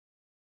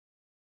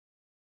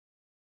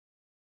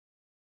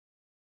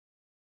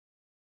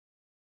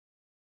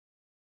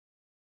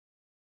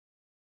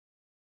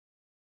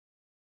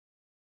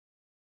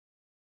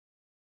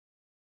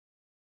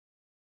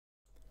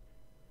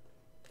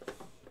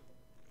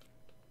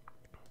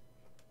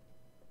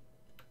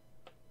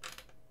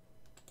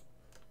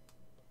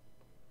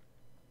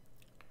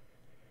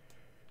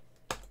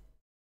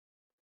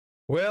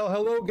Well,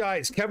 hello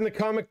guys, Kevin the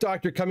Comic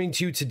Doctor coming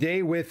to you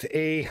today with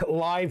a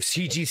live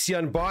CGC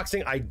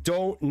unboxing. I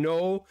don't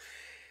know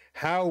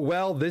how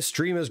well this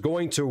stream is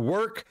going to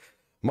work.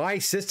 My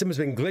system has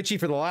been glitchy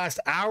for the last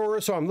hour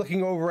or so. I'm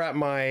looking over at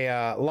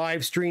my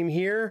live stream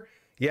here.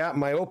 Yeah,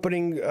 my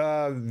opening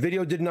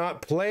video did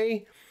not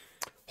play.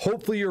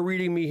 Hopefully you're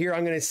reading me here.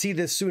 I'm going to see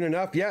this soon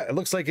enough. Yeah, it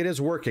looks like it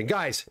is working.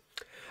 Guys,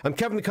 I'm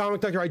Kevin the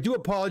Comic Doctor. I do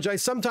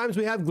apologize. Sometimes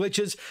we have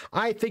glitches.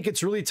 I think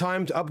it's really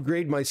time to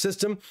upgrade my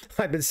system.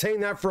 I've been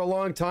saying that for a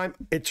long time.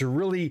 It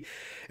really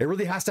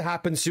has to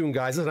happen soon,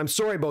 guys. Listen, I'm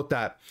sorry about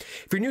that.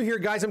 If you're new here,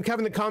 guys, I'm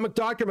Kevin the Comic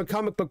Doctor. I'm a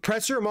comic book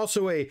presser. I'm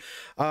also a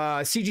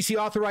CGC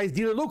authorized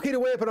dealer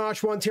located way up in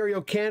Oshawa, Ontario,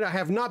 Canada. I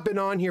have not been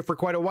on here for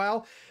quite a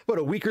while, about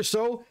a week or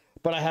so.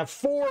 But I have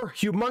 4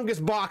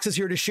 humongous boxes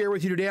here to share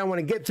with you today. I want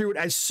to get through it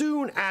as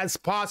soon as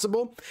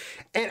possible.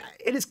 And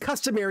it is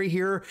customary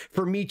here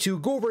for me to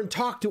go over and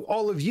talk to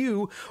all of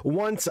you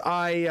once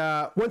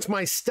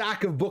my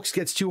stack of books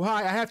gets too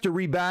high. I have to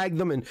rebag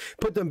them and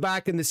put them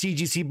back in the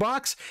CGC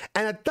box.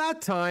 And at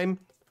that time,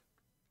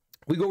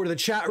 we go over to the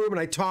chat room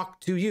and I talk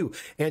to you,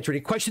 answer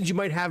any questions you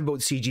might have about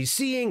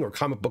CGCing or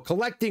comic book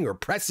collecting or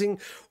pressing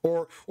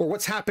or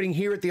what's happening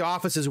here at the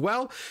office as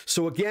well.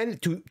 So again,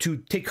 to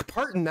take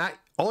part in that,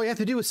 all you have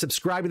to do is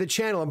subscribe to the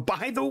channel. And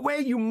by the way,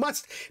 you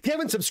must, if you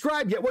haven't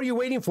subscribed yet, what are you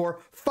waiting for?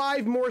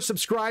 5 more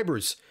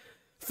subscribers.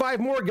 5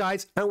 more,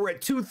 guys, and we're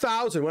at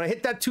 2,000. When I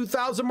hit that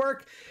 2,000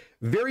 mark,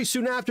 very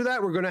soon after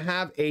that, we're going to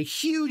have a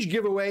huge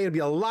giveaway. It'll be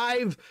a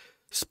live,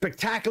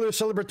 spectacular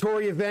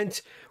celebratory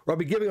event where I'll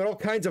be giving out all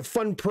kinds of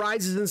fun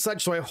prizes and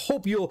such. So I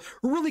hope you'll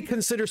really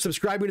consider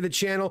subscribing to the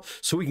channel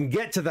so we can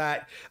get to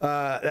that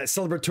that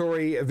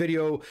celebratory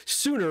video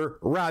sooner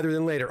rather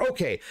than later.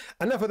 Okay,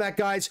 enough of that,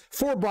 guys.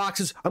 4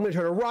 boxes. I'm going to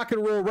try to rock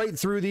and roll right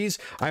through these.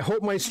 I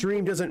hope my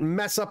stream doesn't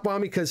mess up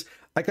on me because,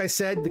 like I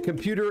said, the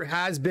computer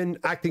has been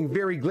acting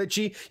very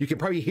glitchy. You can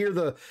probably hear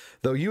the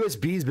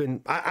USB's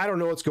been, I don't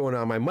know what's going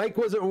on. My mic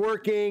wasn't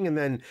working, and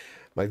then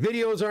my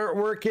videos aren't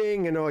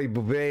working, and I don't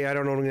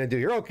know what I'm going to do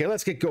here. Okay,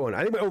 let's get going.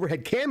 I think my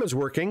overhead cam is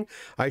working.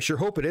 I sure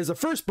hope it is. The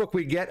first book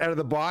we get out of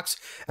the box,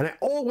 and I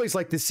always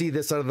like to see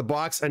this out of the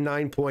box, a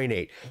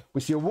 9.8.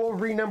 We see a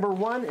Wolverine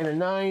 #1 and a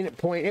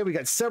 9.8. We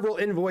got several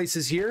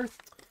invoices here.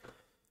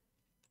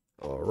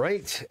 All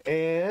right,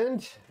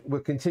 and we'll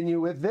continue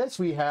with this.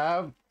 We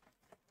have,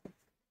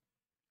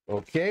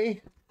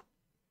 okay,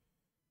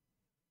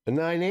 a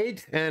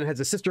 9.8 and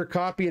has a sister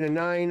copy and a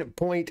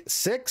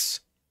 9.6.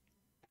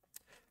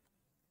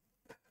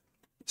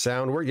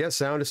 Sound work? Yes,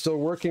 sound is still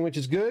working, which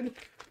is good.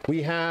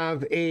 We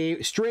have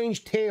a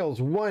Strange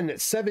Tales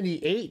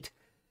 178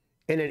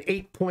 and an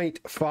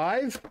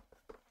 8.5.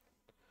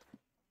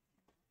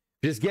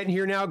 Just getting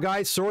here now,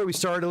 guys. Sorry, we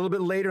started a little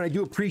bit later, and I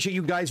do appreciate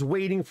you guys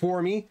waiting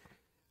for me.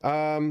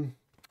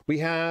 We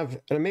have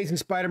an Amazing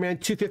Spider-Man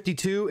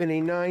 252 and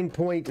a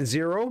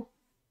 9.0.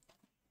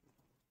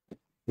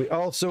 We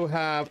also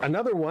have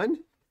another one,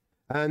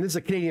 and this is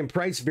a Canadian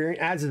price variant,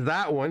 adds to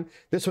that one.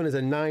 This one is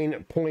a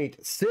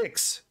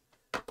 9.6.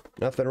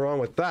 Nothing wrong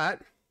with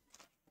that.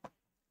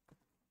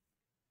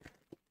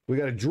 We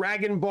got a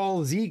Dragon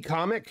Ball Z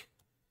comic,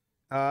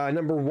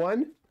 #1,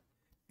 and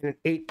an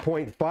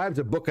 8.5. It's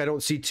a book I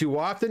don't see too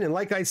often. And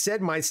like I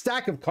said, my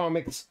stack of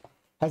comics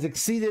has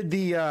exceeded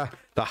the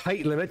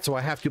height limit, so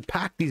I have to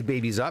pack these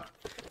babies up.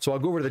 So I'll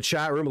go over to the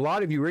chat room. A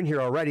lot of you are in here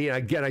already, and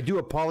again, I do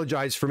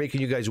apologize for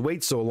making you guys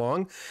wait so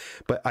long,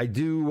 but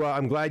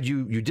I'm glad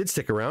you did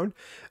stick around.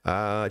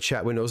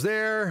 Chat windows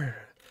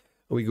there.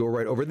 We go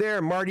right over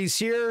there. Marty's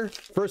here.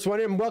 First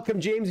one in. Welcome,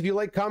 James. If you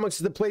like comics,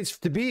 is the place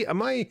to be.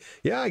 Am I?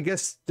 Yeah, I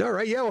guess. All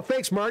right. Yeah, well,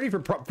 thanks, Marty, for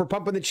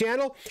pumping the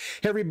channel.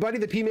 Hey, everybody.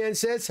 The P-Man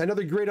says,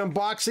 another great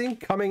unboxing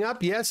coming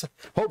up. Yes,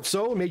 hope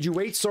so. Made you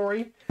wait.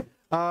 Sorry.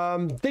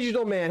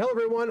 Digital Man. Hello,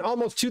 everyone.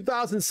 Almost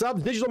 2,000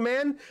 subs. Digital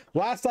Man,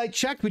 last I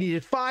checked, we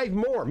needed 5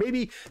 more.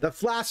 Maybe the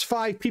last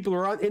 5 people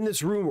are in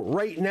this room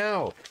right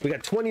now. We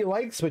got 20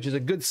 likes, which is a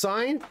good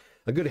sign.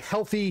 A good,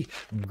 healthy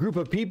group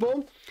of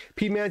people.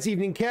 P-Man's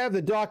Evening Kev,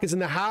 the doc is in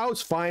the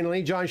house,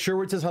 finally. John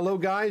Sherwood says, hello,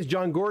 guys.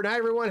 John Gordon, hi,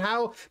 everyone.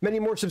 How many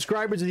more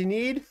subscribers does he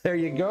need? There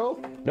you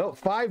go. No,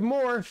 5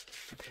 more.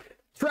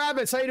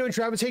 Travis, how you doing,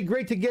 Travis? Hey,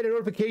 great to get a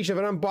notification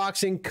of an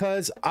unboxing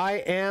because I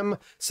am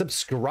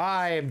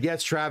subscribed.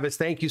 Yes, Travis,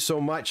 thank you so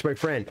much, my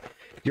friend.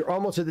 You're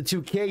almost at the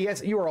 2K.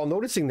 Yes, you are all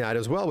noticing that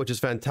as well, which is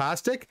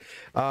fantastic.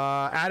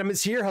 Adam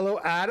is here. Hello,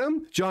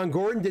 Adam. John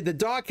Gordon, did the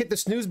doc hit the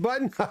snooze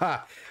button?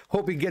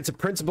 Hope he gets a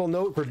principal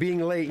note for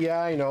being late. Yeah,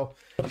 I know.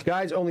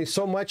 Guys, only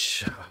so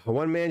much a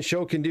one-man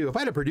show can do. If I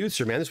had a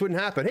producer, man, this wouldn't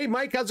happen. Hey,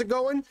 Mike, how's it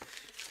going?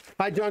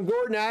 Hi, John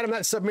Gordon. Adam,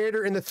 that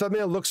submariner in the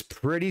thumbnail looks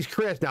pretty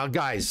crisp. Now,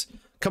 guys,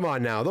 come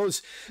on now.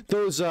 Those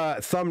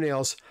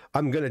thumbnails,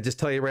 I'm going to just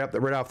tell you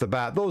right off the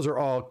bat, those are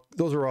all,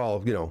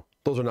 you know,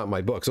 those are not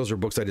my books. Those are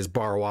books I just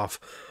borrow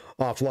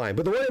offline.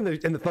 But the one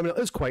in the thumbnail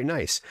is quite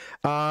nice.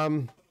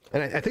 And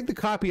I think the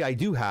copy I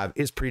do have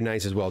is pretty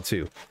nice as well,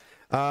 too.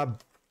 Oh,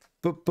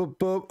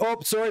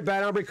 sorry,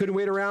 Bad Hombre couldn't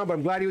wait around, but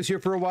I'm glad he was here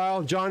for a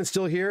while. John's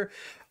still here.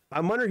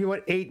 I'm wondering he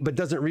went 8, but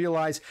doesn't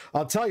realize.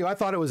 I'll tell you, I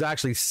thought it was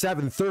actually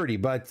 7:30,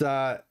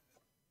 but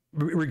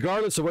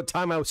regardless of what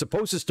time I was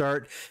supposed to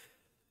start,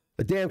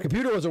 the damn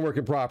computer wasn't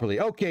working properly.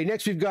 Okay,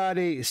 next we've got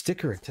a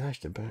sticker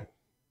attached to back.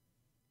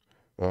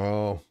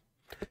 Oh,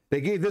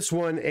 they gave this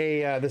one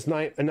a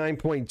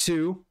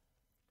 9.2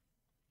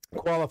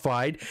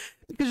 qualified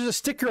because there's a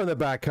sticker on the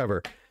back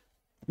cover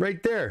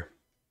right there.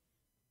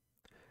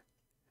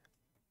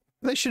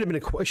 That should have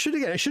been it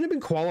shouldn't have been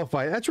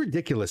qualified. That's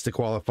ridiculous to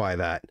qualify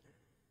that.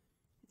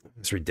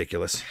 It's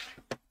ridiculous.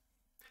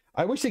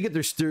 I wish they get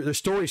their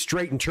story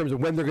straight in terms of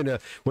when they're gonna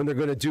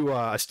do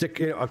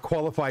a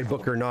qualified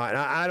book or not.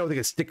 I don't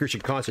think a sticker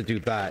should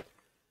constitute that.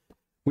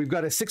 We've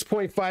got a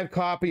 6.5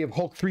 copy of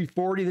Hulk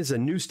 340. This is a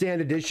newsstand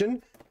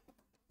edition.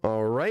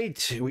 All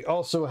right. We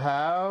also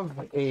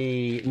have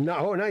a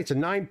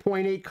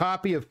 9.8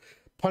 copy of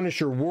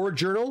Punisher War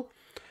Journal,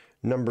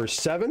 number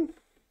 7.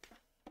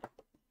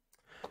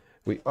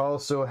 We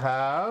also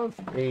have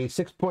a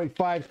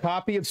 6.5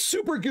 copy of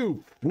Super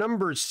Goop,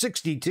 number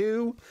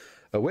 62,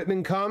 a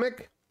Whitman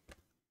comic.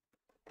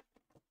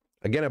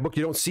 Again, a book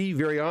you don't see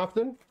very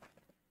often.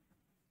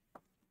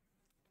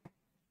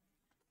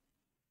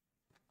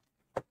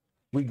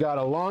 We got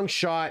a long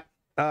shot,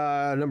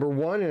 number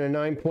 1 and a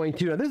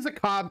 9.2. Now, this is a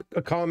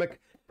comic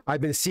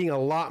I've been seeing a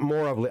lot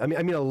more of. I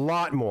mean, a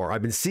lot more.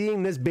 I've been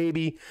seeing this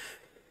baby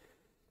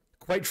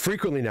quite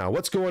frequently now.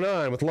 What's going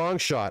on with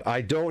Longshot?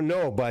 I don't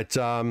know, but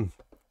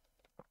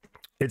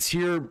it's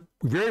here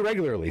very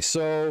regularly.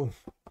 So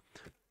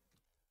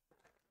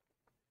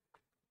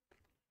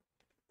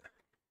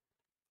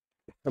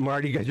I'm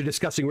already, you guys are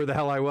discussing where the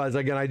hell I was.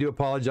 Again, I do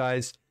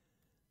apologize.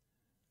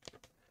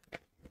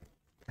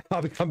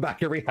 I'll come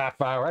back every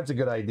half hour. That's a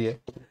good idea.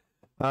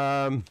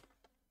 All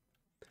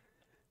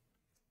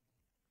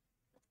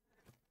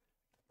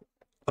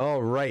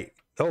right.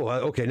 Oh,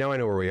 okay. Now I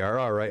know where we are.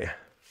 All right.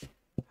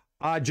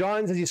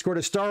 John says he scored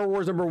a Star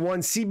Wars number 1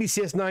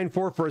 CBCS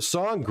 9.4 for a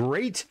song.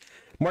 Great.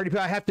 Marty,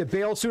 I have to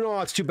bail soon. Oh,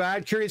 it's too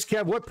bad. Curious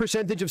Kev, what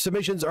percentage of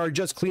submissions are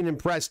just clean and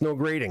pressed, no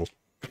grading?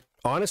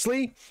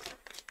 Honestly,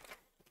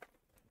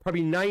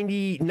 probably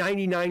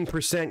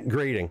 99%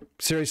 grading.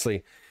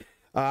 Seriously.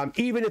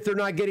 Even if they're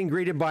not getting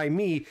graded by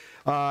me,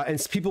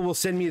 and people will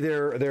send me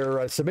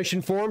their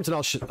submission forms, and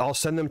I'll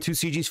send them to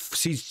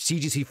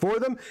CGC for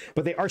them,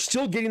 but they are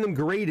still getting them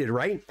graded,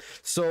 right?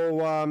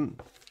 So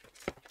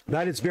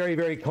that is very,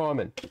 very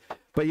common.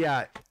 But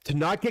yeah, to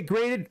not get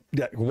graded,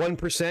 that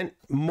 1%,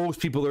 most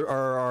people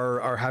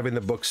are having the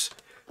books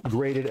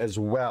graded as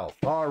well.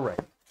 All right.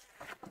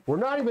 We're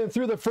not even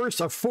through the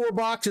first of 4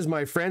 boxes,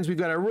 my friends. We've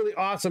got a really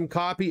awesome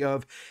copy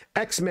of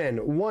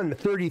X-Men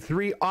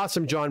 133,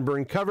 awesome John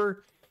Byrne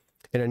cover,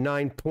 in a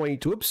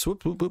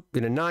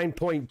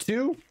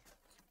 9.2.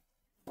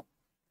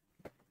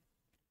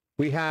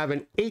 We have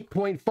an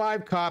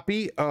 8.5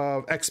 copy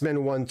of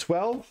X-Men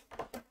 112.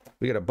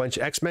 We got a bunch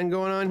of X-Men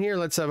going on here.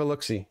 Let's have a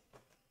look-see.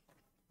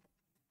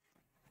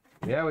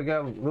 Yeah, we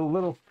got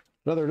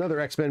another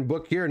X-Men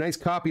book here. A nice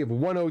copy of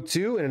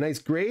 102 and a nice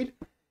grade.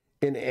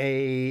 In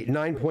a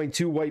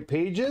 9.2 white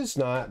pages.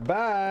 Not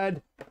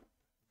bad.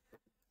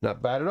 Not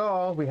bad at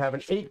all. We have an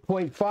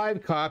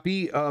 8.5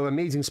 copy of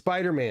Amazing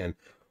Spider-Man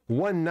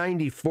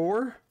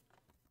 194.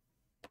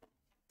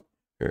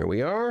 There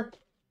we are.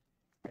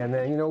 And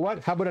then, you know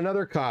what? How about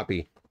another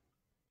copy?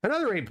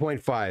 Another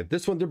 8.5.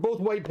 This one, they're both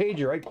white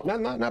pager, right?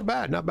 Not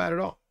bad. Not bad at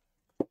all.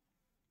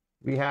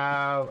 We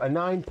have a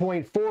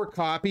 9.4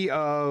 copy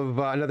of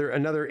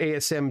another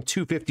ASM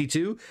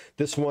 252.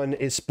 This one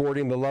is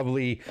sporting the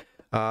lovely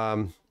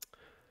cover,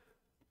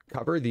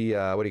 the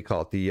what do you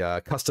call it,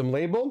 the custom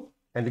label.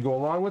 And to go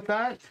along with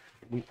that,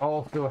 we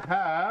also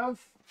have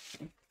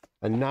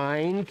a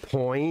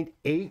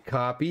 9.8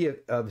 copy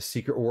of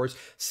Secret Wars.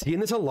 Seeing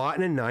this a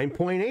lot in a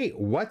 9.8.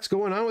 What's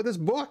going on with this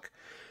book?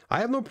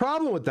 I have no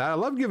problem with that. I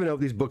love giving out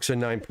these books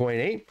in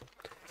 9.8.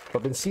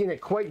 I've been seeing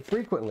it quite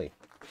frequently.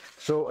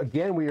 So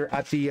again, we are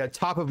at the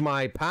top of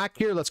my pack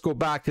here. Let's go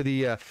back to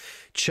the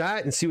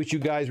chat and see what you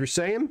guys were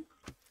saying.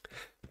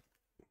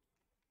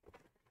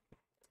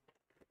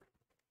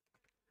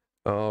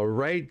 All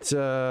right,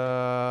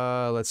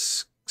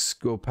 let's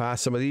go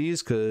past some of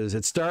these because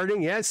it's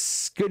starting.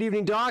 Yes, good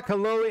evening, Doc.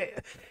 Hello,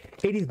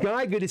 80s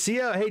guy. Good to see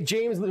you. Hey,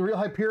 James, the Real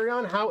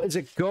Hyperion. How is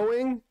it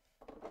going?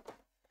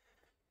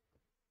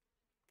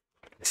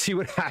 See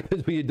what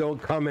happens when you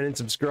don't comment and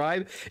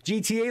subscribe.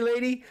 GTA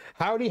lady,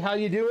 howdy, how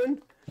you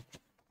doing?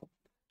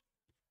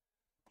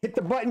 Hit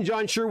the button,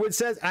 John Sherwood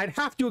says. I'd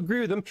have to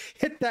agree with him.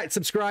 Hit that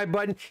subscribe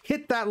button,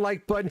 hit that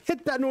like button,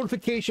 hit that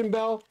notification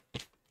bell.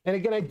 And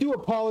again, I do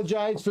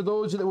apologize for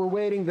those that were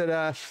waiting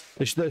that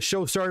the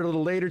show started a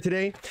little later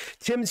today.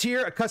 Tim's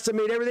here, a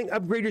custom-made everything.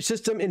 Upgrade your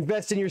system,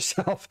 invest in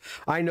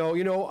yourself. I know,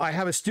 you know, I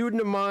have a student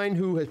of mine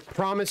who has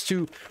promised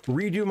to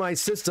redo my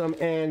system,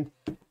 and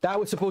that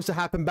was supposed to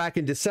happen back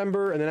in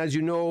December. And then, as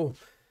you know,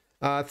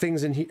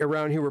 things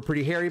around here were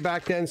pretty hairy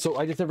back then, so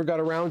I just never got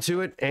around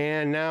to it.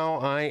 And now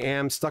I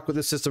am stuck with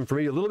this system for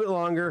maybe a little bit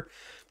longer,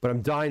 but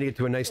I'm dying to get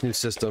to a nice new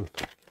system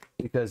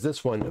because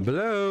this one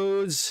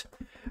blows.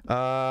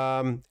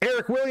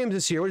 Eric Williams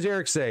is here. What does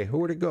Eric say?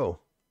 Where'd it go?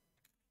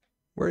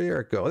 Where did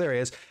Eric go? There he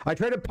is. I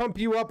tried to pump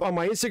you up on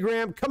my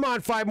Instagram. Come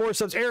on, 5 more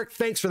subs. Eric,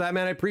 thanks for that,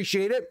 man. I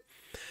appreciate it.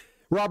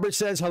 Robert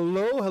says,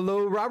 hello.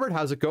 Hello, Robert.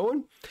 How's it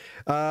going?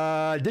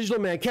 Digital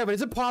Man. Kevin,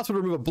 is it possible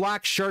to remove a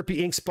black Sharpie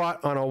ink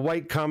spot on a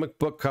white comic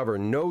book cover?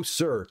 No,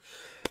 sir.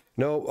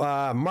 No,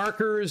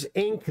 markers,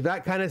 ink,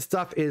 that kind of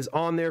stuff is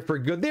on there for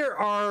good. There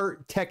are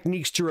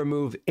techniques to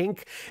remove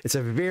ink. It's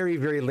a very,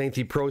 very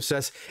lengthy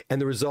process, and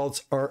the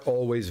results aren't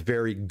always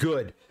very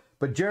good.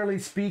 But generally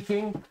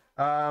speaking,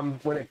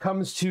 when it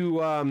comes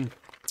to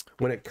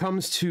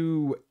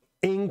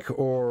ink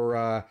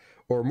or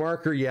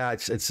marker, yeah,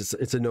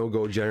 it's a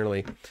no-go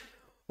generally.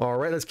 All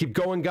right, let's keep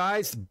going,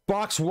 guys.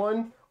 Box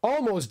 1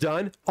 almost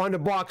done. On to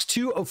box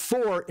 2 of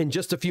 4 in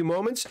just a few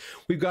moments.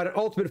 We've got an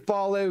Ultimate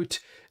Fallout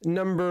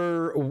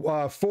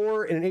number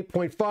 4 in an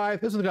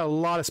 8.5. This one's got a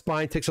lot of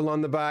spine ticks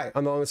along the back,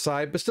 along the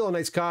side, but still a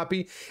nice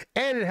copy.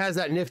 And it has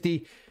that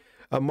nifty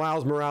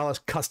Miles Morales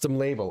custom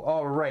label.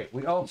 All right,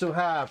 we also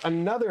have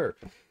another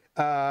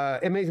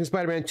Amazing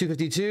Spider-Man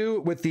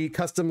 252 with the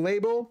custom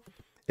label.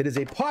 It is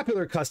a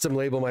popular custom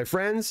label, my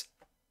friends.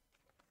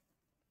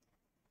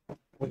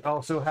 We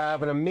also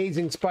have an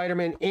Amazing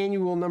Spider-Man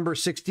Annual number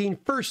 16,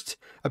 first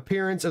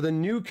appearance of the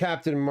new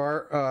Captain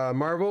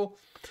Marvel,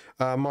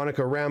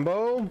 Monica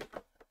Rambeau,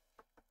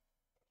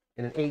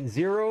 in an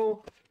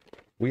 8-0.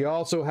 We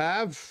also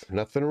have,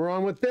 nothing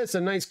wrong with this,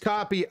 a nice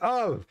copy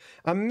of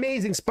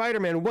Amazing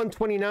Spider-Man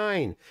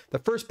 129, the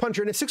first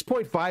puncher in a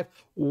 6.5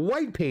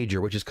 white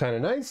pager, which is kind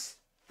of nice.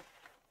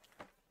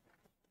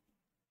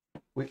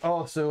 We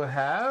also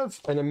have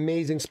an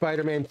Amazing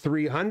Spider-Man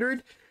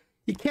 300.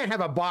 You can't have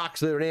a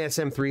box with an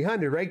ASM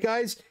 300, right,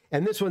 guys?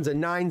 And this one's a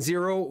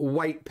 9-0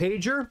 white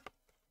pager.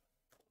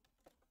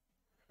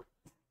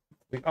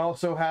 We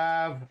also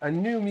have a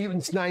New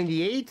Mutants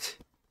 98.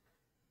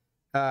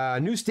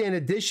 Newsstand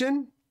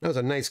edition. That was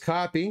a nice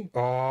copy.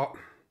 Oh,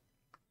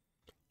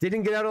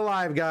 didn't get out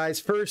alive, guys.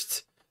 First,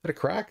 is that a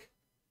crack?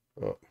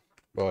 Oh,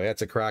 yeah,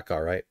 it's a crack,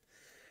 all right.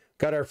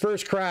 Got our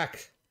first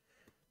crack.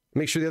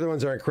 Make sure the other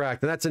ones aren't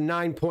cracked. And that's a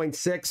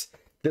 9.6.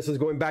 This is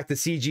going back to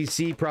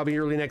CGC probably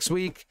early next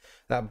week.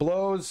 That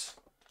blows.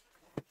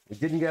 We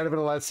didn't get out of it.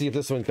 Let's see if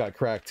this one got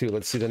cracked too.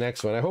 Let's see the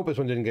next one. I hope this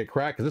one didn't get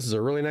cracked because this is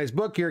a really nice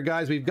book here,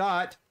 guys. We've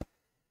got,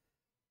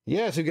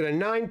 yes, we get a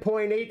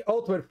 9.8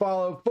 Ultimate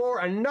Fallout 4,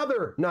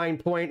 another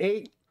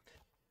 9.8.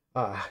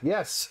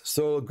 Yes,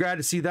 so glad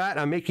to see that.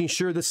 I'm making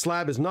sure this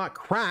slab is not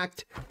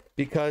cracked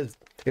because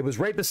it was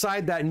right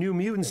beside that New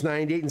Mutants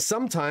 98. And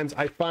sometimes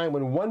I find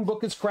when one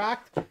book is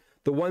cracked,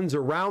 the ones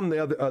around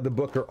the other the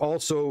book are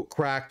also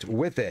cracked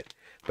with it.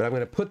 But I'm going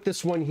to put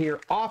this one here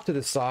off to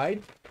the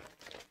side,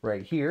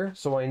 right here,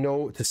 so I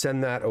know to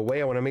send that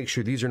away. I want to make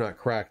sure these are not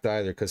cracked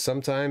either, because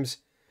sometimes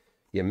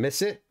you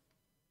miss it,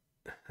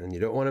 and you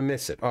don't want to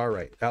miss it. All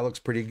right, that looks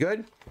pretty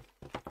good.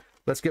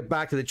 Let's get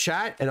back to the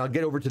chat, and I'll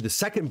get over to the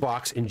second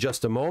box in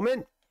just a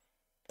moment.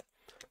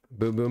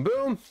 Boom, boom,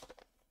 boom.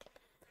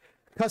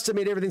 Custom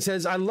Made Everything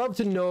says, I'd love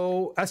to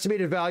know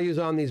estimated values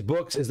on these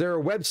books. Is there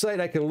a website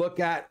I can look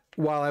at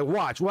while I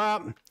watch?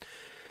 Well,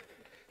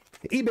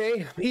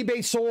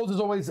 eBay sold is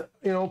always,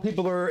 you know,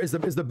 is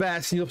the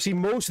best. You'll see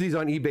most of these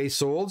on eBay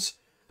solds.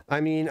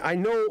 I mean, I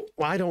know,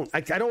 I don't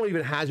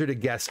even hazard a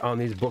guess on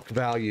these book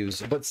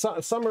values, but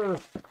some are,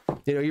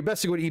 you know, you're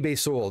best to go to eBay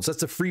solds. That's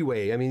the free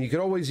way. I mean, you could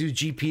always use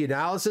GP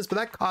analysis, but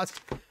that costs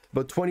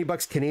about 20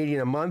 bucks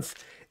Canadian a month.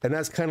 And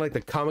that's kind of like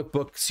the comic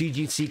book,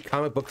 CGC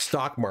comic book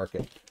stock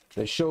market.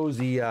 That shows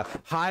the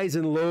highs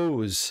and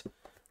lows,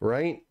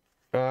 right?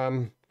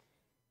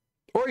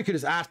 Or you could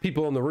just ask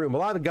people in the room. A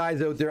lot of the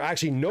guys out there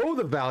actually know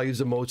the values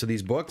of most of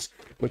these books,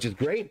 which is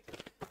great.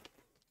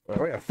 All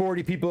right,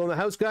 40 people in the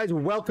house, guys.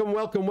 Welcome,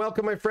 welcome,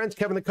 welcome, my friends.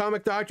 Kevin the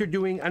Comic Doctor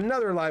doing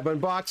another live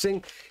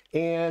unboxing.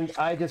 And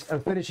I'm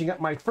finishing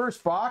up my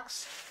first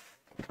box.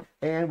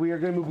 And we are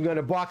going to move on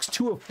to box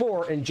 2 of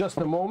 4 in just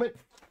a moment.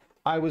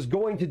 I was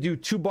going to do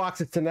 2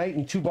 boxes tonight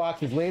and 2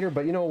 boxes later,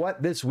 but you know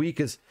what? This week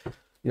is,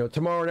 you know,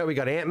 tomorrow night we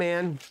got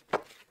Ant-Man.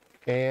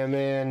 And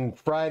then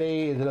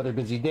Friday is another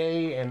busy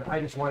day, and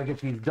I just want to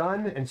get these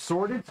done and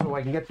sorted so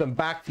I can get them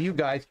back to you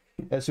guys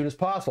as soon as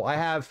possible. I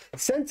have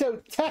sent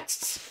out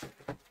texts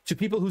to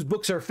people whose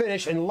books are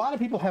finished, and a lot of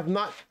people have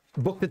not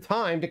booked the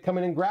time to come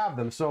in and grab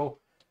them. So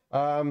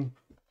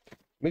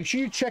make sure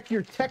you check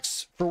your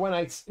texts for when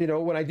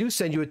I do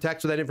send you a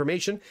text with that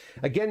information.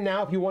 Again,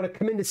 now, if you want to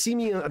come in to see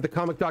me at the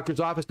Comic Doctor's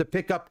office to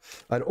pick up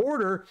an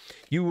order,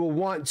 you will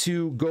want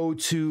to go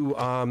to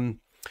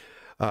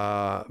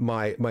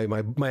my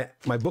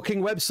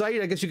booking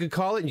website, I guess you could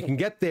call it. You can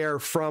get there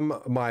from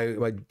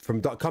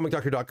from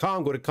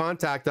comicdoctor.com, go to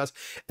contact us,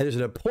 and there's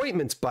an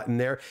appointments button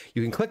there.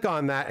 You can click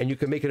on that and you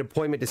can make an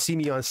appointment to see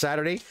me on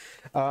Saturday.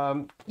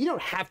 You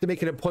don't have to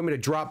make an appointment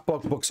to drop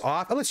books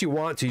off unless you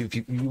want to. If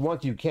you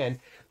want to, you can.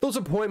 Those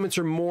appointments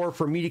are more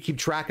for me to keep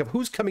track of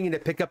who's coming in to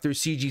pick up their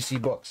CGC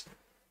books.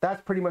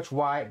 That's pretty much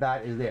why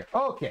that is there.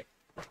 Okay,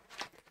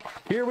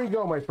 here we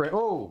go, my friend.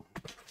 Oh,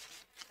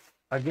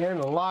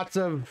 again, lots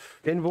of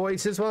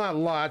invoices. Well, not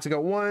lots. I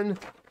got 1,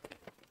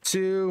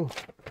 2,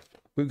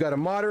 We've got a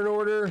modern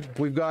order,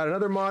 we've got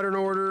another modern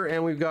order,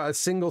 and we've got a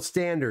single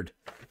standard.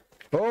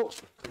 Oh,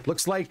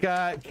 looks like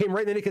came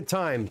right in the nick of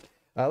time.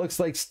 Looks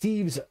like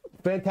Steve's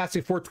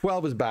Fantastic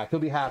 412 is back. He'll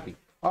be happy.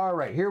 All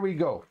right, here we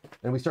go.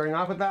 And we starting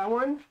off with that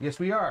one? Yes,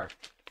 we are.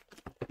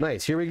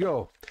 Nice, here we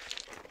go.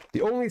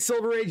 The only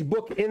Silver Age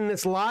book in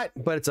this lot,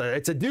 but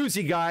it's a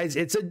doozy, guys.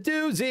 It's a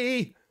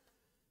doozy.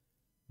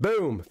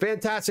 Boom.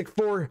 Fantastic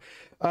Four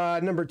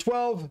number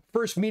 12.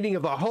 First meeting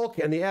of the Hulk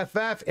and the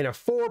FF in a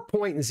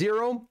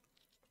 4.0.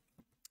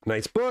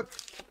 Nice book.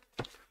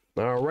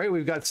 All right,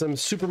 we've got some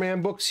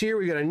Superman books here.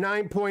 We've got a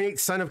 9.8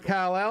 Son of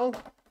Kal-El.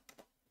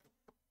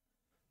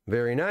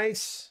 Very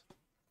nice.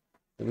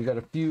 We got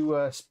a few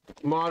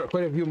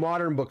quite a few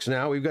modern books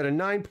now. We've got a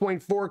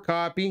 9.4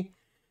 copy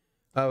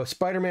of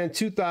Spider-Man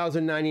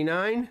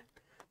 2099.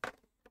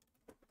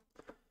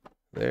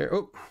 There.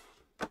 Oh,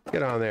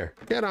 get on there.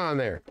 Get on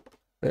there.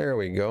 There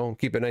we go.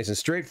 Keep it nice and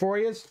straight for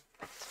you.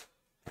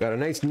 Got a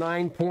nice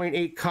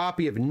 9.8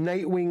 copy of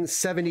Nightwing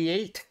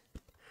 78.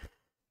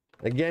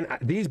 Again,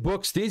 these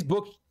books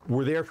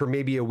were there for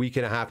maybe a week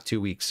and a half,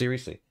 2 weeks.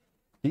 Seriously.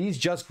 These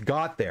just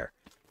got there.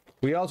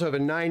 We also have a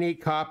 9.8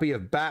 copy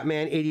of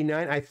Batman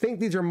 89. I think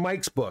these are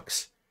Mike's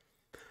books.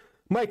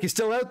 Mike, you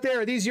still out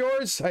there? Are these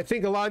yours? I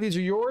think a lot of these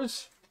are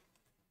yours.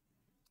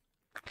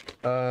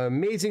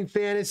 Amazing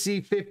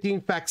Fantasy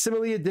 15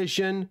 Facsimile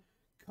Edition.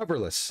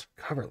 Coverless.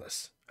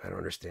 Coverless. I don't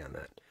understand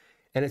that.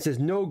 And it says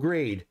no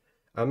grade.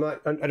 I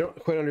don't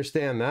quite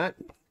understand that.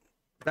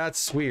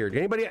 That's weird.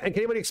 Can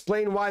anybody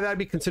explain why that'd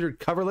be considered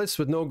coverless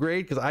with no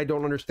grade? Because I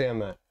don't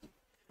understand that.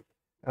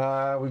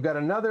 We've got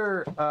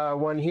another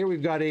one here.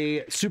 We've got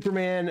a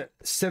Superman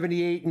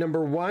 78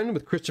 number 1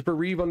 with Christopher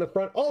Reeve on the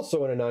front,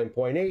 also in a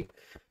 9.8.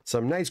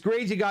 Some nice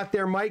grades you got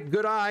there, Mike.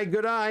 Good eye,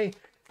 good eye.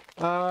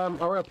 All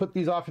right, I'll put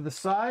these off to the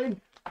side.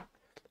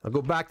 I'll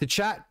go back to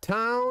chat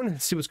town,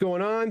 see what's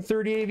going on.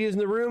 38 views in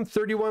the room,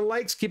 31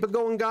 likes. Keep it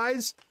going,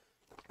 guys.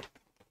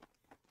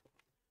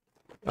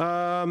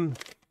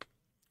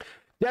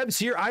 Deb's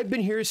here. I've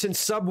been here since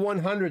sub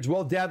 100s.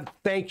 Well, Deb,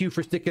 thank you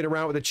for sticking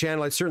around with the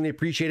channel. I certainly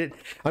appreciate it.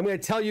 I'm going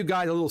to tell you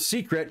guys a little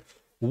secret.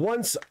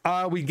 Once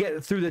we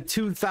get through the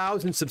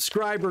 2,000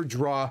 subscriber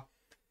draw,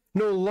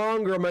 no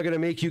longer am I going to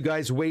make you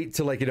guys wait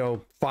till, like, you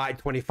know,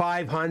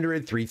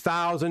 2,500,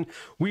 3,000.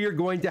 We are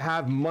going to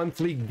have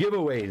monthly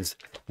giveaways.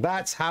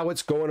 That's how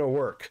it's going to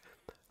work.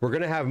 We're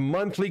going to have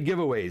monthly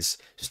giveaways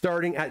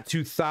starting at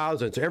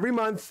 2,000. So every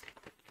month,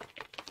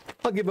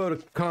 I'll give out a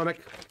comic,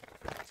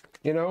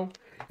 you know.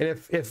 And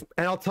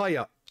and I'll tell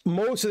you,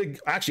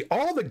 actually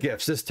all the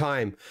gifts this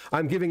time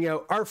I'm giving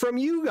out are from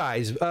you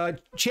guys.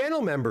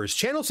 Channel members,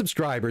 channel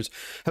subscribers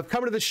have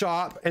come to the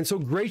shop and so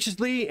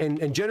graciously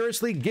and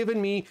generously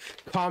given me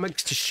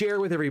comics to share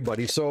with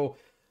everybody. So,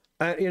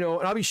 you know,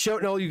 and I'll be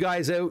shouting all you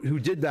guys out who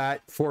did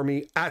that for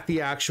me at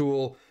the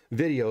actual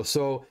video.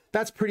 So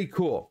that's pretty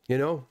cool, you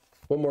know.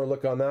 One more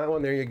look on that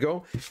one. There you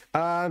go.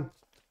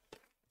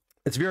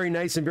 It's very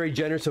nice and very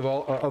generous of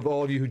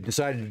all of you who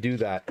decided to do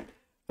that.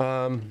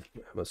 A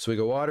swig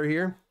of water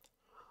here.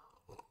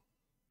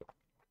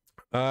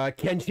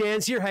 Ken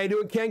Chan's here. How you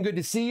doing, Ken? Good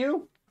to see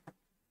you.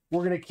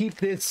 We're going to keep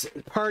this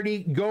party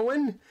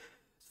going.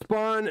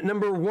 Spawn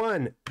number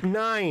 1,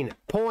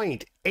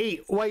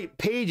 9.8 white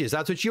pages.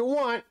 That's what you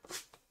want.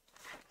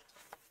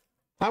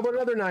 How about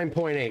another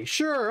 9.8?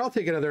 Sure, I'll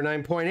take another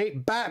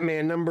 9.8.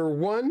 Batman number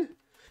 1.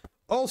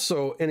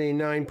 Also in a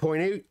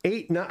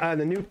 9.8 on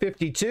the new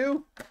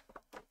 52.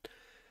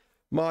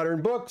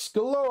 Modern books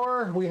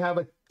galore. We have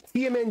a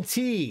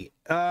TMNT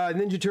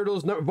Ninja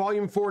Turtles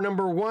Volume 4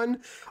 number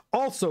 1,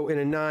 also in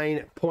a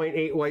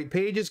 9.8 white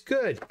pages.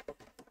 Good.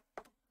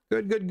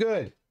 Good, good,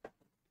 good.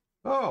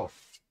 Oh.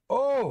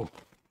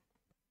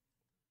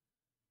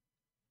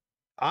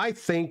 I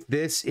think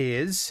this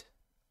is...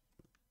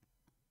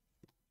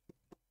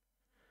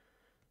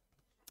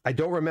 I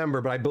don't remember,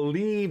 but I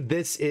believe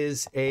this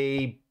is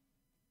a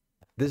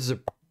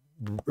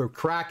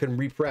crack and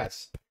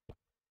repress,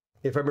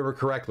 if I remember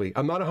correctly.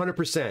 I'm not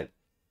 100%.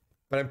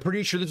 But I'm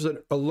pretty sure this was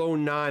a low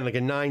 9, like a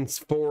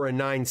 9.4 and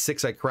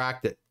 9.6. I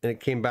cracked it, and it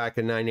came back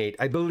a 9.8.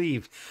 I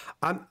believe.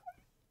 I'm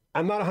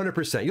not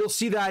 100%. You'll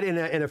see that in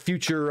a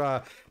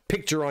future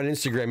picture on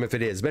Instagram if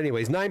it is. But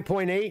anyways,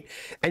 9.8,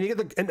 and you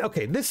get the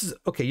okay. This is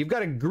okay. You've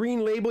got a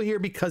green label here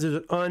because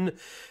there's an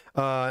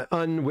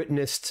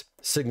unwitnessed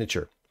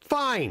signature.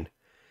 Fine,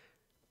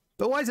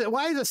 but why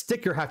does a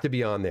sticker have to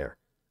be on there?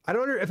 I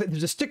don't know if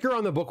there's a sticker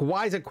on the book.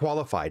 Why is it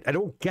qualified? I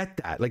don't get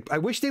that. Like, I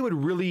wish they would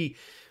really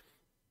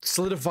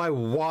solidify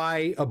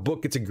why a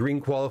book gets a green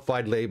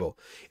qualified label.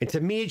 And to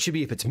me, it should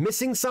be if it's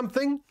missing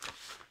something,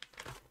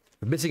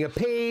 missing a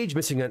page,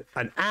 missing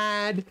an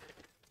ad,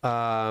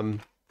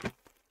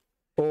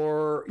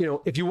 or, you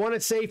know, if you want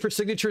to say for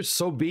signatures,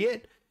 so be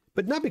it,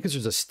 but not because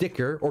there's a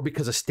sticker or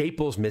because a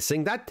staple's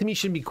missing. That to me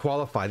shouldn't be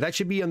qualified. That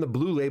should be on the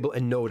blue label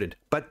and noted.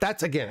 But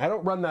that's, again, I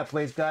don't run that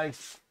place,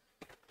 guys.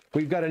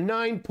 We've got a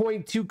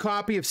 9.2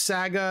 copy of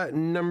Saga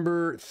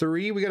number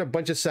 3. We got a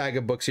bunch of Saga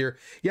books here.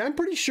 Yeah, I'm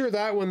pretty sure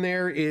that one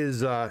there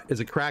is a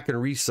crack and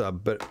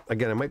resub, but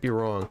again, I might be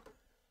wrong.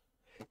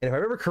 And if I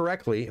remember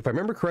correctly,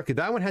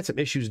 that one had some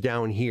issues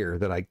down here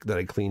that I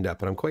cleaned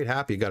up, and I'm quite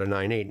happy it got a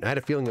 9.8. I had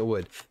a feeling it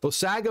would. Those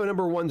Saga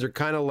number ones are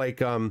kind of like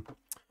the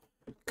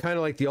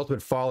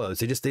Ultimate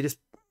Fallouts.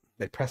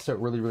 They pressed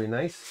out really, really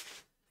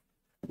nice.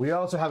 We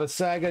also have a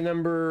Saga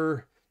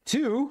number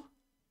 2.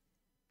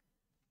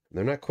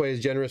 They're not quite as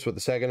generous with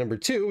the Saga number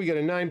 2. We got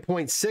a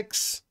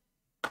 9.6.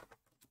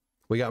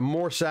 We got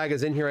more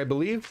Sagas in here, I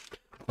believe.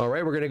 All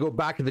right, we're going to go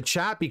back to the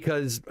chat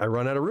because I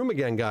run out of room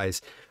again,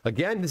 guys.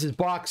 Again, this is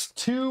box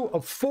 2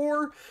 of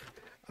 4.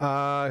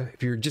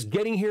 If you're just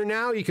getting here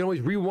now, you can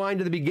always rewind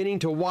to the beginning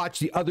to watch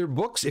the other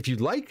books if you'd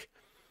like.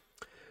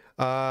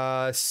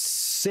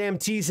 Sam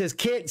T says,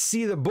 can't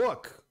see the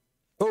book.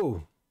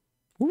 Oh,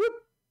 whoop.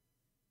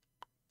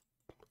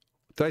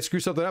 Did I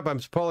screw something up? I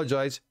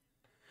apologize.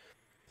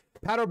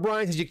 Pat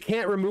O'Brien says you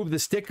can't remove the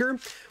sticker.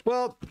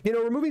 Well, you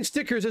know, removing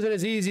stickers isn't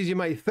as easy as you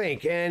might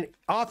think. And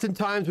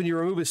oftentimes when you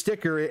remove a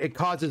sticker, it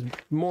causes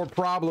more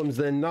problems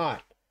than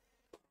not.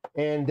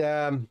 And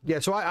yeah,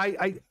 so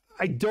I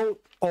don't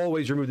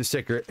always remove the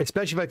sticker,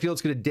 especially if I feel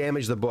it's going to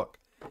damage the book.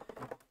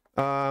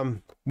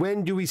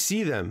 When do we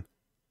see them?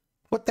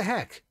 What the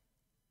heck?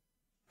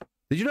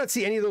 Did you not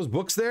see any of those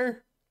books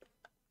there?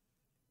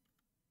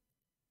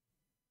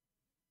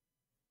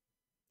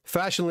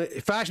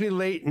 Fashionably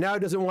late, now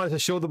doesn't want us to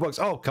show the books.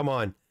 Oh, come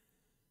on.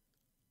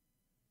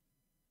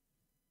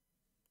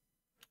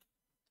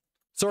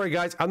 Sorry,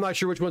 guys. I'm not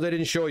sure which ones I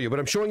didn't show you, but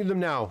I'm showing you them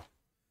now.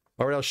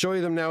 All right, I'll show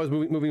you them now as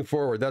moving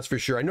forward. That's for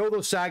sure. I know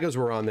those Sagas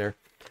were on there.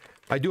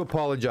 I do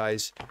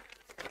apologize.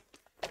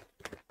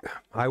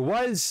 I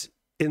was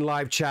in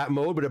live chat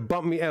mode, but it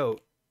bumped me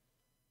out.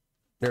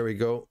 There we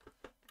go.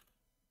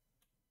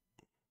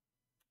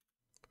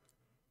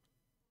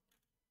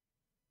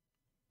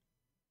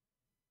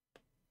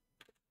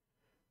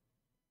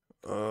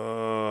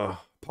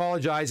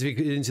 Apologize if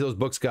you didn't see those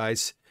books,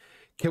 guys.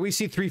 Can we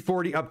see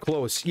 340 up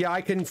close? Yeah,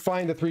 I can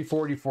find the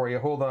 340 for you.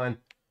 Hold on.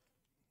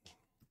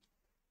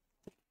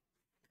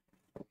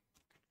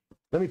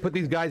 Let me put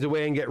these guys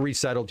away and get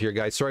resettled here,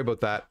 guys. Sorry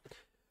about that.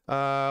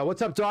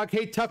 What's up, Doc?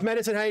 Hey, Tough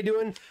Medicine, how you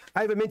doing?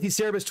 I have a Minty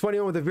Cerebus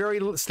 21 with a very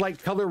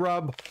slight color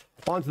rub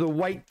onto the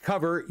white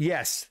cover.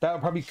 Yes, that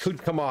probably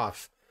could come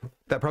off.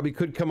 That probably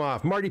could come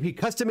off. Marty P,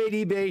 custom made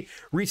eBay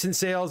recent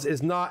sales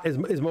is not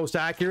is most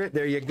accurate.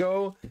 There you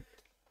go.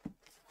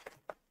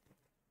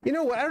 You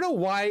know what? I don't know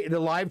why the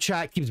live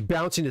chat keeps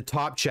bouncing to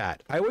top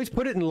chat. I always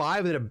put it in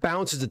live and it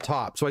bounces to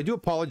top. So I do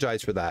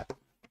apologize for that.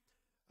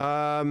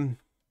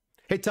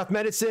 Hey, Tough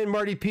Medicine,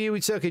 Marty P. We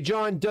say, okay,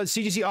 John, does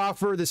CGC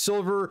offer the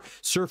Silver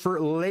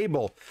Surfer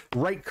label?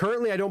 Right,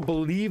 currently, I don't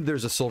believe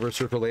there's a Silver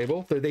Surfer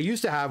label. They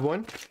used to have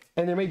one,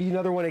 and there may be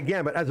another one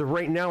again, but as of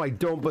right now, I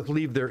don't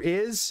believe there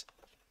is.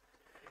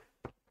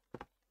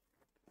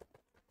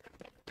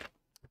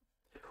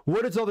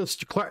 What is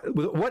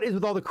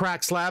with all the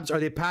cracked slabs? Are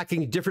they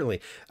packing differently?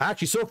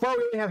 Actually, so far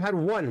we only have had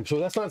one, so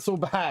that's not so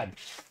bad.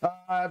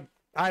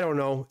 I don't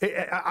know.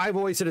 I've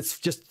always said it's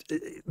just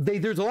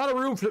there's a lot of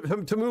room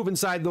to move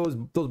inside those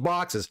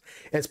boxes.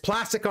 And it's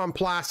plastic on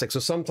plastic, so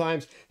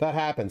sometimes that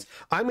happens.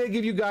 I'm going to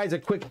give you guys a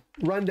quick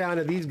rundown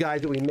of these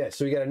guys that we missed.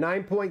 So we got a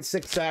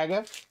 9.6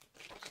 Saga.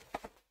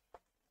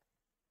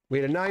 We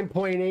had a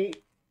 9.8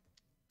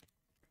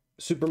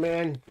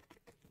 Superman.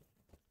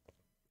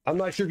 I'm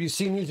not sure if you've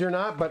seen these or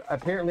not, but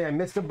apparently I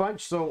missed a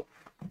bunch, so...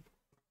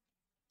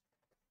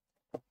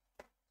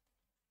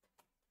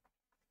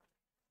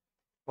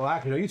 Well,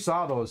 actually, no, you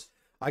saw those.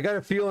 I got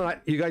a feeling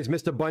you guys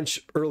missed a bunch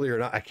earlier,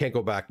 and I can't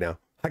go back now.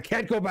 I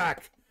can't go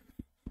back.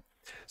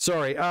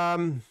 Sorry.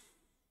 Paul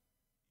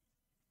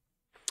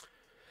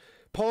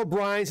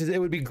Bryan says, it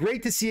would be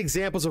great to see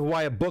examples of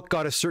why a book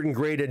got a certain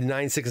grade at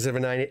 9.6 instead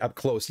of a 9.8 up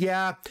close.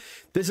 Yeah,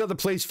 this is not the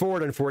place for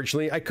it,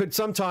 unfortunately. I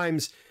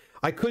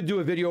could do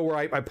a video where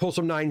I pull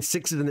some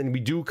 9.6s and then we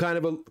do kind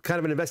of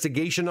an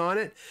investigation on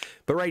it.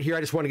 But right here,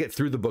 I just want to get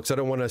through the books. I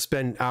don't want to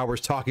spend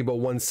hours talking about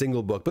one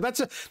single book. But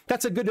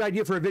that's a good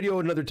idea for a video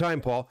another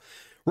time, Paul.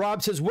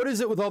 Rob says, what is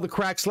it with all the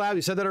cracked slabs?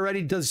 You said that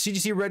already. Does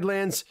CGC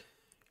Redlands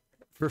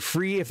for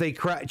free if they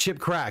ship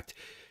cracked?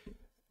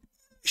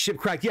 Ship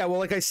cracked. Yeah, well,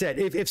 like I said,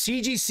 if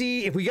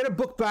CGC, if we get a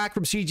book back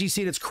from CGC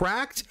and it's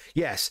cracked,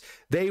 yes,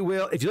 they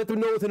will. If you let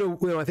them know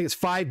within, I think it's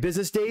 5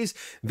 business days,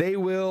 they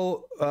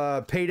will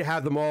pay to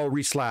have them all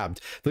reslabbed.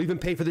 They'll even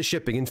pay for the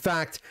shipping. In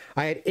fact,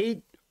 I had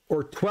 8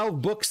 or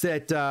 12 books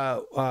that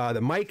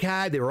Mike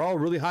had. They were all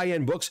really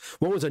high-end books.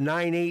 One was a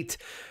 9.8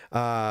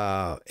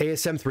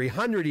 ASM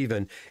 300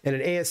 even, and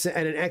an ASM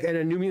and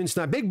a New Mutants,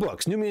 not big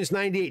books, New Mutants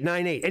 98,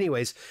 9.8.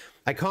 Anyways,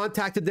 I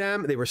contacted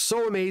them. They were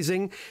so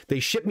amazing. They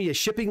sent me a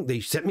shipping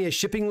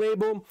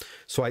label.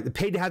 So I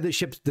paid to have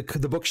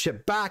the book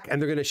shipped back,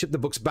 and they're going to ship the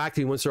books back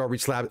to me once they're all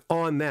reslabbed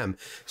on them.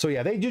 So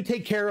yeah, they do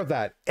take care of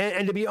that.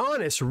 And to be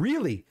honest,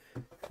 really,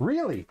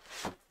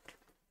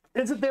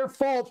 is it their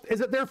fault? Is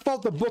it their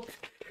fault the book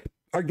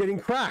are getting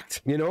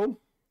cracked, you know?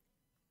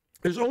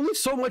 There's only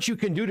so much you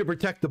can do to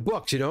protect the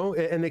books, you know,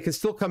 and they can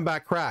still come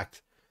back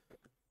cracked.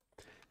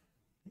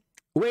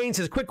 Wayne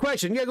says, quick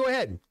question. Yeah, go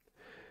ahead.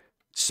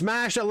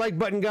 Smash that like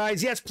button,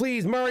 guys. Yes,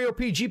 please. Mario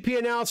P, GP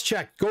analysis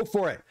check. Go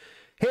for it.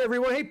 Hey,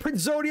 everyone. Hey,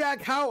 Prince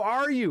Zodiac. How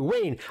are you?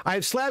 Wayne, I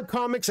have slab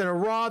comics and a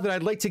raw that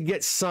I'd like to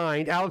get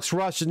signed. Alex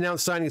Ross just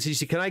announced signing at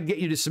CGC. Can I get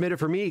you to submit it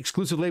for me?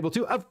 Exclusive label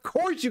too? Of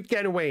course you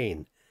can,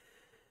 Wayne.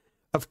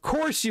 Of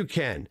course you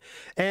can.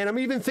 And I'm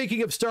even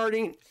thinking of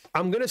starting,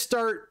 I'm going to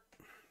start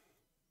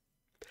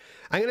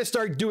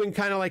doing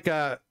kind of like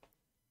a,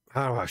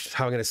 I don't know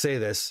how I'm going to say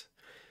this.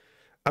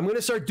 I'm going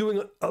to start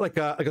doing like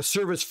a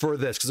service for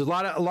this, because a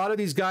lot of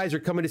these guys are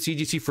coming to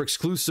CGC for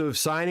exclusive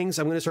signings.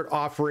 I'm going to start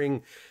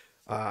offering,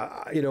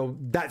 you know,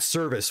 that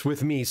service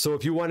with me. So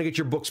if you want to get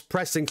your books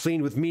pressed and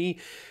cleaned with me,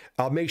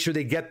 I'll make sure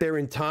they get there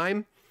in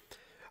time.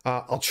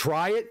 I'll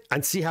try it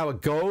and see how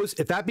it goes.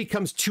 If that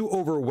becomes too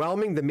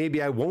overwhelming, then maybe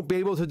I won't be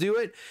able to do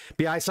it.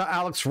 But yeah, I saw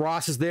Alex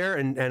Ross is there,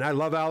 and I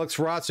love Alex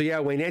Ross. So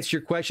yeah, Wayne, answer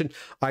your question.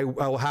 I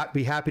will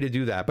be happy to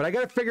do that. But I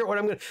got to figure out what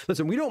I'm going to...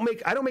 Listen,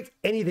 I don't make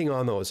anything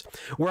on those.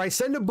 Where I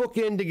send a book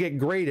in to get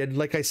graded,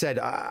 like I said,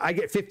 I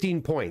get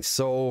 15 points.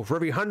 So for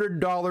every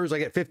 $100, I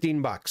get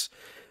 15 bucks.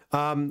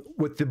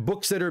 With the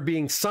books that are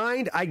being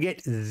signed, I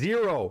get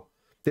 0.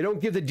 They don't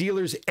give the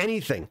dealers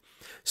anything.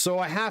 So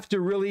I have to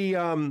really...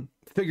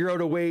 figure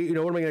out a way, you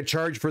know, what am I going to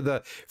charge for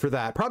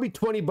that? Probably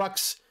 20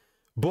 bucks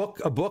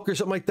a book or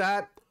something like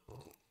that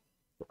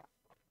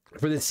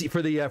for the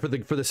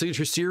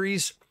signature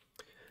series.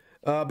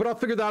 But I'll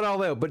figure that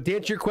all out. But to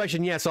answer your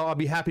question, yes, I'll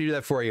be happy to do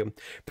that for you.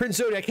 Prince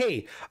Zodiac,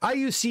 hey, I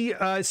use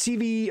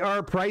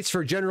CVR price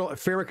for general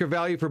fair market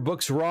value for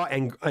books raw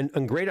and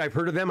great. I've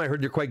heard of them. I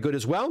heard they're quite good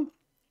as well.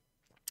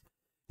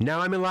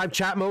 Now I'm in live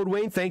chat mode,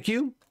 Wayne. Thank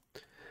you.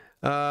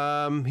 Here,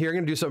 I'm going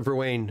to do something for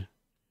Wayne.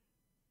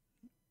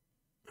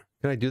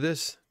 Can I do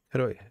this? How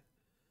do I?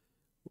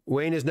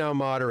 Wayne is now a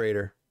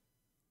moderator.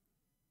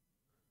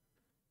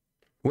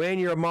 Wayne,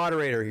 you're a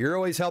moderator. You're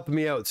always helping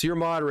me out, so you're a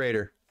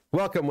moderator.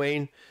 Welcome,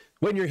 Wayne.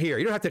 When you're here.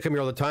 You don't have to come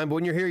here all the time, but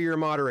when you're here, you're a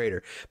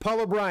moderator.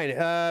 Paul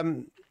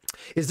O'Brien,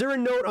 is there a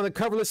note on the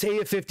coverless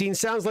AF-15?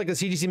 Sounds like a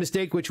CGC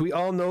mistake, which we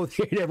all know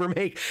they never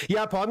make.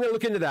 Yeah, Paul, I'm going to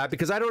look into that,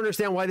 because I don't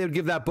understand why they would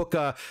give that book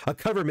a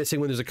cover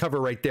missing when there's a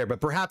cover right there. But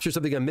perhaps there's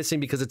something I'm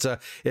missing because it's a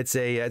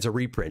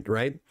reprint,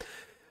 right?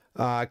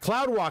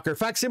 Cloudwalker,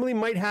 facsimile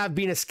might have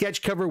been a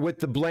sketch cover with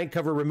the blank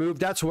cover removed.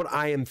 That's what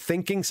I am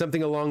thinking,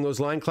 something along those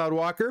lines,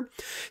 Cloudwalker.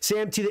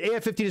 Sam T, the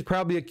AF-15 is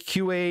probably a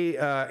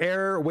QA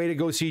error. Way to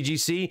go,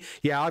 CGC.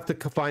 Yeah, I'll have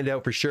to find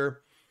out for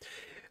sure.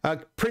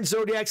 Prince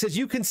Zodiac says,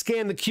 you can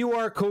scan the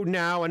QR code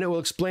now and it will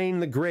explain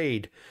the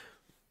grade.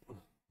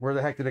 Where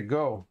the heck did it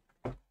go?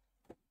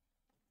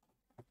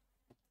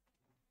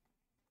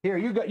 Here,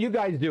 you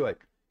guys do it.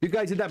 You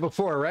guys did that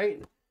before,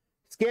 right?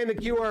 Scan the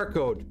QR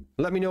code.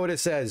 Let me know what it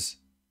says.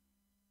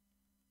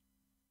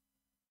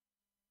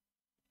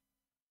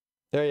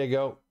 There you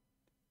go.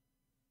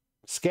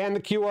 Scan the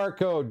QR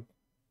code.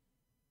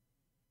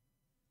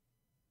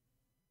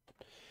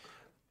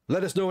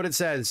 Let us know what it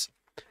says.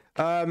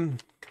 Any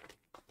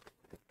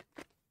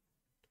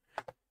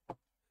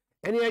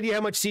idea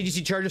how much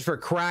CGC charges for a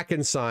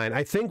Kraken sign?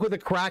 I think with a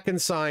Kraken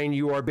sign,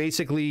 you are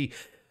basically...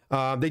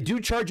 they do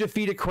charge a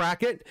fee to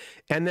crack it,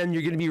 and then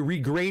you're going to be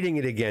regrading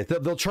it again.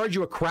 They'll charge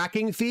you a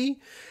cracking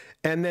fee,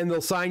 and then they'll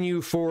sign you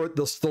for,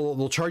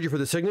 they'll charge you for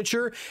the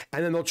signature,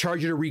 and then they'll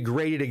charge you to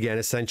regrade it again,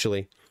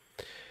 essentially.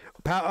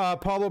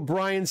 Paul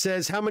O'Brien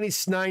says, how many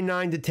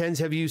 9.9 to 10s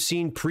have you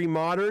seen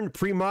pre-modern?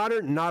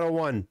 Pre-modern? Not a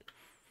one.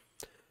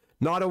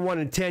 Not a one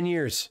in 10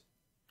 years.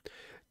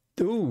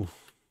 Ooh.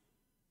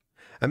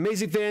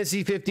 Amazing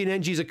Fantasy 15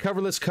 NG is a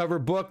coverless cover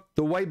book.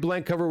 The white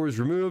blank cover was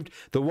removed.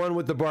 The one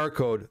with the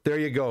barcode. There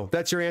you go.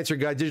 That's your answer,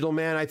 guys. Digital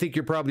Man, I think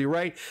you're probably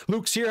right.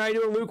 Luke's here. How you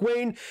doing, Luke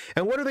Wayne?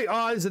 And what are the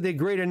odds that they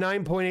grade a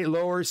 9.8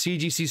 lower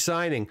CGC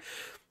signing?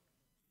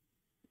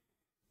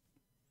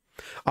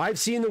 I've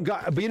seen them,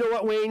 but you know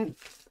what, Wayne?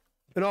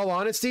 In all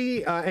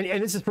honesty,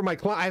 and this is for my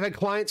client, I've had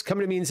clients come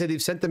to me and say they've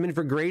sent them in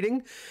for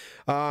grading.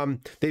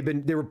 They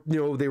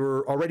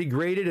were already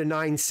graded a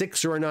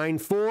 9.6 or a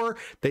 9.4.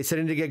 They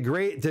sent in to get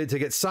to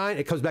get signed.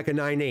 It comes back a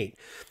 9.8.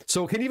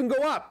 So it can even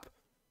go up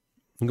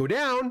and go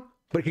down,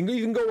 but it can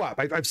even go up.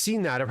 I've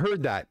seen that. I've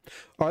heard that.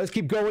 All right, let's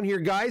keep going here,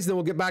 guys. Then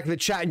we'll get back to the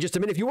chat in just a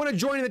minute. If you want to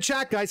join in the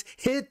chat, guys,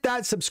 hit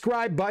that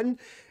subscribe button,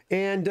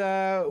 and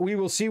we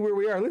will see where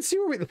we are. Let's see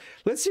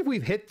if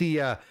we've hit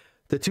the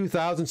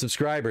 2,000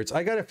 subscribers.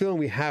 I got a feeling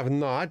we have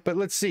not, but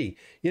let's see.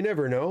 You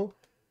never know.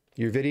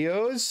 Your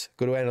videos,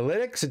 go to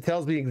analytics. It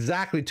tells me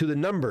exactly to the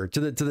number, to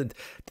the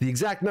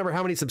exact number,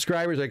 how many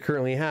subscribers I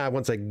currently have.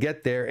 Once I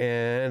get there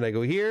and I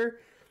go here,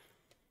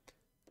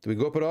 do we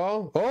go up at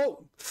all?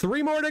 Oh,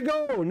 3 more to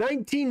go.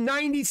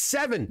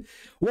 1997,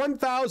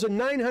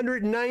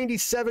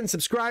 1,997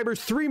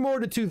 subscribers. 3 more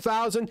to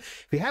 2,000.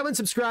 If you haven't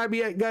subscribed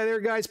yet,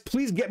 guys,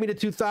 please get me to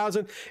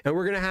 2,000, and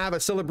we're gonna have a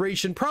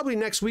celebration probably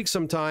next week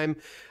sometime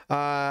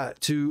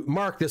to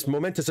mark this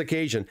momentous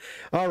occasion.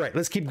 All right,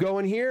 let's keep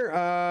going here.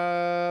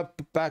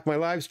 Back my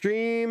live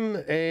stream,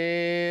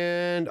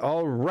 and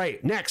all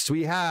right, next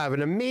we have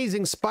an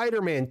amazing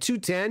Spider-Man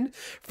 210,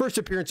 first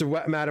appearance of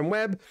Madam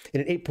Web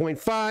in an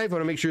 8.5. I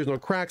want to make sure there's no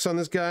cracks on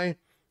this guy.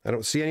 I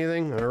don't see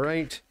anything. All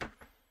right.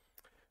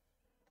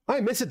 I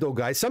miss it though,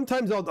 guys.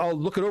 Sometimes I'll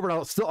look it over and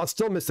I'll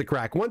still miss the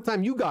crack. One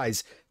time you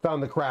guys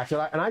found the crack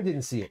and I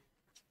didn't see it.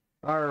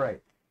 All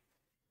right.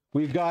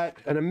 We've got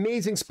an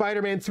Amazing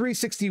Spider-Man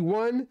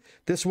 361.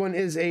 This one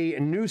is a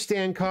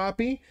newsstand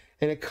copy,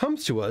 and it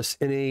comes to us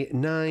in a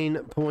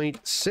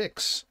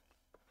 9.6.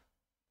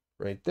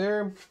 Right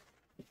there.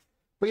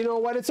 But you know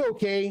what? It's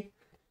okay,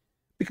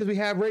 because we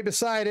have right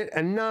beside it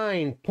a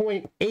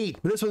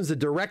 9.8. This one's the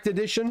direct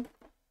edition.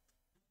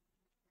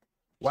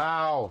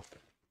 Wow.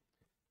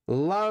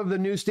 Love the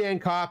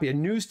newsstand copy. A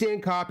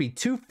newsstand copy,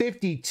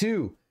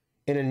 252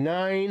 in a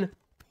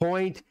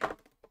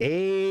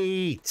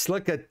 9.8.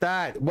 Look at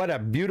that. What a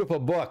beautiful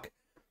book.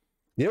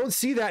 You don't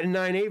see that in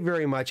 9.8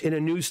 very much in a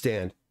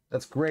newsstand.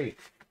 That's great.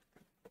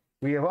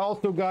 We have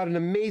also got an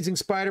Amazing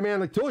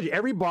Spider-Man. Like I told you,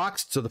 every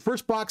box. So the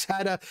first box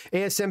had a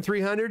ASM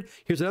 300.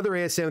 Here's another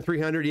ASM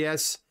 300.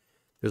 Yes.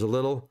 There's a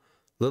little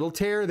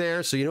tear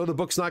there. So you know the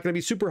book's not going to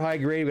be super high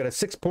grade. We got a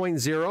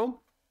 6.0.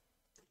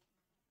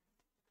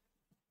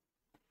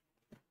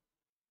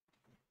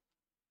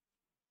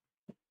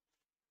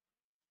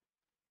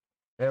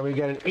 And we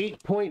got an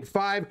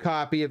 8.5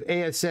 copy of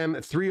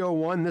ASM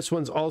 301. This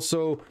one's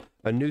also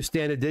a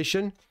newsstand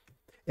edition.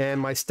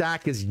 And my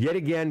stack is yet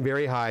again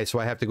very high, so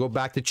I have to go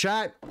back to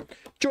chat.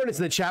 Join us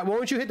in the chat.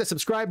 Won't you hit the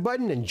subscribe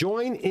button and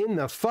join in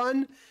the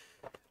fun?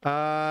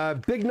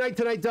 Big night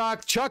tonight,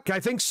 Doc. Chuck, I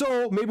think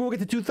so. Maybe we'll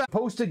get to 2,000.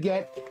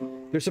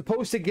 They're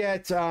supposed to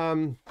get...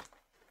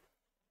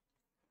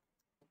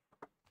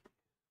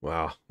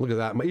 Wow, look at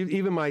that.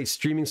 Even my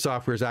streaming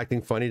software is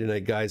acting funny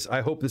tonight, guys.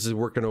 I hope this is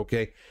working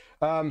okay.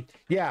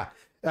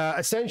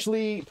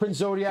 Essentially, Prince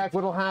Zodiac,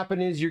 what'll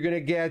happen is you're going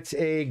to get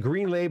a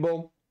green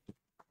label.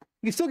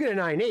 You can still get a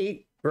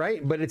 9.8,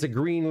 right? But it's a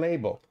green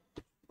label.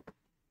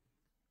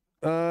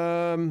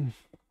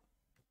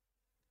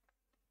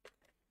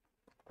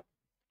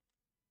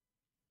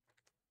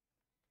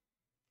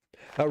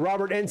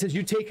 Robert N says,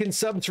 you taking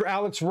subs for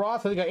Alex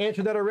Roth? I think I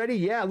answered that already.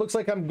 Yeah, it looks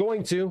like I'm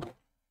going to.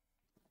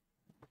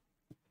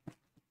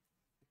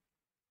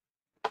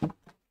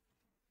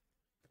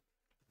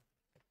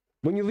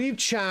 When you leave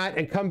chat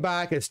and come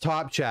back as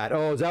top chat,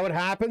 oh, is that what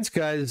happens?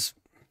 Because,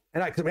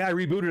 and I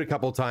rebooted a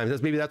couple of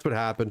times. Maybe that's what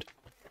happened.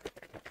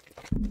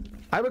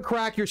 I would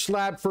crack your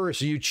slab first,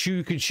 so you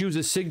could choose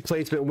a SIG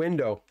placement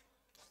window.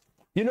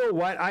 You know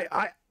what?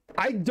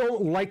 I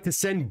don't like to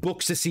send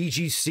books to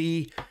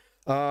CGC.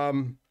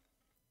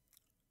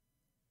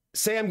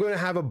 Say I'm going to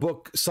have a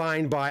book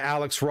signed by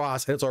Alex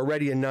Ross, and it's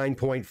already a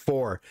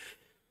 9.4.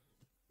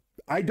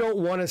 I don't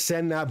want to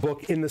send that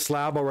book in the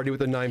slab already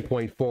with a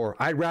 9.4.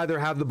 I'd rather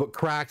have the book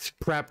cracked,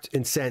 prepped,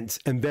 and sent,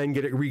 and then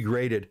get it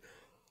regraded.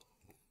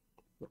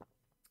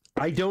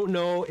 I don't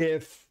know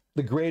if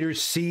the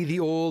graders see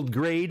the old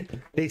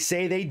grade. They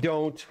say they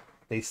don't.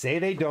 They say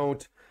they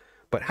don't.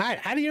 But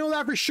how do you know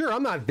that for sure?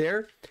 I'm not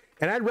there.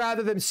 And I'd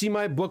rather them see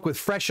my book with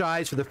fresh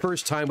eyes for the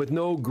first time with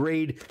no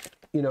grade,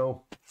 you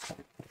know,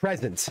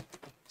 presence.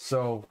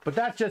 So, but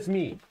that's just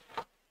me.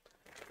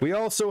 We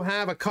also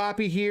have a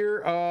copy here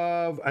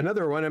of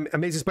another one,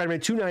 Amazing Spider-Man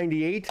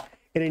 298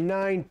 in a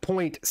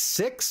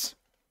 9.6.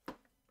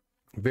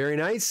 Very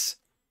nice.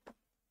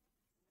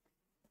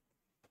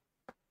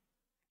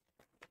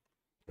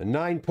 A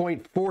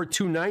 9.4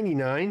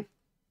 299.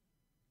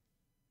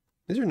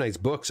 These are nice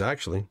books,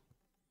 actually.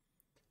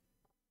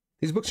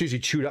 These books are usually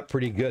chewed up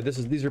pretty good.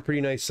 These are pretty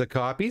nice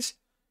copies.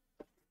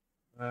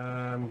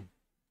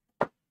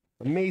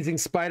 Amazing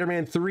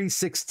Spider-Man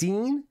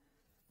 316.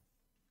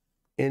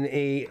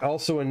 In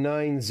also a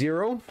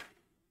 9.0.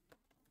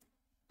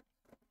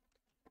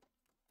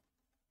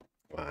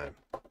 Wow.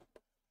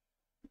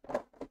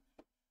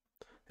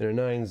 In a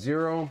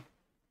 9.0.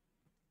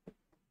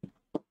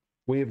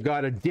 We have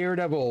got a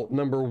Daredevil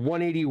number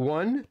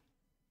 181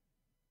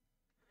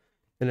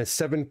 and a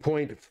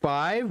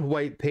 7.5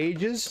 white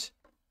pages.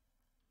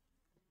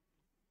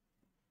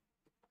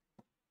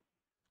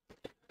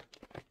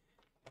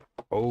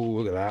 Oh,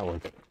 look at that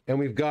one. And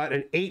we've got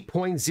an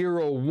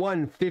 8.0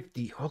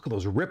 150. Look at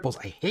those ripples.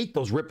 I hate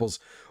those ripples.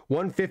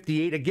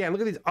 158. Again, look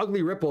at these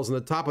ugly ripples on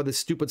the top of this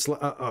stupid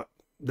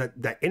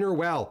that inner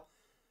well.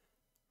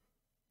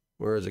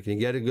 Where is it? Can you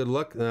get a good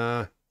look?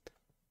 Yeah,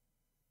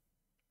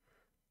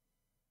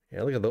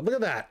 look at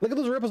that. Look at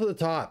those ripples at the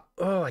top.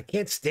 Oh, I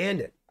can't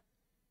stand it.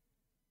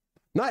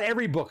 Not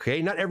every book,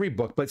 okay? Not every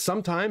book, but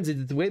sometimes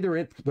the way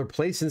they're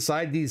placed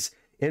inside these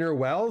inner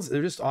wells,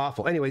 they're just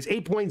awful. Anyways,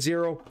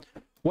 8.0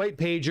 white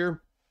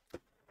pager.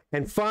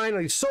 And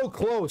finally, so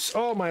close,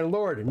 oh my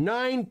lord,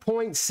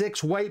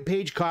 9.6 white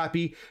page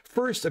copy,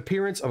 first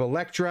appearance of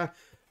Elektra,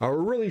 a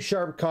really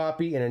sharp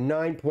copy and a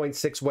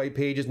 9.6 white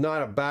pages.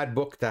 Not a bad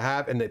book to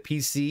have in the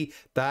PC,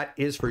 that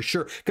is for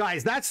sure.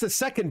 Guys, that's the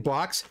second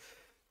box.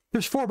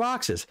 There's 4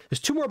 boxes. There's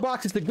 2 more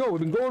boxes to go.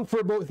 We've been going for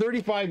about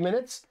 35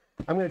 minutes.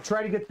 I'm going to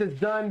try to get this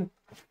done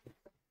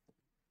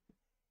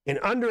in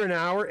under an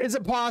hour. Is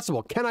it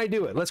possible? Can I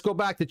do it? Let's go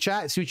back to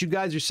chat and see what you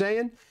guys are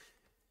saying.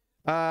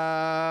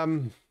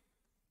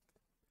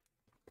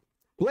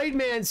 Blade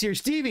Man's here.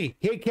 Stevie.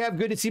 Hey, Kev.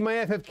 Good to see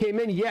my FF came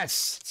in.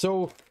 Yes.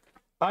 So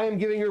I am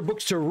giving your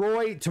books to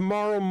Roy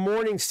tomorrow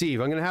morning,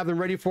 Steve. I'm going to have them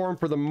ready for him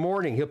for the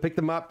morning. He'll pick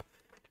them up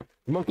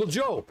from Uncle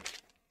Joe.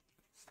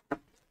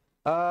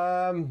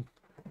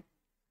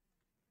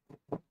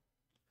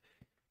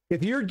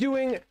 If you're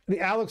doing the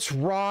Alex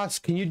Ross,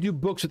 can you do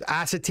books with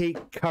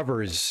acetate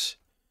covers?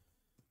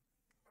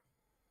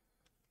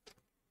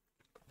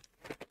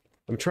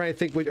 I'm trying to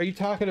think. Are you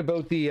talking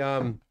about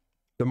the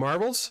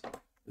Marvels?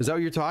 Is that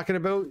what you're talking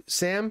about,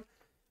 Sam?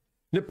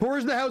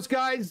 Napoor's in the house,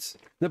 guys.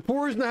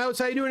 Napoor's in the house.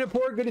 How you doing,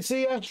 Napoor? Good to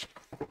see you.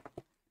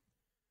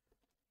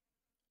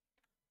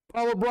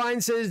 Paul O'Brien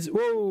says,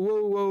 whoa,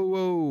 whoa, whoa,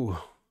 whoa.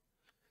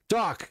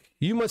 Doc,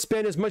 you must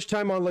spend as much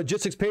time on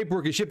logistics,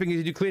 paperwork, and shipping as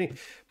you do cleaning.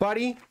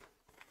 Buddy,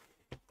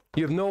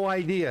 you have no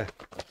idea.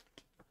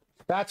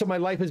 That's what my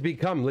life has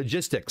become,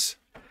 logistics.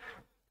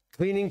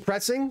 Cleaning,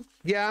 pressing,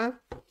 yeah.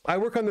 I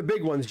work on the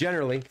big ones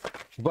generally.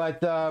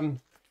 But,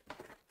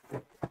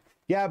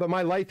 yeah, but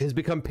my life has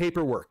become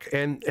paperwork.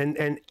 And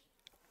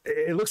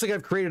it looks like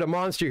I've created a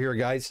monster here,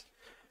 guys.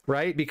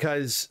 Right?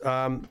 Because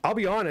I'll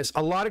be honest,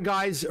 a lot of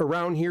guys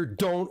around here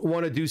don't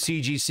want to do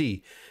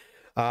CGC.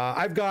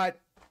 I've got,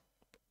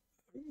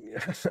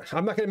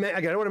 I don't want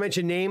to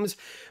mention names,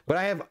 but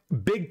I have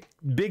big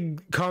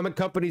comic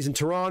companies in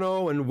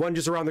Toronto and one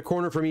just around the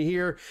corner from me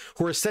here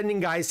who are sending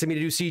guys to me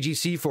to do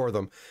CGC for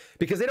them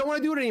because they don't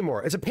want to do it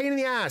anymore. It's a pain in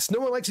the ass. No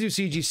one likes to do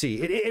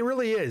CGC. It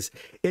really is.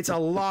 It's a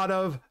lot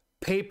of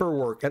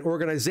paperwork and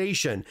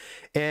organization,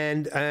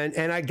 and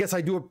I guess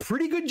I do a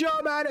pretty good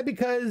job at it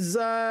because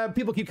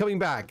people keep coming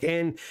back,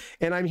 and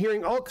I'm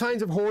hearing all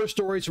kinds of horror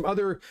stories from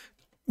other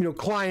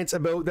clients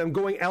about them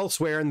going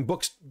elsewhere and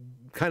books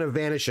kind of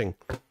vanishing.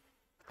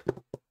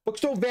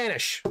 Books don't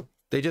vanish,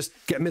 they just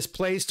get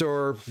misplaced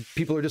or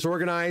people are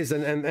disorganized,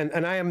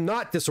 and I am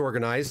not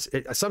disorganized.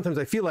 Sometimes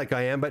I feel like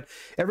I am, but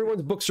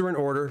everyone's books are in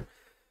order.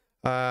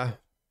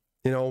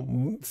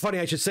 Funny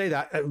I should say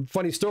that.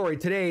 Funny story.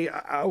 Today,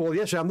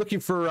 yesterday, I'm looking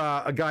for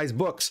a guy's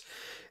books,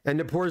 and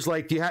Napoor's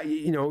like, "Do you have?"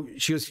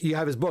 She goes, "You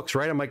have his books,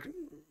 right?" I'm like,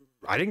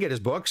 "I didn't get his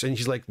books," and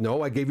she's like,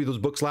 "No, I gave you those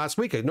books last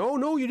week."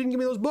 No, you didn't give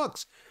me those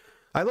books.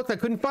 I looked, I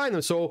couldn't find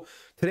them. So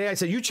today I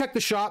said, "You check the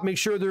shop, make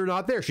sure they're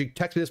not there." She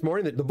texted me this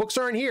morning that the books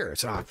aren't here. I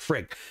said, "Ah,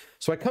 frig."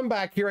 So I come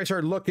back here, I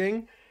started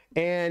looking,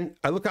 and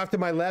I look off to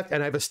my left,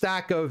 and I have a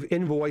stack of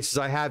invoices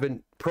I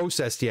haven't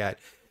processed yet,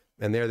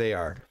 and there they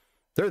are.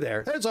 They're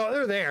there. That's all.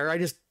 They're there.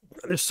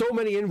 There's so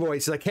many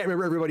invoices. I can't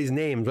remember everybody's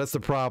names. That's the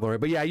problem. Right?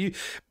 But yeah,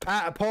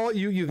 Paul,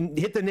 you've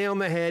hit the nail on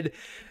the head.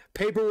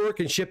 Paperwork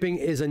and shipping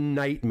is a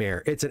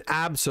nightmare. It's an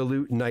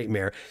absolute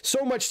nightmare.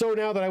 So much so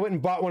now that I went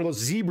and bought one of those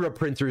Zebra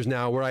printers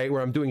now where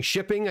I'm doing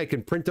shipping. I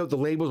can print out the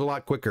labels a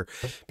lot quicker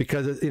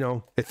because,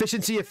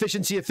 efficiency.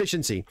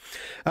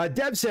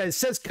 Deb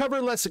says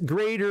coverless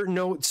grader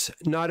notes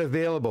not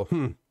available.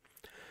 Because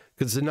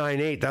it's a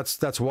 9.8.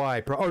 That's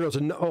why.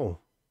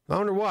 I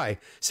wonder why. It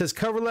says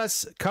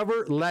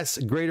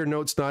coverless grader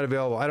notes not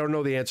available. I don't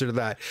know the answer to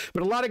that.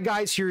 But a lot of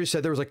guys here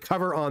said there was a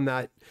cover on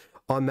that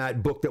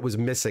book that was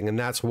missing, and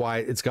that's why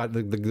it's got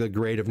the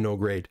grade of no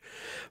grade.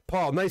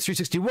 Paul, nice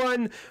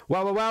 361.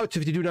 Wow,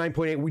 252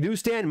 9.8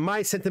 newsstand.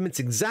 My sentiments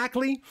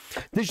exactly.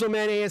 Digital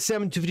Man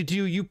ASM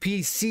 252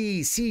 UPC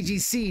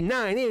CGC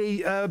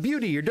 980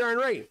 beauty. You're darn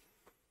right.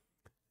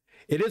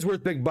 It is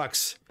worth big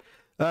bucks.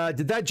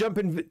 Did that jump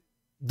in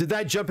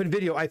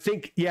video? I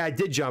think, yeah, it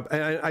did jump.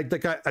 And I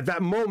at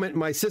that moment,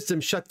 my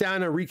system shut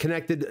down and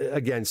reconnected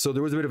again. So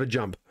there was a bit of a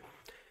jump.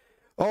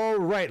 All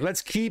right,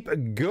 let's keep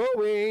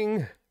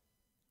going.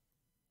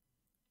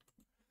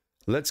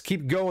 Let's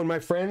keep going, my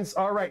friends.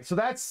 All right, so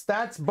that's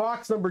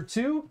box number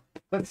 2.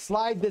 Let's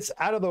slide this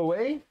out of the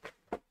way.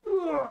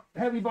 Ugh,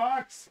 heavy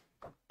box.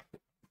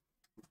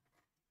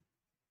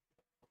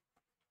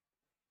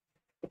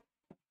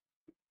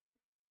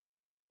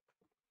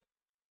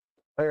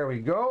 There we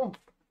go.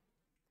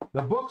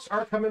 The books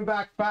are coming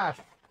back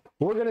fast.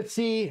 We're going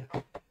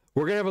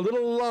to have a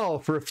little lull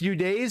for a few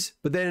days,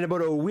 but then in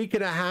about a week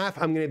and a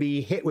half, I'm going to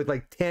be hit with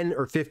like 10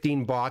 or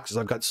 15 boxes.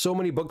 I've got so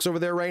many books over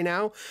there right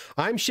now.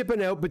 I'm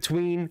shipping out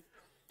between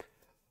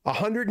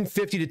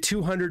 150 to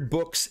 200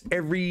 books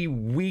every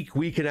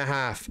week and a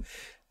half.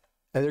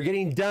 And they're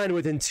getting done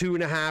within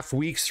 2.5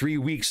 weeks, 3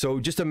 weeks. So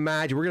just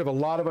imagine, we're going to have a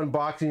lot of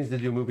unboxings to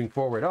do moving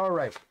forward. All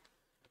right.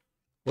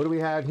 What do we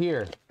have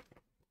here?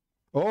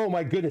 Oh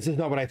my goodness, this is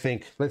not what I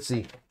think. Let's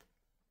see.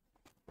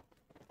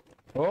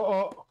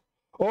 Oh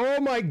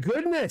my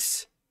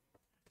goodness.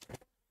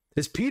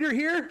 Is Peter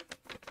here?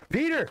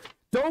 Peter,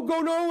 don't go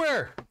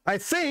nowhere. I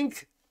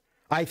think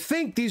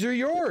these are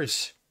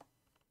yours.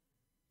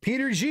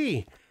 Peter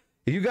G.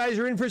 If you guys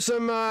are in for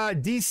some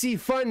DC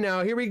fun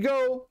now, here we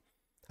go.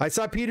 I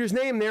saw Peter's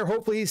name there.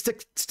 Hopefully he's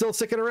still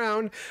sticking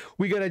around.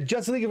 We got a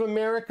Justice League of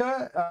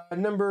America,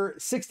 number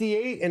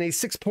 68 and a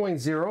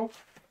 6.0.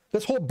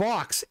 This whole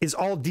box is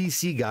all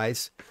DC,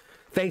 guys.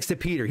 Thanks to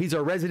Peter. He's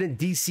our resident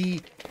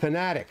DC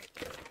fanatic.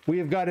 We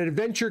have got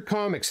Adventure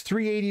Comics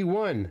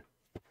 381.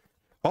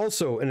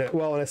 Also, in a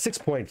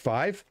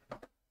 6.5.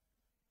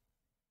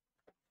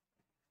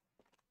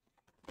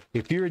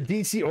 If you're a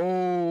DC,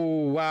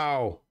 oh,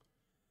 wow.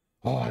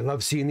 Oh, I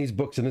love seeing these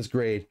books in this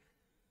grade.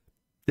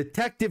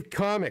 Detective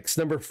Comics,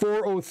 number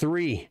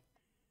 403.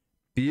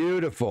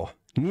 Beautiful.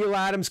 Neil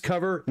Adams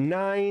cover,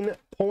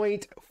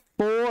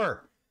 9.4.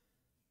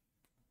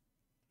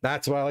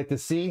 That's what I like to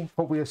see.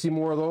 Hopefully you'll see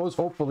more of those,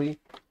 hopefully.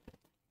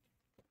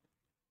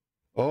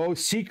 Oh,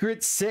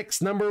 Secret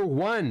 6, number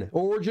 1.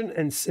 Origin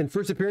and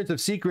first appearance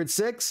of Secret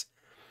 6.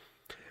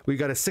 We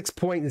got a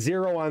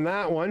 6.0 on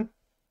that one.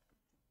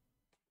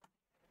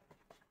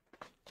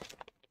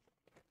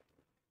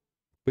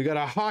 We got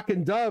a Hawk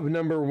and Dove,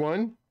 number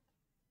 1.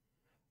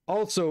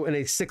 Also in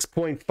a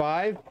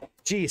 6.5.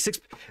 Gee,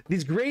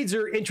 these grades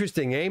are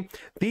interesting, eh?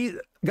 These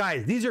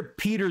guys, these are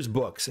Peter's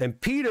books. And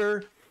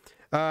Peter,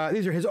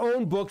 these are his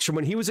own books from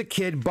when he was a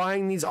kid,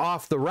 buying these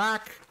off the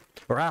rack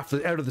or out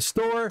of the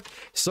store.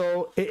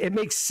 So it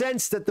makes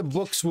sense that the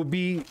books will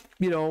be,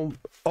 you know,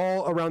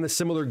 all around the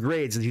similar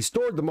grades. And he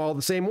stored them all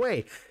the same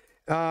way.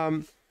 They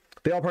all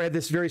probably had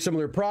this very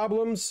similar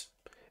problems.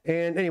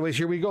 And anyways,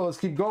 here we go. Let's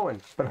keep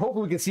going. But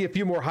hopefully we can see a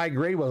few more high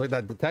grade ones like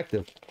that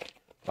detective.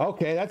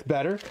 Okay, that's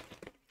better.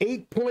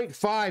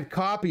 8.5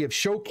 copy of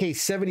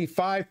Showcase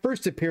 75,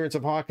 first appearance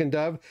of Hawk and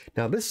Dove.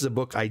 Now, this is a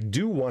book I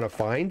do want to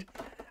find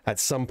at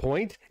some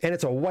point. And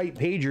it's a white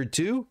pager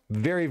too.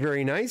 Very,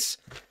 very nice.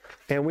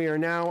 And we are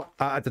now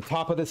at the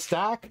top of the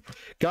stack.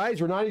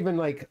 Guys, we're not even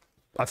like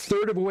a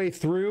third of the way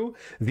through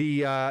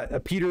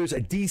the Peter's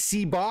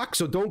DC box.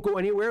 So don't go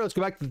anywhere. Let's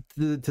go back to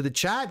the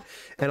chat.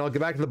 And I'll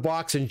get back to the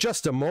box in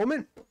just a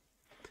moment.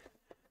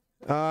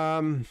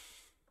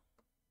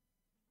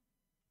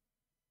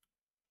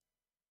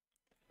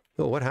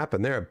 Oh, what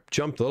happened there? I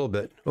jumped a little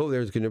bit. Oh,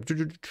 let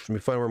me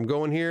find where I'm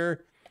going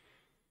here.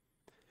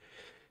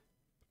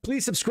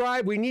 Please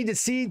subscribe. We need to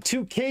see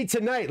 2K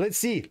tonight. Let's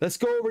see. Let's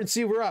go over and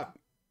see we're up.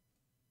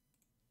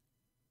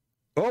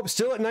 Oh,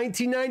 still at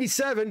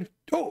 1997.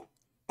 Oh,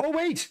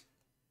 wait.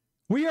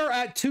 We are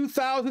at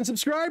 2,000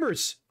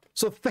 subscribers.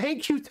 So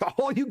thank you to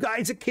all you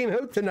guys that came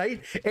out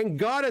tonight and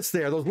got us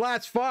there, those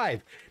last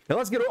 5. Now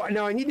let's get over.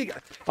 Now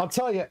I'll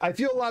tell you, I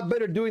feel a lot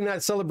better doing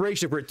that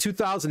celebration for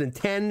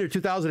 2010 or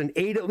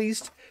 2008 at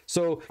least.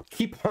 So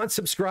keep on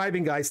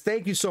subscribing, guys.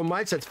 Thank you so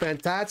much. That's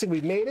fantastic.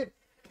 We've made it.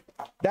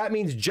 That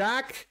means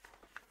Jack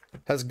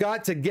has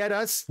got to get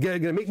us,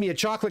 gonna make me a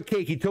chocolate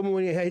cake. He told me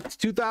when he hits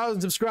 2,000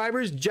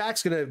 subscribers,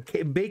 Jack's gonna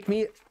bake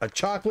me a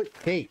chocolate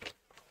cake.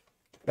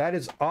 That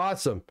is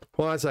awesome.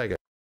 Hold on a second.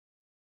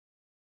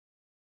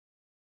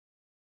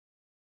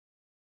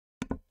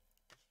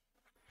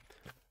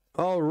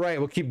 All right,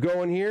 we'll keep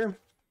going here.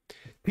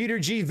 Peter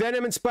G,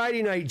 Venom and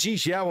Spidey Night.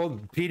 Geez, yeah, well,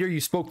 Peter,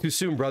 you spoke too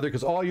soon, brother,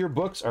 because all your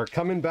books are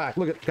coming back.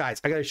 Look at, guys,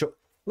 I gotta show.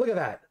 Look at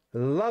that.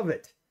 Love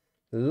it.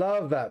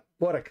 Love that.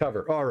 What a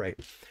cover. All right.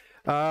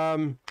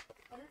 Come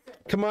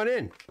on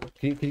in.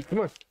 Can you come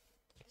on?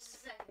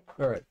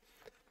 All right.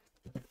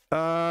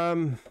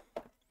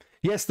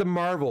 Yes, the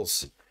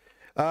Marvels.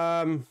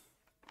 You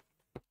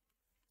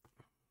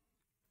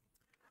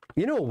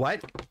know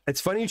what?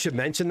 It's funny you should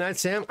mention that,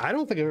 Sam. I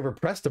don't think I've ever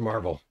pressed a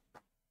Marvel.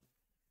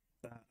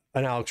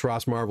 An Alex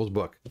Ross Marvel's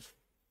book.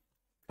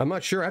 I'm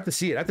not sure. I have to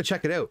see it. I have to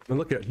check it out and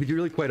look at it. To be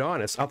really quite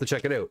honest, I'll have to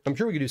check it out. I'm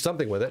sure we could do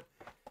something with it.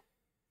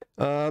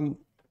 Oh,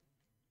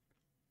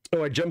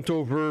 I jumped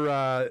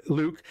over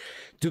Luke.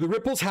 Do the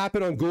ripples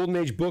happen on Golden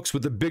Age books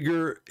with the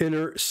bigger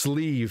inner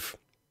sleeve?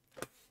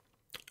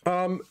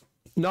 Not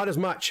as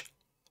much.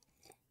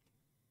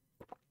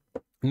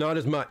 Not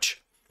as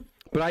much.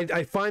 But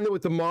I find that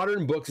with the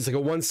modern books, it's like a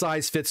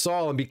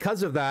one-size-fits-all. And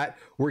because of that,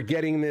 we're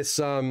getting this,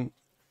 the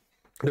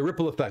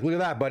ripple effect. Look at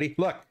that, buddy.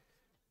 Look.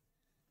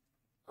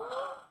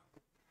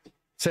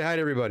 Say hi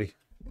to everybody.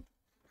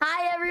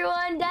 Hi,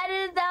 everyone. That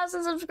is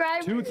 1,000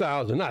 subscribers.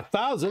 2,000, not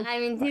 1,000. I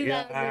mean,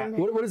 2,000.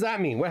 What does that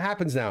mean? What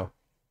happens now?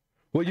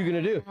 What are you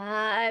going to do?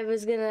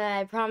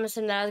 I promised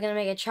him that I was going to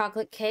make a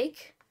chocolate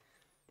cake.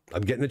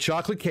 I'm getting the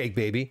chocolate cake,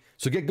 baby.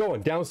 So get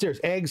going.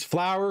 Downstairs. Eggs,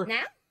 flour.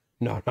 Now?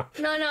 No.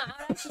 No, I'll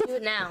actually do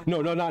it now.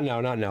 No, not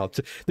now.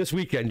 This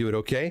weekend, do it,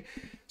 okay?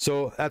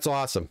 So that's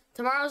awesome.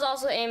 Tomorrow's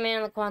also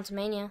Ant-Man and the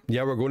Quantumania.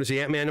 Yeah, we're going to see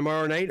Ant-Man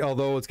tomorrow night,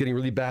 although it's getting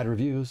really bad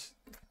reviews.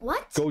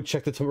 What? Go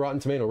check the Rotten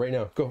Tomato right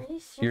now. Go.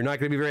 You're not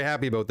going to be very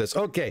happy about this.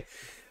 Okay.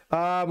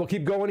 We'll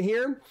keep going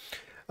here.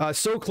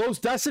 So close,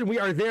 Dustin. We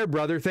are there,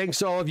 brother. Thanks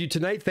to all of you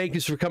tonight. Thank you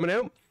for coming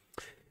out.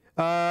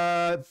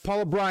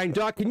 Paul O'Brien.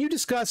 Doc, can you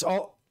discuss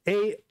all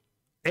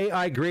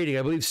AI grading?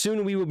 I believe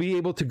soon we will be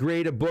able to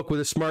grade a book with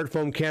a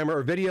smartphone camera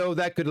or video.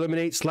 That could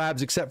eliminate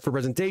slabs except for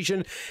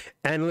presentation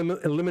and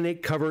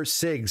eliminate cover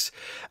SIGs.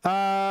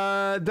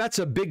 That's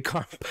a big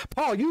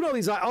Paul, you know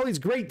all these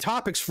great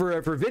topics for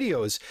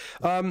videos.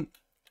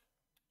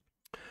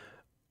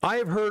 I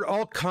have heard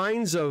all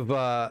kinds of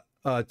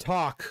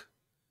talk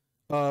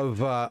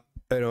of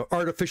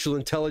artificial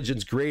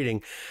intelligence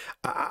grading.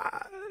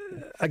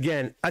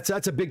 Again,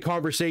 that's a big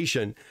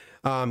conversation.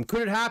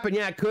 Could it happen?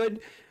 Yeah, it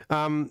could.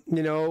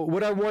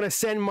 Would I want to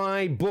send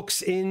my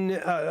books in,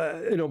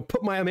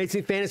 put my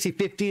Amazing Fantasy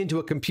 50 into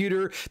a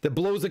computer that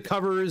blows the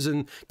covers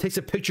and takes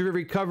a picture of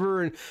every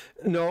cover? And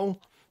no,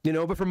 you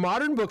know, but for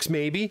modern books,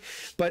 maybe.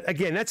 But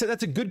again, that's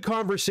a good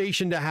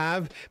conversation to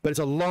have, but it's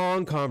a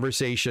long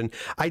conversation.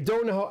 I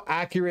don't know how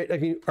accurate, I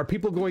mean, are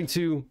people going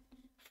to,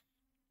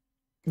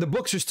 the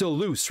books are still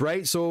loose,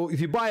 right? So if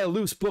you buy a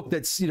loose book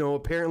that's, you know,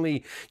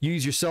 apparently you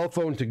use your cell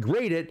phone to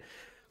grade it,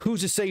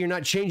 who's to say you're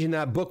not changing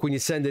that book when you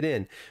send it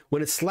in?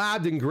 When it's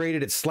slabbed and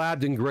graded, it's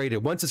slabbed and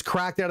graded. Once it's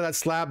cracked out of that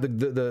slab,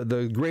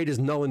 the grade is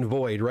null and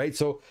void, right?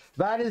 So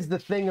that is the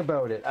thing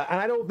about it. And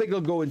I don't think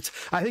it'll go in.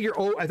 I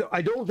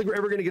don't think we're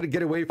ever going to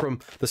get away from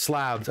the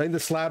slabs. I think the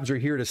slabs are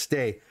here to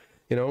stay.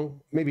 You know,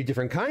 maybe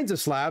different kinds of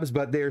slabs,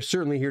 but they're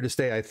certainly here to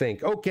stay, I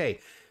think.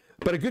 Okay.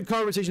 But a good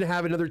conversation to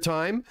have another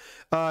time.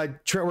 We're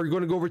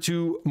going to go over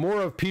to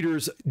more of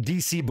Peter's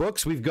DC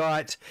books. We've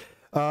got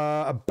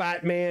a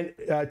Batman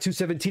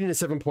 217 and a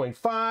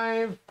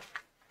 7.5.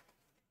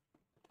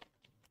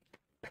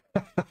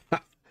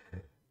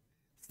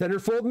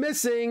 Centerfold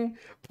missing,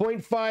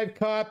 0.5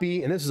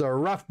 copy. And this is a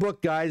rough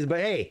book, guys.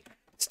 But hey,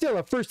 still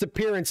a first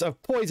appearance of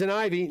Poison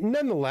Ivy.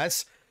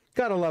 Nonetheless,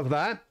 gotta love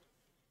that.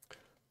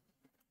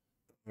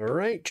 All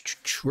right.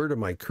 Where did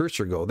my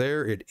cursor go?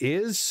 There it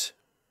is.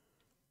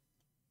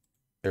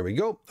 There we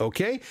go.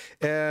 Okay.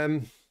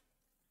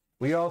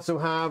 We also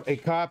have a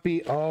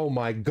copy. Oh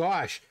my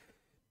gosh.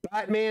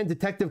 Batman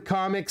Detective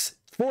Comics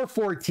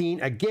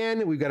 414.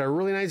 Again, we've got a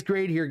really nice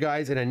grade here,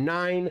 guys, and a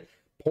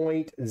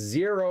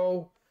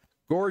 9.0.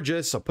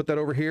 Gorgeous. I'll put that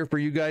over here for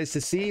you guys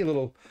to see. A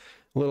little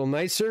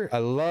nicer. I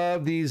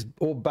love these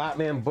old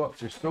Batman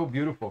books. They're so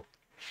beautiful.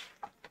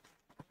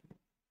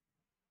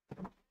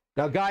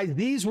 Now, guys,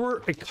 these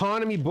were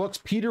economy books.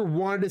 Peter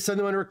wanted to send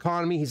them under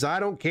economy. He said, I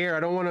don't care. I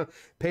don't want to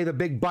pay the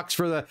big bucks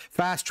for the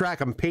fast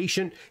track. I'm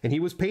patient. And he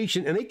was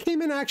patient. And they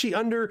came in actually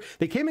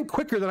they came in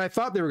quicker than I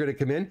thought they were going to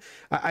come in.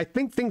 I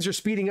think things are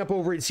speeding up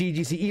over at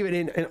CGC, even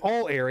in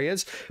all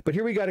areas. But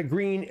here we got a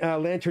Green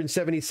Lantern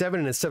 77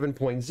 and a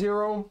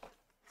 7.0.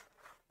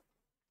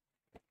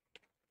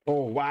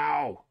 Oh,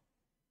 wow.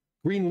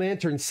 Green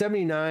Lantern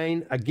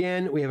 79.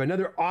 Again, we have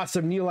another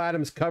awesome Neil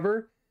Adams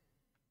cover.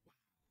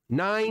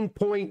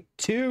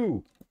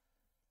 9.2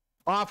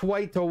 off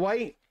white to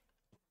white.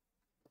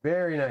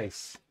 Very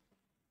nice.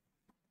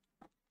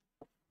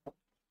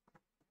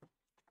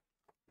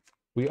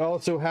 We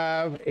also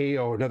have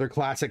another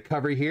classic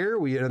cover here.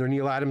 We another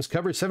Neil Adams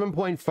cover,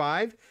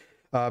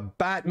 7.5.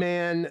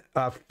 Batman,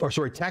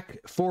 Tech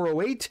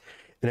 408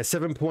 and a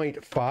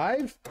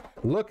 7.5.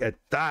 Look at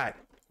that.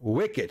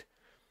 Wicked.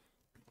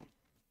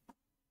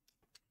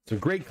 Some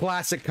great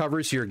classic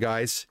covers here,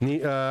 guys.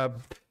 Pete,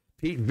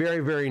 very,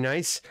 very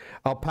nice.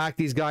 I'll pack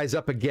these guys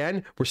up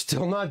again. We're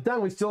still not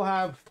done. We still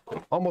have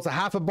almost a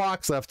half a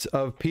box left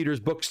of Peter's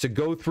books to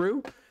go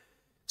through.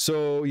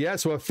 So, yeah,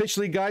 so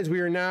officially, guys, we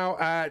are now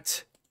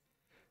at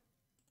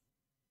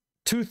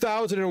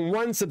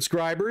 2,001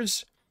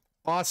 subscribers.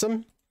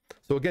 Awesome.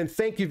 So, again,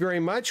 thank you very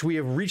much. We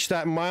have reached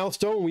that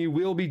milestone. We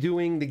will be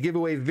doing the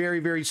giveaway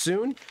very, very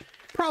soon.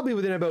 Probably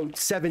within about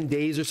 7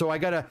 days or so. I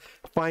got to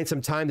find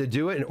some time to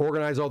do it and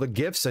organize all the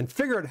gifts and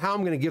figure out how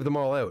I'm going to give them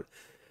all out.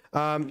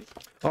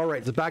 All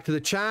right, so back to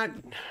the chat.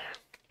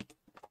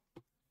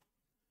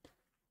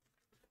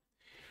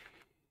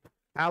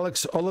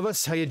 Alex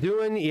Olivas, how you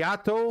doing?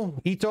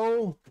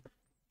 Ito.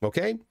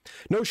 Okay.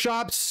 No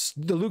shops,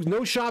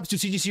 no shops to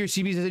CGC or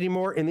CBs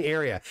anymore in the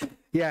area.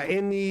 Yeah,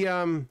 in the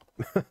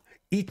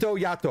Ito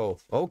Yato.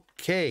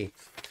 Okay.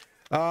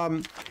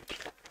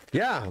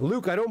 Yeah,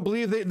 Luke, I don't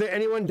believe that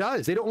anyone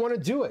does. They don't want to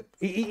do it.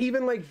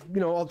 Even like, you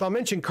know, I'll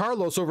mention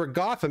Carlos over at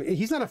Gotham.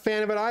 He's not a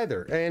fan of it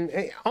either.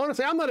 And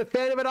honestly, I'm not a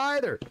fan of it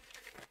either.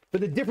 But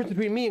the difference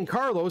between me and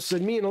Carlos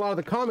and me and a lot of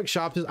the comic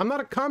shops is I'm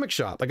not a comic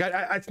shop. Like,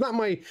 it's not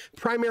my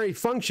primary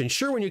function.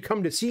 Sure, when you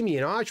come to see me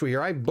in Oshawa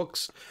here, I have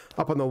books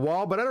up on the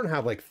wall, but I don't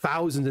have like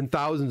thousands and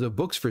thousands of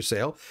books for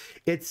sale.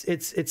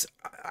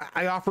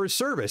 I offer a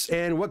service.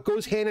 And what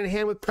goes hand in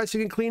hand with pressing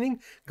and cleaning?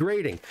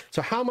 Grading.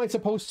 So how am I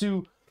supposed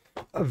to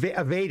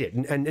evade it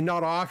and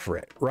not offer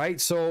it, right?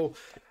 So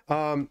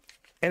and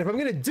if I'm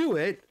going to do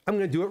it, I'm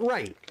going to do it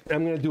right.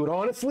 I'm going to do it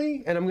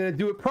honestly, and I'm going to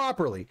do it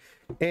properly.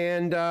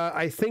 And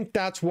I think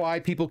that's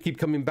why people keep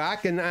coming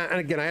back. And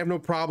again, I have no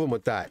problem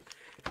with that.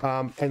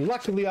 And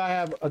luckily, I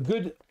have a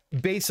good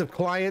base of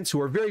clients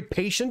who are very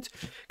patient,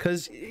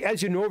 because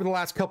as you know, over the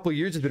last couple of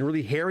years, it's been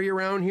really hairy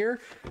around here.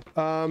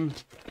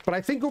 But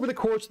I think over the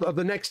course of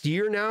the next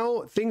year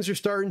now, things are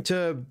starting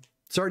to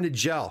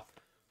gel.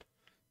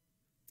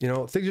 You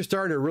know, things are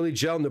starting to really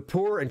gel.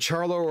 Napur and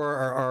Charlo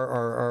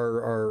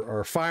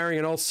are firing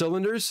on all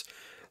cylinders.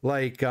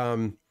 Like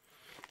I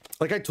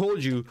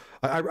told you,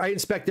 I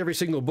inspect every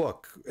single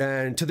book,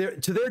 and to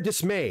their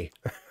dismay,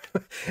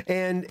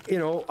 and you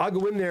know, I'll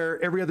go in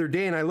there every other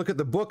day and I look at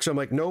the books. I'm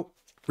like, nope,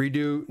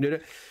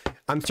 redo.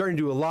 I'm starting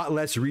to do a lot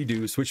less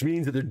redos, which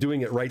means that they're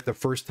doing it right the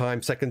first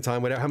time, second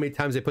time, whatever. How many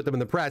times they put them in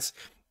the press,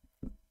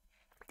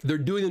 they're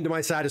doing them to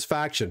my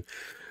satisfaction,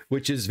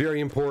 which is very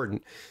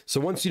important.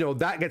 So once, you know,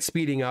 that gets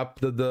speeding up,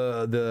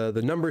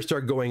 the numbers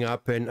start going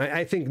up. And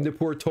I think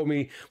Napur told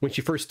me when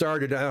she first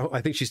started,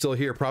 I think she's still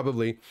here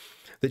probably,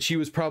 that she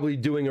was probably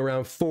doing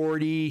around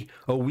 40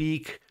 a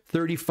week,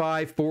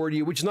 35,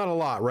 40, which is not a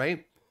lot,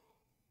 right?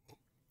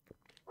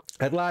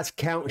 At last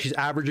count, she's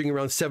averaging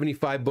around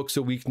 75 books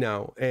a week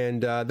now,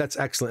 and that's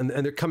excellent.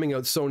 And they're coming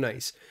out so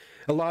nice.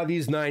 A lot of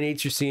these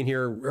 9/8 you're seeing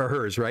here are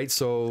hers, right?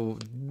 So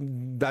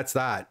that's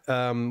that.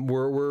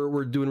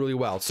 We're doing really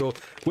well. So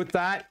with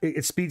that,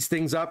 it speeds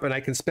things up, and I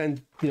can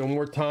spend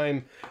more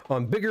time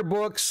on bigger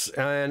books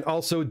and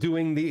also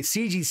doing the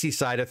CGC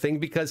side of things,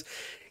 because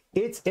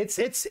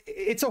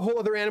it's a whole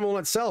other animal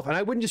in itself. And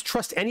I wouldn't just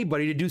trust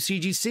anybody to do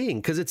CGCing,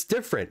 because it's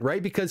different,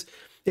 right? Because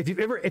if you've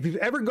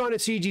ever gone to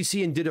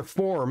CGC and did a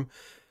form,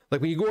 like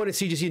when you go on to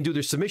CGC and do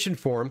their submission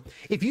form,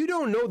 if you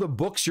don't know the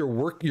books you're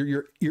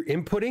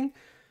inputting,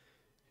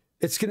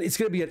 it's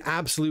gonna be an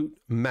absolute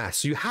mess.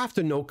 So you have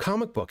to know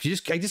comic books.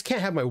 I just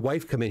can't have my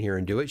wife come in here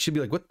and do it. She'd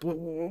be like,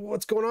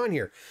 what's going on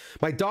here?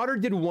 My daughter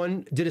did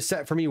a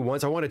set for me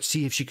once. I wanted to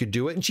see if she could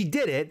do it, and she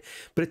did it,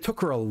 but it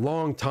took her a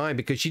long time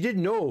because she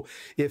didn't know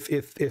if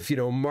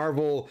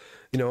Marvel,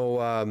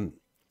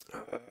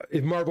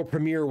 if Marvel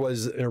Premiere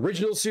was an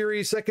original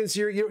series, second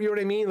series, you know what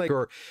I mean? Like,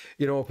 or,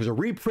 if it was a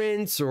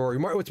reprint,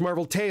 or it's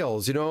Marvel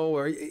Tales,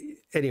 or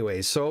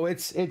anyways. So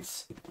it's,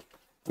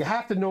 you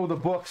have to know the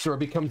books or it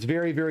becomes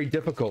very, very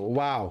difficult.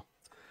 Wow.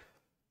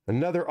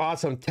 Another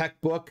awesome tech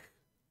book.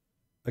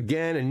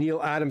 Again, a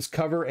Neil Adams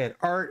cover and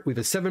art. We have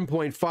a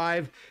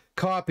 7.5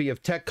 copy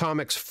of Tech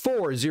Comics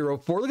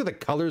 404. Look at the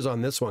colors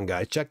on this one,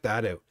 guys. Check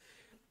that out.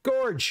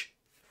 Gorge.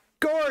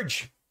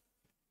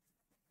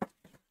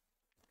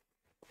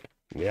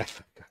 Yeah,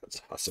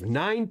 that's awesome.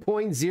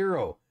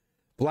 9.0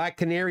 Black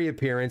Canary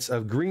appearance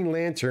of Green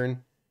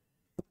Lantern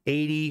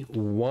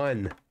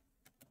 81.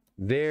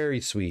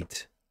 Very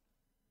sweet.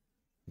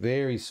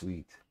 Very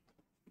sweet.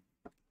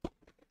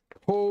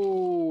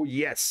 Oh,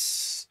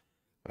 yes.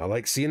 I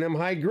like seeing them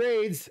high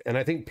grades, and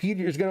I think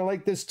Peter's going to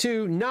like this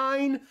too.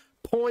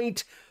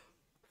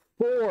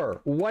 9.4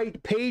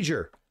 White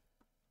Pager.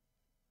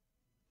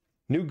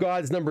 New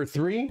Gods number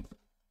 3.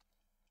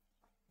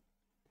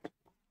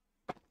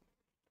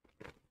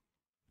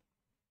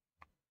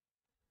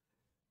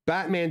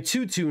 Batman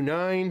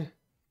 229.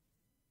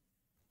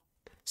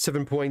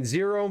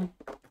 7.0.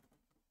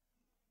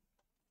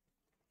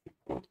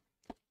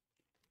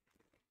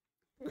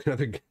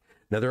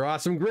 Another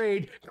awesome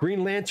grade.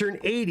 Green Lantern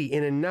 80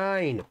 in a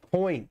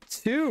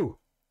 9.2.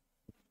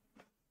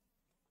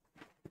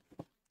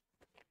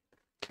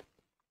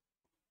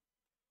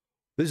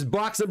 This is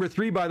box number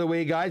 3, by the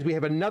way, guys. We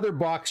have another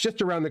box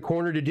just around the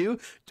corner to do.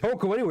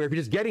 Toko anywhere, if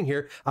you're just getting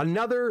here.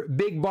 Another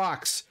big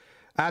box.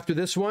 After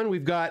this one,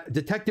 we've got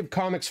Detective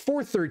Comics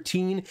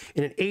 413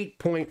 in an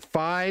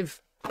 8.5.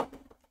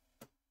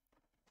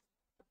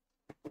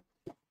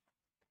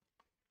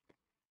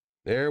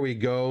 There we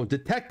go.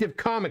 Detective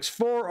Comics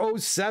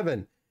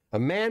 407. A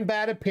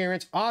Man-Bat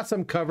appearance.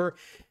 Awesome cover.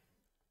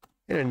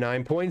 And a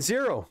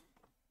 9.0.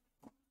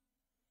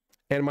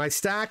 And my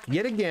stack,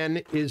 yet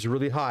again, is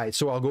really high.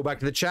 So I'll go back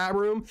to the chat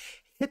room.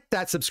 Hit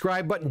that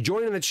subscribe button.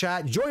 Join in the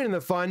chat. Join in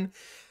the fun.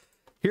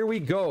 Here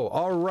we go.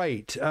 All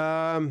right.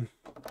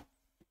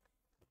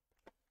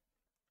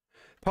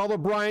 Paul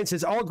O'Brien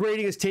says, all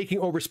grading is taking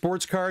over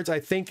sports cards. I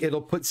think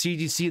it'll put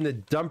CGC in the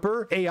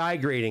dumper. AI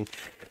grading.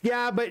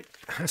 Yeah, but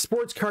a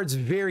sports card's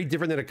very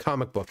different than a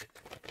comic book.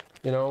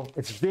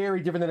 It's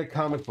very different than a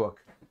comic book.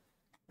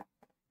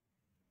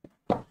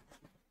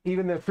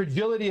 Even the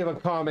fragility of a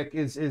comic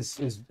is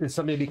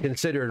something to be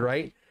considered,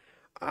 right?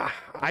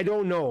 I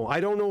don't know. I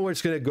don't know where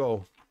it's going to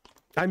go.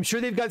 I'm sure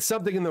they've got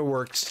something in the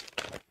works.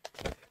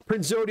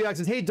 Prince Zodiac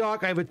says, hey,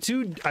 Doc, I have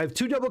two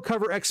double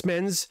cover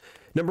X-Men's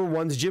number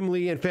 1s, Jim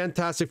Lee and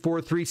Fantastic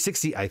Four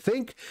 360, I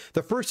think.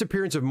 The first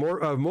appearance of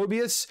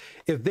Mobius.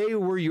 If they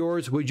were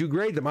yours, would you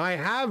grade them? I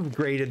have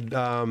graded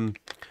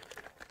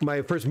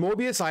my first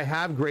Mobius. I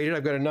have graded.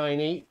 I've got a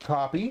 9.8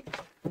 copy.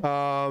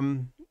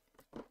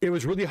 It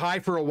was really high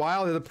for a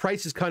while. The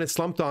price is kind of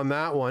slumped on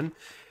that one.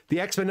 The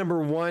X-Men number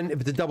 1,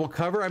 if it's a double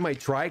cover, I might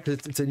try it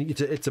because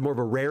it's a more of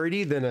a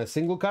rarity than a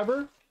single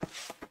cover.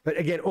 But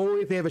again,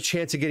 only if they have a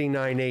chance of getting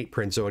 9.8,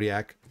 Prince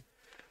Zodiac.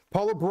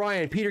 Paul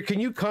O'Brien, Peter,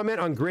 can you comment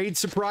on grade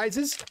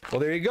surprises?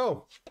 Well, there you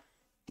go.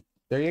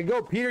 There you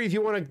go. Peter, if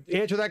you want to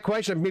answer that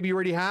question, maybe you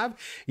already have.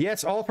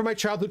 Yes, all from my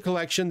childhood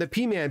collection. The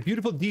P-Man,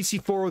 beautiful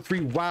DC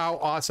 403. Wow,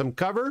 awesome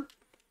cover.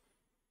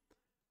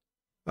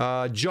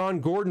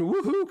 John Gordon,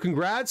 woohoo,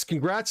 congrats.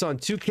 Congrats on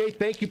 2K.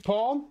 Thank you,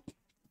 Paul.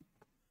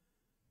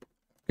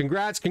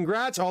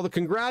 Congrats. All the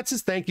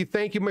congrats. Thank you,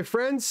 my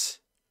friends.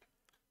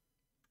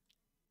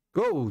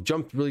 Go,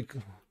 jumped really...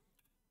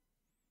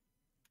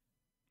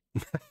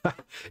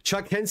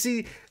 Chuck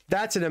Hensey,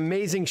 that's an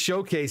amazing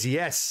showcase.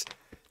 Yes.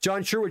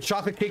 John Sherwood,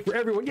 chocolate cake for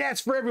everyone. Yes,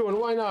 for everyone.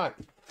 Why not?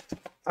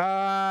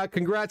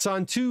 Congrats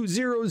on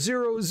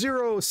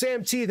 2000.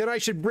 Sam T, that I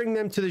should bring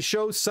them to the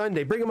show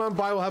Sunday. Bring them on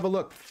by. We'll have a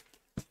look.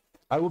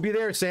 I will be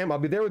there, Sam. I'll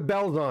be there with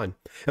bells on.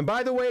 And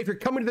by the way, if you're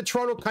coming to the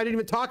Toronto, I didn't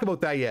even talk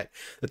about that yet.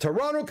 The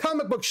Toronto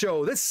Comic Book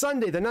Show this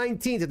Sunday, the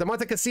 19th, at the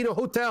Monte Casino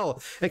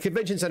Hotel and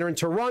Convention Center in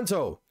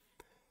Toronto.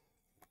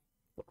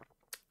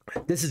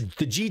 This is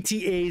the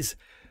GTA's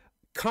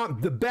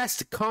the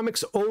best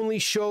comics only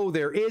show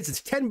there is.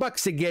 It's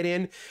 $10 to get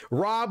in.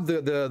 Rob,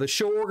 the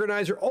show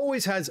organizer,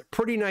 always has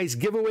pretty nice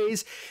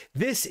giveaways.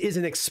 This is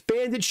an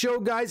expanded show,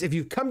 guys. If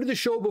you've come to the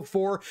show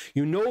before,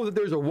 you know that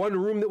there's a one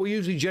room that we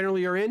usually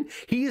generally are in.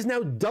 He is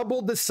now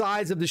doubled the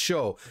size of the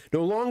show.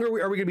 No longer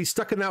are we going to be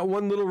stuck in that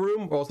one little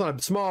room. Well, it's not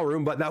a small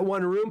room, but that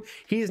one room.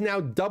 He is now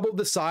doubled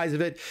the size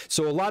of it.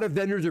 So a lot of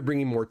vendors are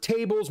bringing more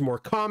tables, more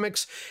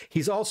comics.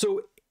 He's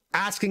also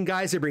asking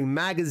guys to bring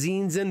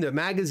magazines in. The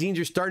magazines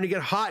are starting to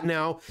get hot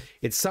now.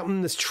 It's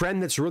something, this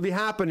trend that's really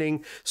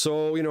happening.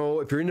 So, you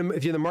know, if you're in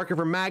the market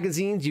for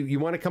magazines, you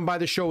want to come by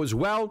the show as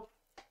well.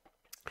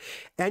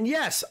 And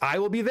yes, I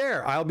will be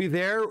there. I'll be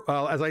there,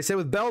 as I said,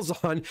 with bells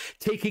on,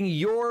 taking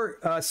your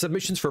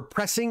submissions for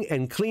pressing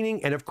and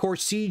cleaning, and of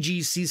course,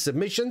 CGC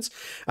submissions.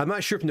 I'm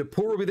not sure if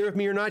Napur will be there with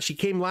me or not. She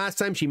came last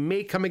time. She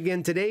may come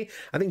again today.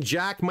 I think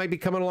Jack might be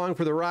coming along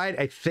for the ride.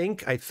 I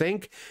think.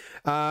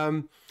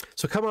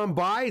 So come on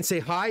by and say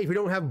hi. If you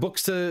don't have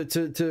books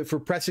for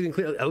pressing and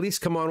cleaning, at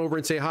least come on over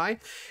and say hi.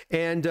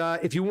 And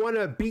if you want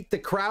to beat the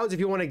crowds, if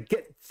you want to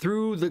get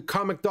through the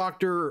Comic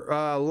Doctor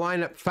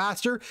lineup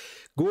faster,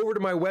 go over to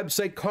my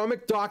website,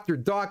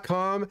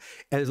 comicdoctor.com, and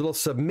there's a little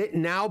submit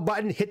now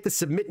button. Hit the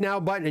submit now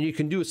button, and you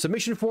can do a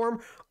submission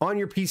form on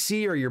your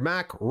PC or your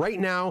Mac right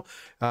now.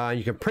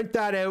 You can print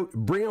that out,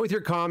 bring it with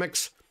your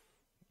comics,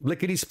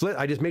 lickety split.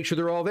 I just make sure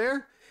they're all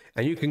there,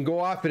 and you can go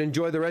off and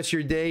enjoy the rest of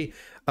your day,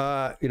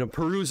 you know,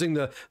 perusing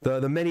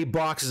the many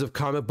boxes of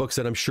comic books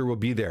that I'm sure will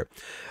be there.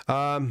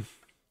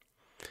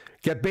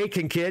 Get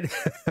bacon, kid.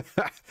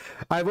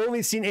 I've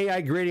only seen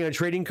AI grading on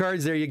trading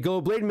cards. There you go.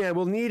 Blade Man,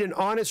 we'll need an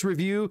honest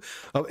review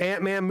of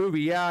Ant-Man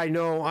movie. Yeah, I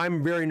know.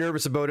 I'm very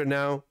nervous about it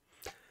now.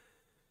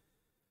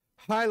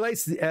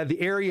 Highlights the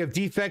area of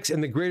defects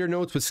and the grader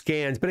notes with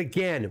scans. But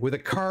again, with a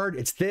card,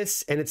 it's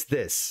this and it's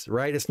this,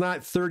 right? It's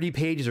not 30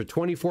 pages or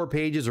 24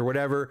 pages or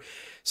whatever.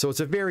 So it's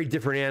a very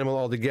different animal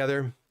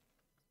altogether.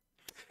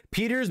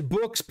 Peter's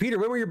books. Peter,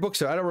 when were your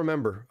books? I don't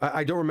remember.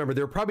 I don't remember.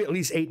 They were probably at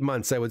least 8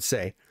 months, I would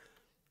say.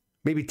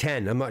 Maybe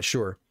 10. I'm not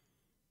sure.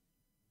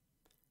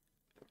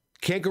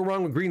 Can't go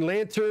wrong with Green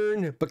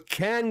Lantern, but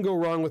can go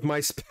wrong with my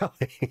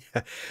spelling.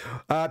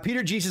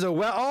 Peter G says, a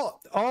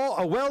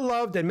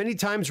well-loved and many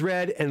times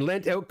read and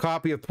lent out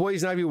copy of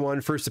Poison Ivy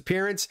 1 first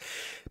appearance.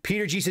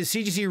 Peter G says,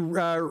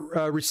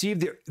 CGC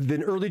received it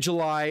in early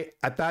July.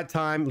 At that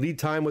time, lead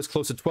time was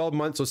close to 12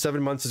 months, so 7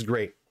 months is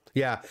great.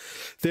 Yeah,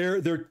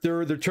 their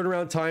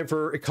turnaround time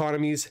for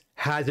economies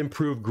has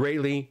improved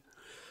greatly.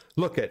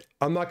 Look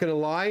I'm not going to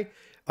lie.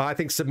 I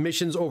think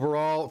submissions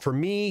overall for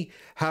me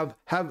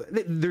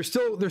they're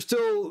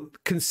still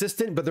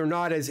consistent, but they're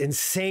not as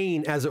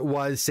insane as it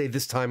was, say,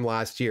 this time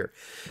last year.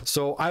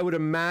 So I would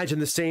imagine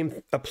the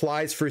same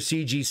applies for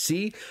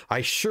CGC.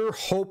 I sure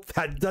hope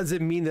that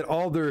doesn't mean that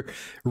all their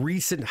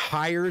recent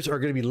hires are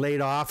going to be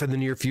laid off in the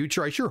near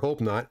future. I sure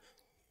hope not.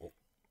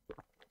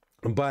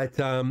 But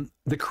the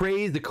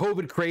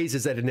COVID craze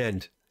is at an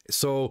end.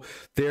 So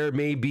there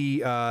may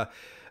be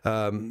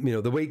you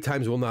know, the wait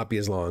times will not be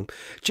as long.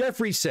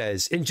 Jeffrey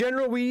says, in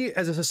general, we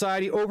as a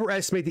society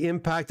overestimate the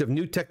impact of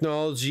new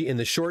technology in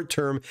the short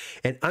term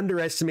and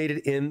underestimate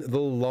it in the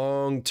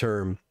long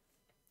term.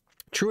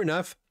 True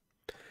enough.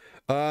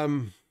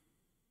 I'm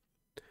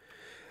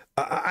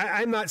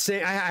not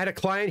saying, I had a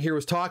client here who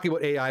was talking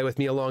about AI with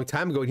me a long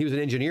time ago, and he was an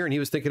engineer, and he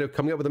was thinking of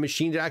coming up with a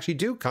machine to actually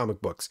do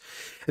comic books.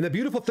 And the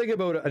beautiful thing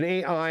about an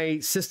AI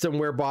system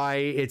whereby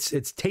it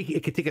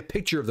can take a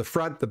picture of the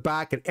front, the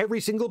back, and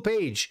every single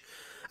page.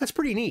 That's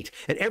pretty neat.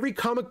 And every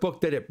comic book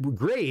that it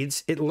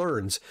grades, it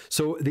learns.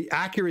 So the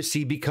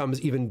accuracy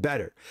becomes even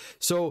better.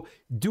 So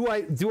do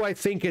I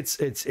think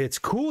it's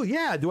cool?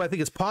 Yeah. Do I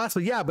think it's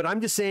possible? Yeah. But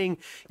I'm just saying,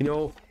 you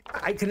know,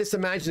 I can just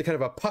imagine kind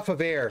of a puff of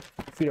air.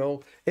 You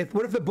know,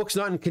 what if the book's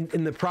not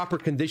in the proper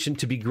condition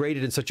to be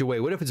graded in such a way?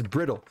 What if it's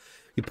brittle?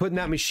 You put in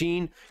that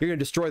machine, you're going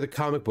to destroy the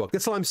comic book.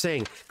 That's all I'm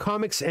saying.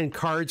 Comics and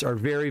cards are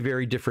very,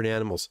 very different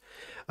animals.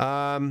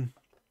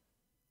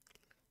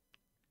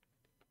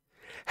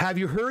 Have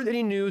you heard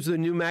any news of the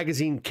new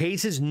magazine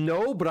cases?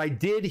 No, but I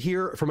did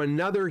hear from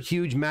another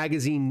huge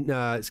magazine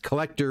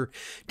collector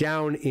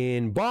down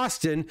in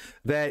Boston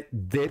that's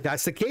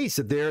the case.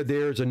 That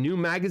there's a new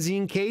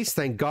magazine case,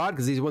 thank God,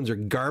 because these ones are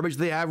garbage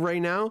they have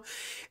right now,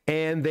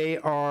 and they're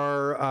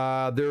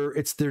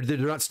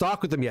not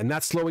stocked with them yet, and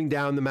that's slowing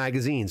down the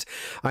magazines.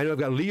 I know I've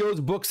got Leo's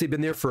books; they've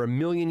been there for a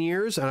million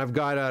years, and I've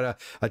got a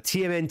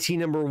TMNT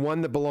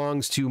 #1 that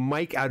belongs to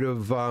Mike out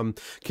of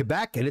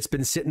Quebec, and it's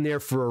been sitting there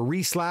for a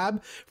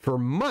reslab for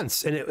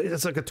months, and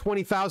it's like a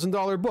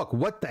 $20,000 book.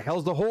 What the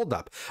hell's the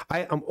holdup?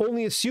 I can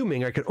only assume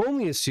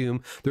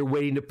they're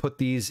waiting to put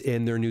these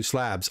in their new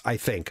slabs. I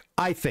think.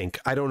 I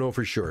don't know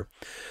for sure.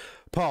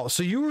 Paul,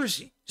 so you're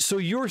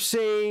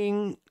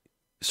saying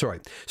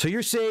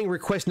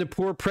request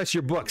Napur press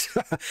your books.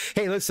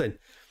 Hey, listen,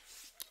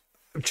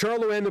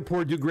 Charlo and the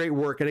Poor do great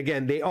work, and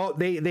again, they all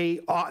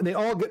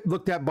get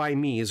looked at by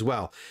me as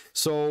well.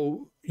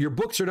 So your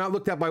books are not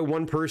looked at by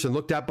one person,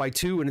 looked at by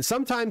two, and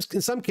sometimes,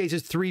 in some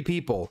cases, three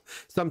people.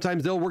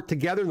 Sometimes they'll work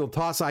together and they'll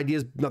toss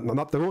ideas. They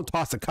won't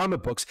toss the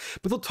comic books,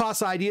 but they'll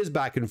toss ideas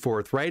back and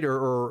forth, right?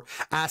 Or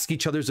ask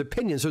each other's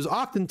opinions. So there's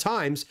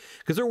oftentimes,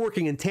 because they're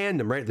working in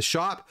tandem, right, at the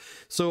shop.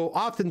 So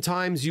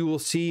oftentimes you will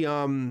see.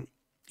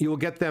 You will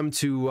get them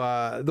to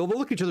they'll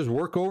look each other's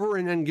work over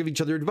and give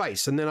each other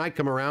advice, and then I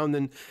come around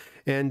and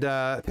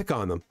pick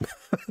on them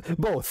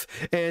both,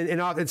 and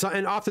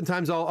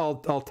oftentimes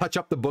I'll touch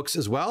up the books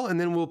as well, and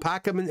then we'll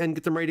pack them and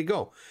get them ready to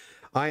go.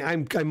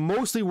 I'm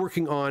mostly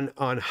working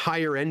on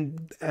higher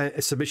end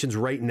submissions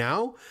right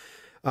now,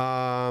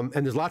 and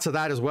there's lots of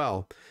that as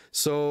well.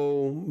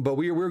 So, but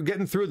we're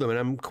getting through them, and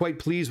I'm quite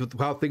pleased with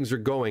how things are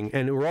going,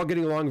 and we're all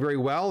getting along very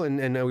well,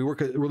 and we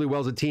work really well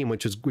as a team,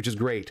 which is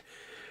great.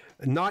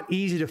 Not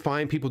easy to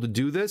find people to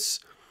do this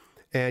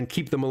and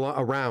keep them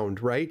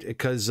around, right?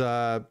 Because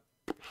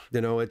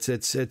you know,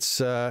 it's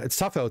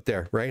tough out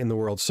there, right, in the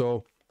world.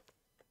 So,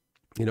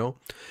 you know,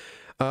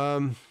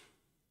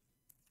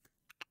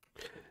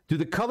 do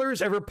the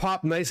colors ever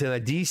pop nicely on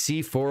a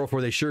DC 404?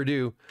 They sure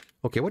do.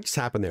 Okay, what just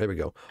happened there? There we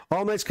go.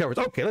 All nice covers.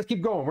 Okay, let's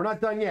keep going. We're not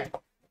done yet.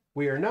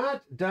 We are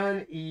not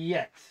done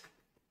yet.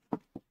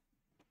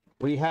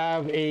 We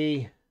have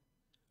a...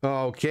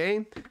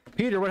 Okay.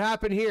 Peter, what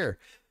happened here?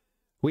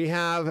 We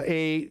have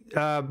a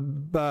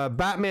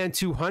Batman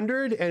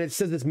 200, and it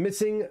says it's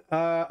missing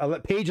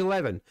page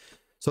 11.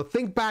 So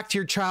think back to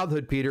your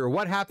childhood, Peter.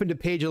 What happened to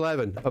page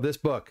 11 of this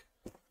book?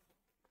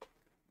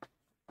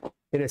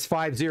 And it's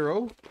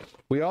 5-0.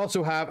 We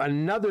also have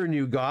another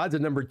New Gods, a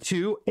number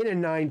 2 in a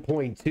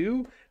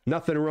 9.2.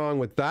 Nothing wrong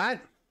with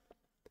that.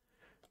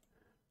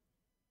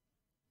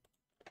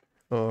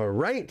 All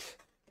right.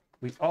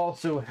 We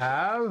also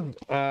have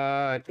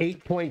an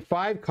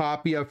 8.5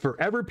 copy of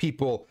Forever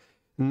People,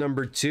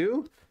 number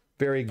 2.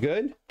 Very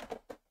good.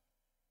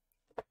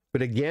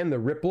 But again, the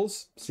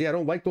ripples. See, I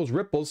don't like those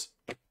ripples.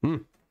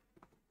 7.0,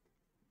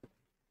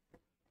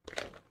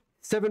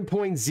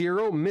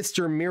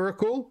 Mr.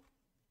 Miracle,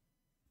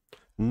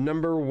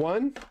 number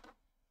 1.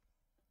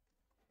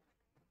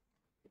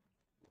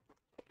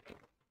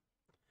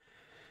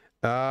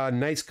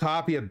 Nice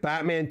copy of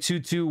Batman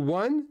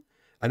 221.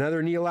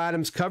 Another Neil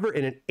Adams cover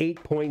in an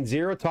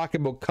 8.0.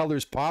 Talking about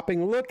colors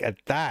popping. Look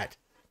at that.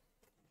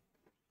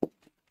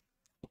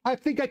 I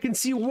think I can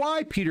see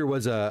why Peter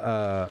was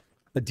a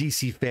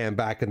DC fan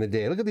back in the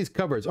day. Look at these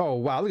covers. Oh,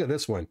 wow. Look at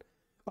this one.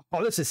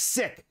 Oh, this is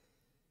sick.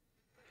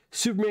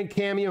 Superman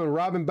cameo and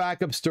Robin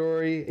backup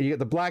story. You got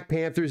the Black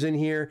Panthers in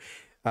here.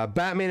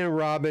 Batman and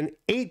Robin,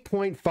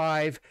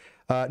 8.5,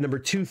 number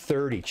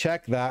 230.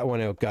 Check that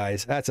one out,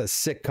 guys. That's a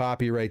sick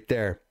copy right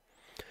there.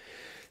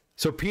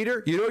 So,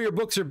 Peter, you know your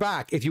books are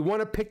back. If you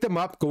want to pick them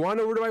up, go on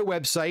over to my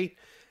website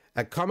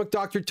at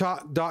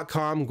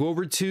comicdoctor.com. Go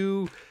over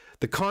to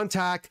the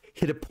contact,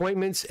 hit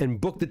appointments,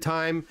 and book the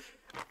time,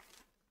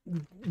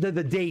 the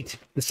date,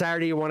 the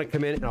Saturday you want to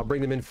come in, and I'll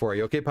bring them in for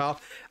you. Okay, pal?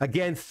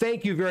 Again,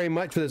 thank you very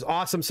much for this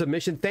awesome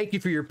submission. Thank you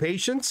for your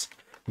patience.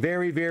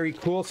 Very, very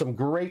cool. Some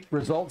great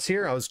results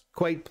here. I was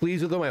quite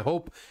pleased with them. I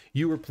hope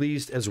you were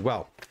pleased as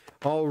well.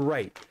 All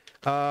right.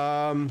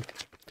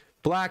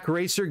 Black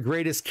Racer,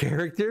 greatest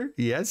character.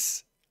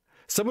 Yes.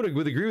 Someone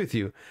would agree with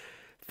you.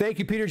 Thank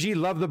you, Peter G.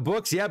 Love the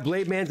books. Yeah,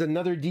 Blade Man's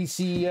another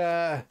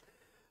DC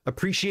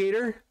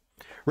appreciator.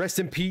 Rest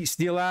in peace,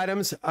 Neil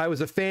Adams. I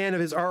was a fan of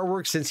his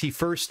artwork since he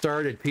first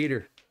started,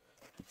 Peter.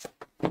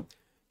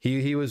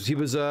 He was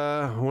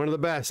one of the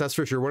best, that's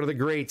for sure. One of the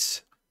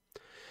greats.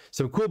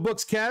 Some cool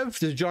books,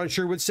 Kev, as John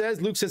Sherwood says.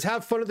 Luke says,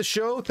 have fun at the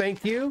show.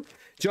 Thank you.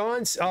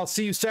 John, I'll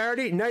see you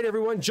Saturday. Night,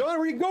 everyone. John,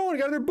 where are you going? I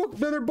got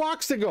another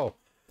box to go.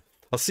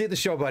 I'll see you at the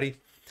show, buddy.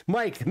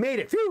 Mike, made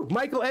it. Phew.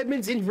 Michael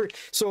Edmonds in for...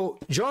 So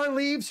John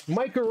leaves.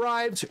 Mike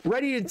arrives.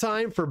 Ready in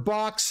time for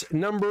box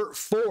number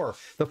 4.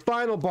 The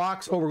final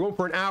box. Oh, we're going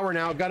for an hour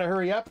now. Got to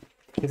hurry up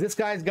because this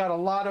guy's got a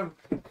lot of...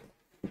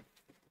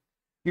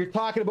 You're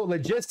talking about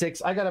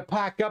logistics. I got to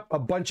pack up a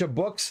bunch of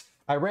books.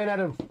 I ran out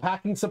of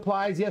packing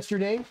supplies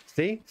yesterday.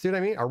 See what I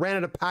mean? I ran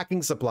out of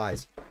packing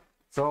supplies.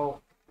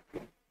 So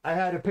I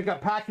had to pick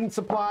up packing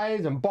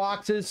supplies and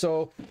boxes.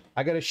 So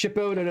I got to ship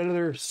out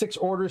another 6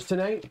 orders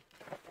tonight.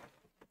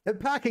 And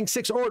packing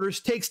 6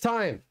 orders takes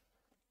time.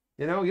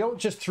 You know, you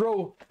just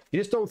don't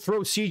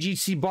throw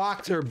CGC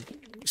box or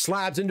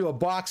slabs into a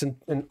box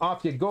and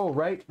off you go,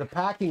 right? The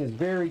packing is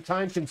very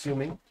time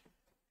consuming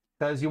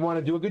because you want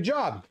to do a good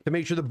job to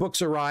make sure the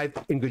books arrive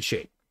in good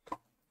shape.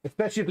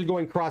 Especially if they're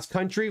going cross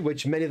country,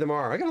 which many of them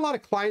are. I got a lot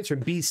of clients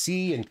from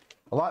BC and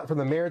a lot from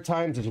the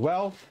Maritimes as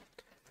well.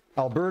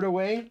 Alberta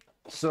way.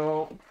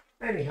 So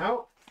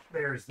anyhow,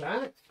 there's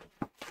that.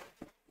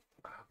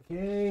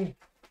 Okay.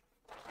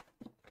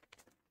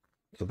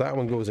 So that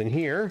one goes in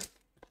here.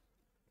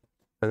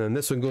 And then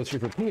this one goes here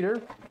for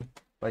Peter.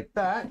 Like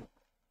that.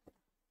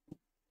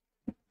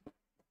 I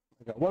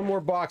got one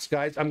more box,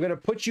 guys. I'm going to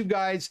put you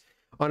guys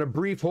on a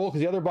brief hold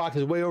because the other box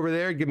is way over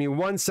there. Give me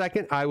 1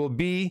 second. I will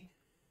be...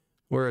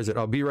 Where is it?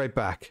 I'll be right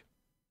back.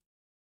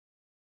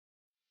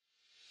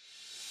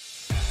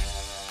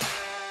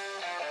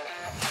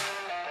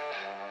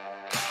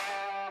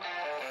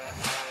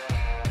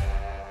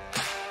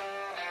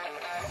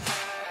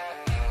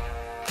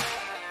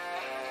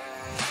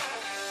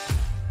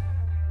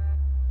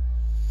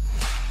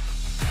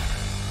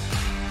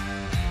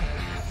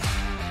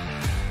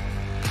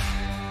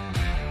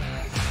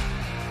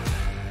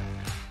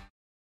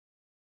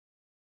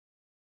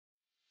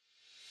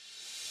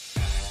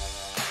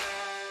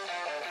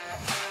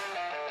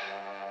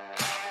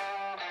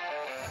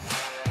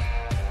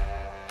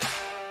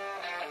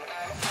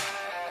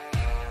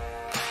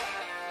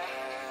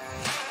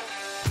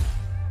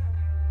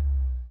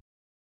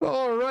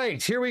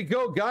 right, here we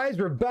go, guys.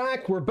 We're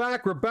back.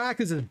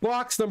 This is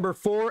box number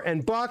 4,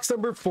 and box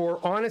number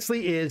 4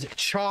 honestly is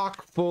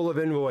chock full of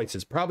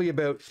invoices. Probably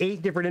about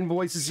 8 different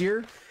invoices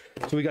here.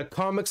 So we got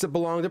comics that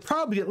belong to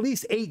probably at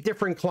least 8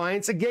 different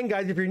clients. Again,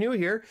 guys, if you're new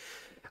here,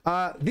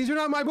 these are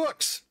not my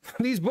books.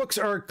 These books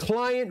are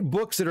client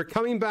books that are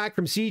coming back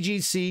from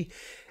CGC,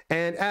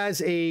 and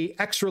as a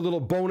extra little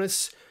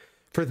bonus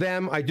for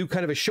them, I do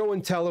kind of a show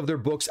and tell of their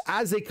books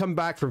as they come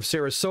back from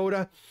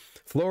Sarasota,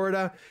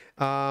 Florida,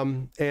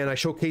 and I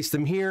showcase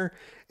them here,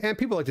 and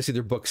people like to see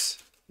their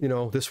books, you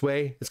know, this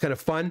way. It's kind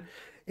of fun,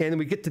 and then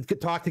we get to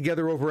talk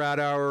together over at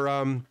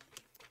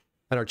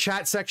our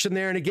chat section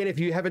there. And again, if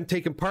you haven't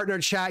taken part in our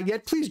chat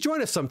yet, please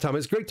join us sometime.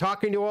 It's great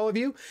talking to all of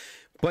you,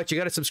 but you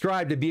got to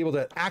subscribe to be able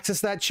to access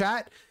that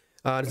chat.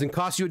 It doesn't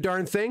cost you a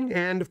darn thing.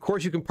 And of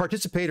course, you can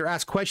participate or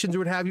ask questions or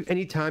what have you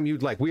anytime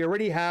you'd like. We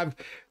already have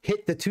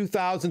hit the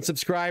 2,000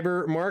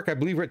 subscriber mark. I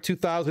believe we're at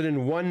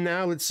 2001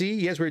 now. Let's see.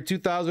 Yes, we're at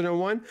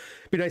 2001.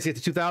 Be nice to get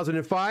to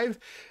 2005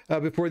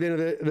 before the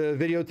end of the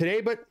video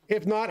today. But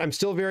if not, I'm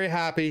still very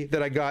happy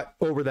that I got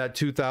over that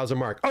 2,000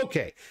 mark.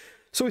 Okay.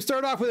 So we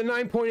start off with a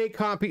 9.8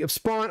 copy of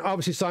Spawn,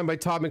 obviously signed by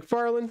Todd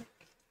McFarlane.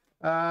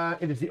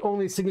 It is the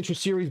only signature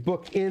series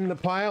book in the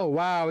pile.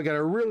 Wow, we got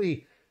a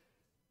really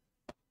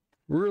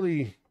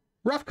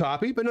rough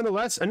copy, but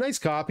nonetheless, a nice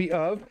copy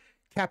of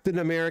Captain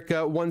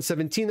America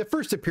 117, the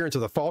first appearance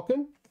of the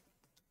Falcon.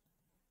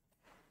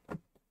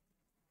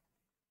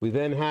 We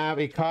then have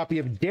a copy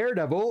of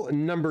Daredevil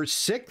number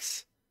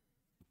 6,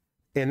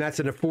 and that's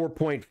in a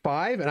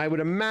 4.5. And I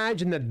would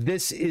imagine that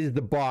this is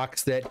the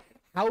box that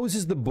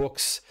houses the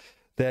books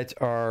that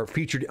are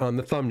featured on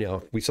the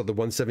thumbnail. We saw the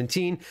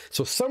 117.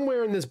 So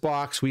somewhere in this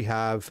box, we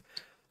have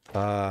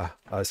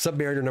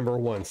Submariner number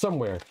 1,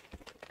 somewhere.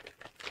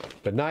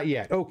 But not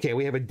yet. Okay,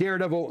 we have a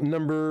Daredevil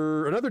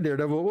another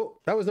Daredevil. Well,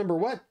 that was number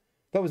what?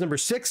 That was number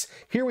 6.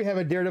 Here we have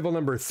a Daredevil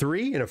number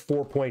 3 in a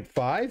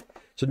 4.5.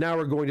 So now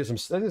we're going to some, I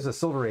think this is a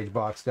Silver Age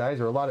box, guys,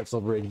 or a lot of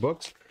Silver Age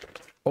books.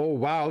 Oh,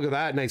 wow, look at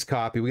that nice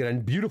copy. We got a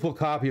beautiful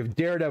copy of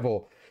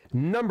Daredevil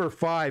number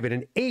 5 at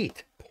an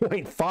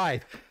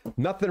 8.5.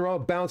 Nothing wrong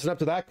with bouncing up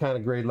to that kind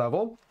of grade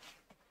level.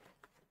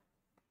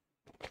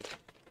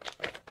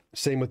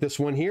 Same with this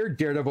one here,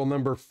 Daredevil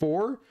number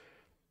 4.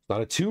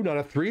 Not a 2, not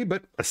a 3,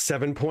 but a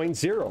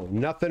 7.0.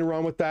 Nothing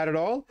wrong with that at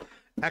all.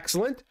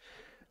 Excellent.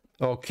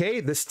 Okay,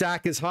 the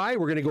stack is high.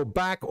 We're going to go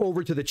back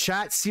over to the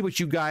chat, see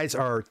what you guys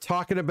are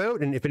talking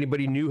about, and if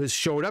anybody new has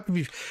showed up.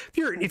 If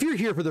you're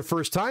here for the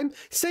first time,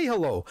 say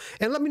hello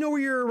and let me know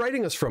where you're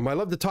writing us from. I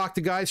love to talk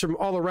to guys from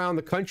all around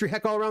the country,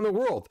 heck, all around the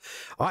world.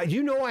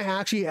 You know, I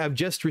actually have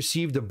just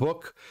received a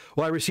book.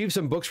 Well, I received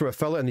some books from a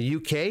fella in the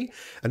UK.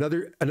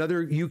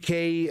 Another UK,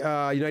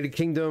 United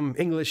Kingdom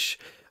English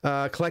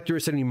collector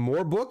is sending me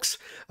more books.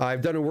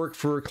 I've done work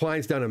for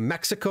clients down in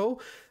Mexico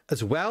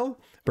as well.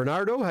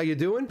 Bernardo, how you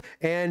doing?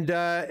 And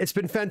it's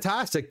been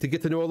fantastic to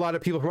get to know a lot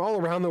of people from all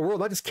around the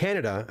world, not just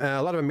Canada,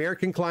 a lot of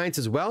American clients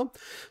as well.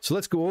 So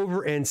let's go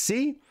over and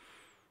see.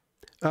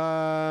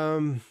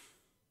 Kev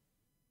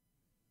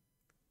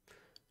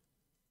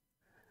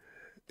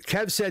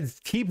said,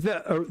 keep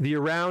the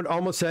around,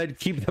 almost said,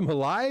 keep them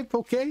alive.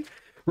 Okay.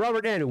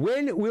 Robert N.,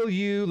 when will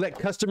you let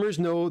customers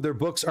know their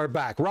books are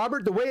back?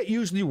 Robert, the way it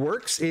usually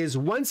works is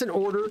once an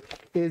order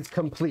is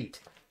complete.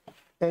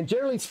 And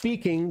generally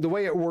speaking, the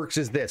way it works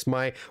is this.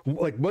 Once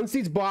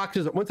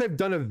I've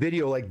done a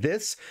video like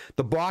this,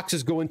 the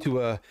boxes go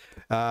into a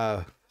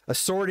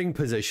sorting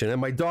position. And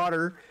my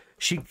daughter,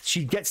 she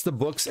gets the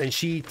books and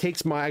she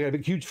takes I got a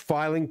big huge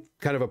filing,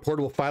 kind of a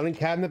portable filing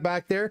cabinet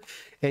back there,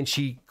 and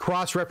she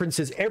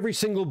cross-references every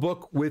single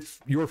book with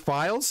your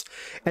files.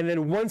 And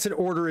then once an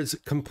order is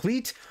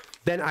complete,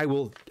 then I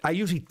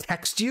usually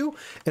text you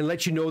and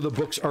let you know the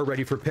books are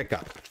ready for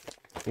pickup.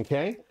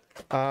 Okay?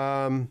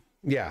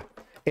 Yeah.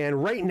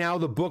 And right now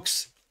the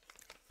books,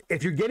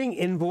 if you're getting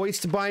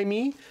invoiced by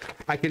me,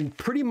 I can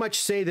pretty much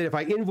say that if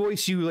I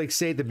invoice you, like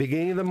say at the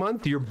beginning of the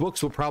month, your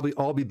books will probably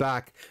all be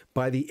back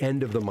by the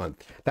end of the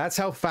month. That's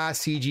how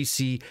fast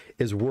CGC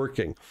is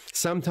working.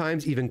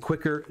 Sometimes even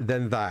quicker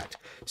than that.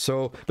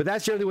 So, but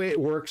that's generally the way it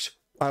works.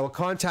 I will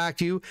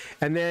contact you,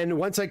 and then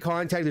once I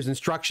contact, there's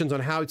instructions on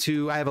how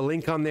to, I have a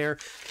link on there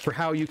for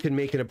how you can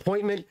make an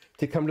appointment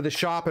to come to the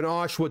shop in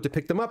Oshawa to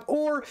pick them up,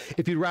 or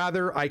if you'd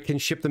rather, I can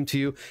ship them to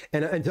you.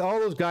 And to all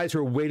those guys who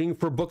are waiting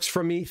for books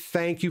from me,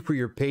 thank you for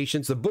your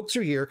patience. The books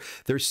are here.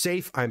 They're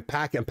safe. I'm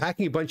packing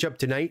a bunch up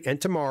tonight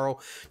and tomorrow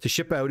to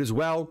ship out as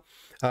well.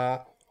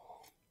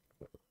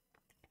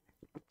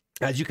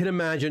 As you can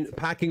imagine,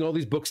 packing all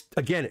these books,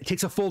 again, it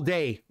takes a full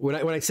day. When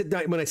I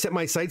set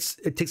my sights,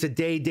 it takes a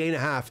day and a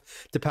half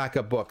to pack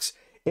up books.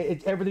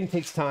 Everything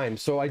takes time,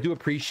 so I do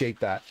appreciate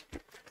that.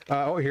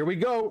 Oh, here we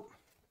go.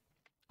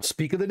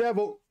 Speak of the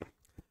devil.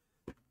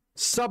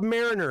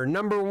 Submariner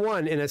number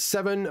 1 in a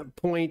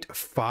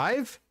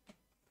 7.5.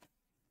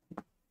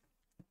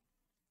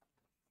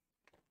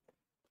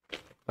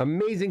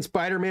 Amazing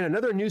Spider-Man,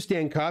 another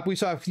newsstand copy. We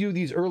saw a few of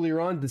these earlier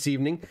on this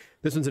evening.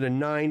 This one's in a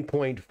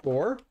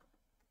 9.4.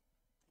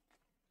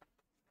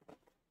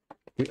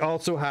 We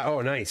also have,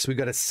 oh, nice. We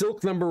got a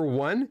Silk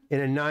 #1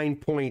 in a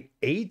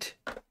 9.8.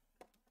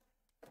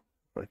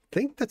 I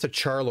think that's a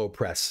Charlo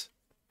press.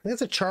 I think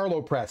that's a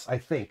Charlo press, I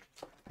think.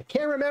 I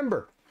can't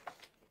remember.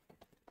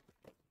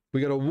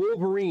 We got a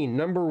Wolverine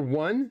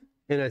 #1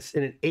 in an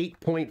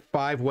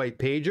 8.5 white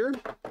pager.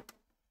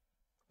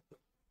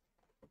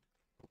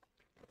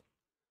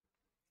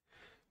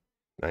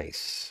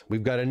 Nice.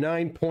 We've got a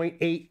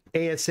 9.8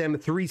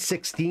 ASM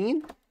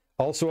 316,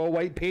 also a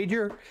white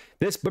pager.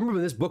 Remember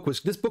when this book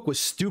was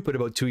stupid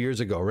about 2 years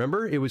ago.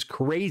 Remember? It was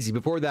crazy.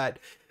 Before that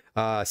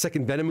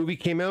second Venom movie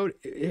came out,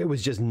 it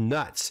was just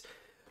nuts.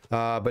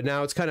 But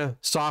now it's kind of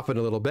softened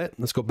a little bit.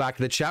 Let's go back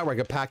to the chat where I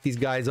can pack these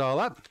guys all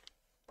up.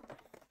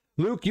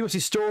 Luke, you must be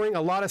storing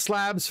a lot of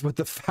slabs with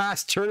the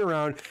fast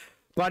turnaround.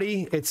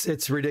 Buddy,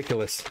 it's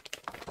ridiculous.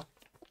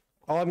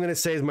 All I'm going to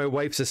say is my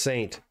wife's a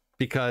saint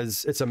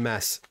because it's a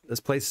mess. This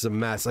place is a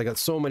mess. I got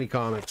so many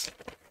comics.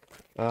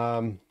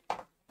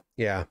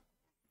 Yeah.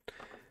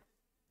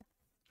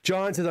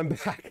 John says, I'm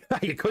back.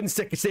 You couldn't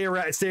stay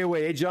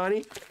away, eh,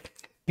 Johnny?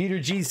 Peter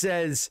G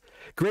says,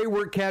 great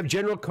work, Kev.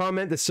 General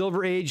comment, the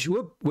Silver Age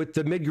with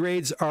the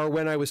mid-grades are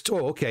when I was...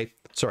 Oh, okay.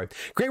 Sorry.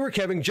 Great work,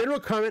 Kevin. General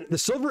comment, the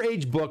Silver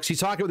Age books, he's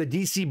talking about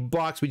the DC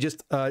box we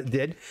just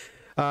did,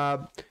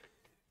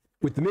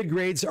 with the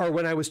mid-grades are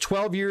when I was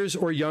 12 years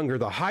or younger.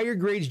 The higher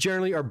grades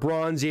generally are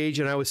Bronze Age,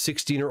 and I was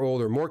 16 or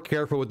older. More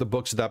careful with the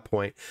books at that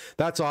point.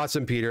 That's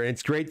awesome, Peter. And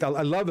it's great.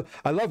 I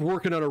love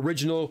working on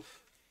original...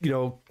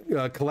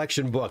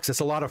 collection books. It's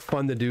a lot of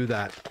fun to do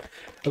that.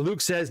 Luke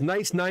says,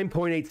 nice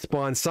 9.8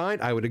 Spawn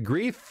signed. I would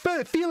agree.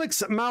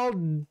 Felix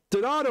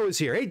Maldonado is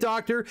here. Hey,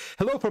 doctor.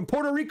 Hello from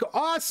Puerto Rico.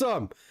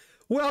 Awesome.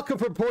 Welcome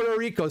from Puerto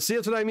Rico. See,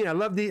 that's what I mean. I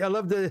love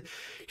to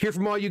hear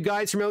from all you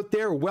guys from out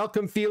there.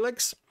 Welcome,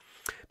 Felix.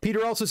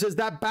 Peter also says,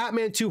 that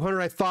Batman 200,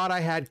 I thought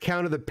I had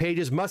counted the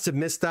pages. Must have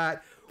missed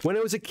that. When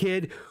I was a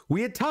kid,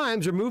 we at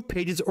times removed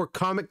pages or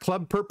comic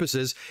club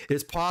purposes. It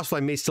is possible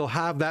I may still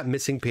have that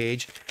missing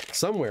page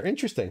somewhere.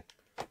 Interesting.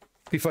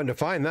 Be fun to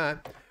find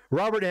that.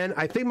 Robert N.,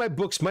 I think my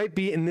books might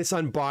be in this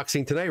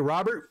unboxing tonight.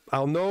 Robert,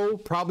 I'll know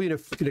probably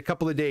in a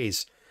couple of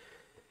days.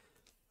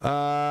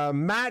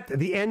 Matt,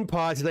 the end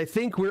pod, says, I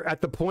think we're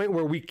at the point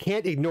where we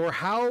can't ignore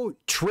how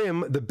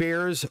trim the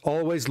bears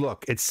always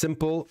look. It's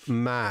simple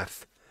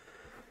math.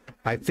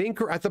 I think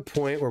we're at the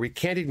point where we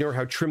can't ignore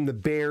how trim the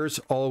bears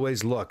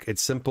always look.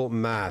 It's simple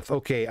math.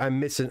 Okay, I'm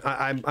missing.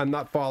 I'm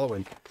not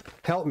following.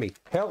 Help me.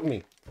 Help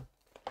me.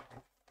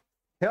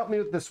 Help me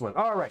with this one.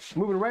 All right,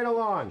 moving right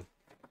along.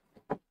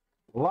 A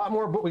lot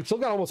more, but we still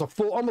got almost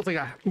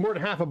more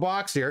than half a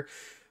box here.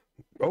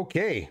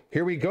 Okay,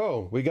 here we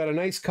go. We got a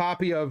nice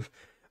copy of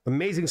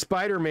Amazing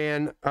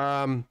Spider-Man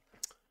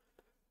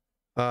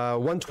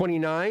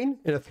 129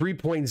 in a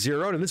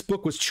 3.0. And this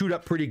book was chewed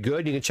up pretty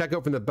good. You can check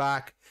out from the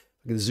back.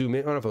 I can zoom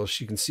in. I don't know if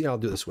you can see. I'll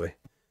do it this way.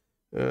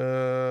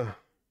 You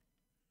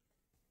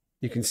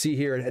can see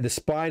here the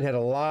spine had a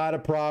lot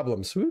of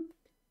problems. Whoop.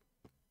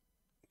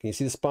 Can you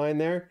see the spine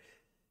there?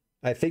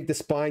 I think the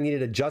spine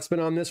needed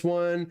adjustment on this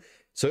one.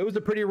 So it was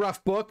a pretty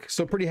rough book.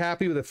 So pretty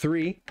happy with a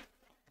 3,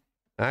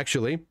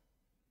 actually.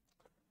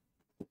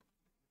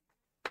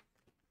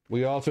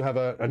 We also have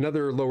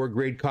another lower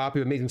grade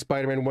copy of Amazing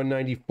Spider-Man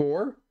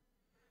 194.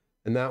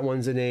 And that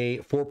one's in a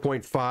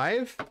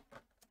 4.5.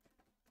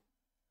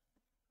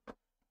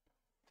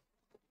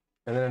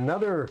 And then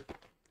another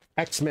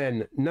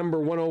X-Men number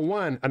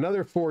 101,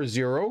 another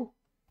 4.0.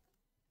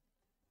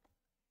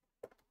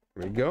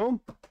 There we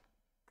go.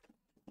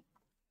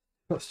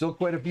 Still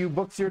quite a few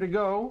books here to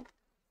go.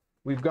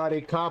 We've got a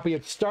copy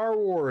of Star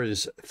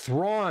Wars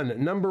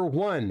Thrawn number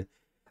 1,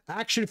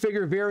 action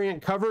figure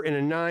variant cover in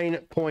a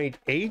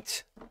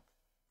 9.8.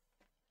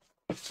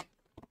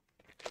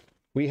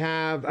 We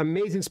have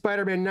Amazing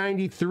Spider-Man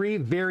 93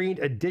 variant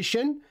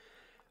edition.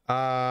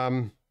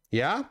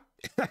 Yeah.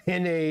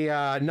 In a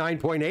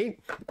 9.8.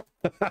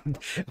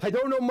 I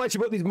don't know much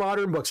about these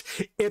modern books.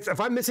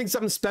 If I'm missing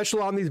something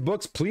special on these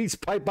books, please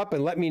pipe up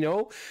and let me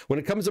know. When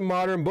it comes to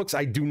modern books,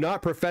 I do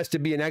not profess to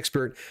be an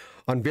expert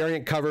on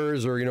variant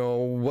covers or,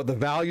 what the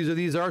values of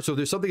these are. So if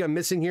there's something I'm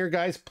missing here,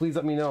 guys, please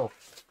let me know.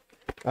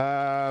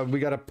 We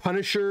got a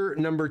Punisher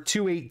number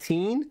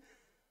 218.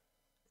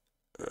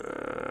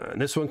 And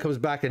this one comes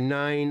back at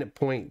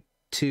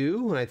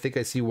 9.2. And I think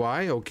I see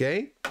why.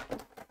 Okay.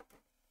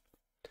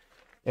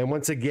 And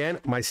once again,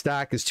 my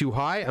stack is too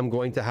high. I'm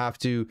going to have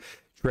to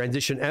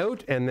transition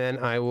out, and then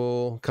I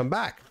will come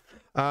back.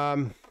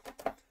 Oh,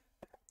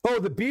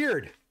 the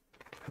beard.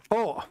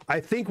 Oh,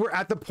 I think we're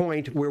at the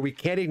point where we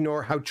can't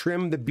ignore how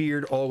trim the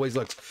beard always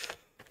looks.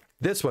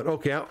 This one,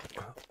 okay.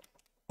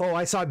 Oh,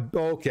 I saw,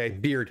 okay,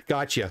 beard,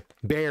 gotcha.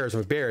 Bears.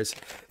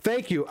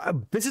 Thank you.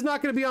 This is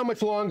not going to be on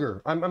much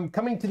longer. I'm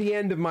coming to the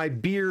end of my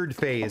beard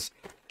phase.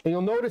 And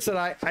you'll notice that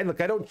I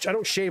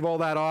don't shave all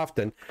that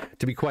often,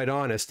 to be quite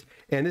honest.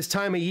 And this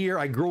time of year,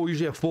 I grow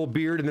usually a full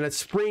beard, and then as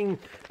spring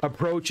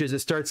approaches, it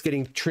starts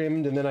getting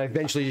trimmed, and then I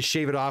eventually just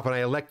shave it off, and I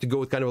elect to go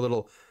with kind of a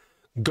little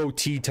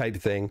goatee type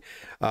thing.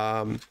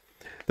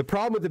 The The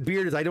problem with the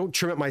beard is I don't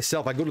trim it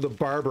myself. I go to the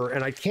barber,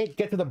 and I can't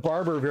get to the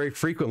barber very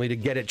frequently to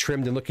get it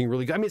trimmed and looking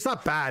really good. I mean, it's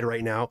not bad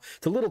right now.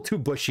 It's a little too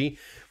bushy,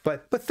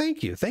 but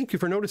thank you. Thank you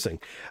for noticing.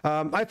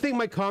 I think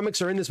my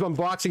comics are in this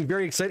unboxing.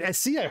 Very excited. I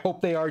see. I hope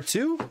they are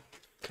too.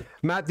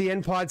 Matt the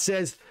End Pod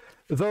says,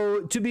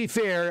 though, to be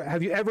fair,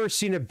 have you ever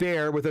seen a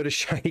bear without a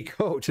shiny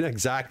coat?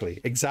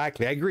 Exactly.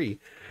 I agree.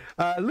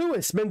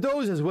 Luis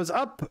Mendoza's what's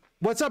up,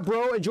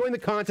 bro? Enjoying the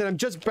content. I'm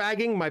just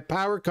bagging my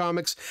Power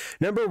Comics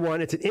 #1.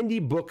 It's an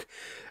indie book.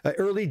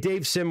 Early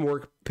Dave Sim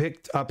work.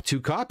 Picked up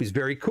 2 copies.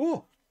 Very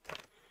cool.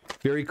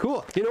 Very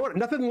cool. You know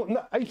what?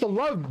 I used to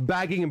love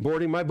bagging and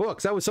boarding my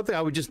books. That was something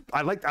I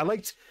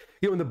liked.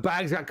 You know, when the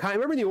bags got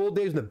remember in the old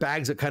days when the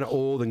bags got kind of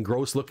old and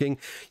gross looking,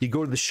 you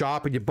go to the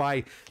shop and you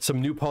buy some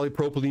new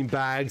polypropylene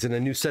bags and a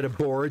new set of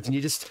boards, and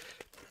you just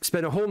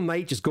spend a whole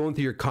night just going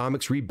through your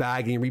comics,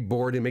 rebagging,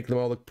 reboarding, making them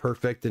all look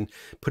perfect, and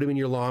put them in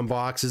your lawn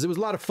boxes. It was a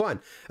lot of fun.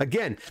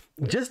 Again,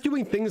 just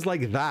doing things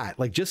like that,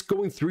 like just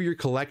going through your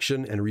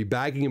collection and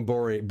rebagging and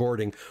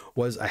boarding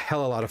was a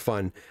hell of a lot of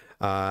fun.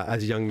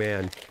 As a young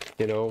man,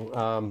 you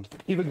know,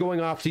 even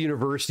going off to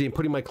university and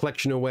putting my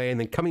collection away and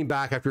then coming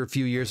back after a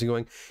few years and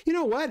going, you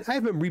know what, I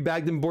haven't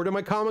rebagged and boarded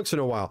my comics in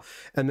a while.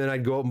 And then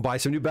I'd go out and buy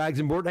some new bags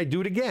and board, and I'd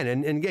do it again.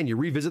 And again, you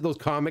revisit those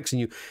comics,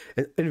 and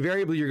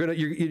invariably you're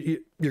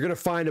gonna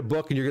find a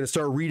book and you're gonna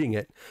start reading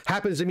it.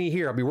 Happens to me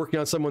here. I'll be working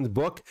on someone's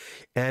book,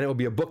 and it'll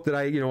be a book that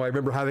I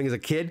remember having as a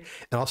kid,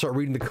 and I'll start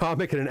reading the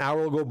comic, and an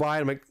hour will go by,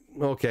 and I'm like,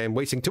 okay, I'm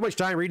wasting too much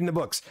time reading the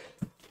books.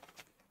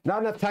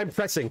 Not enough time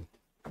pressing.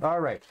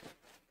 All right.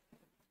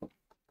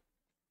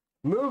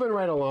 Moving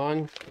right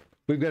along,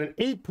 we've got an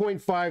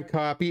 8.5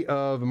 copy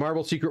of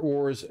Marvel Secret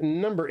Wars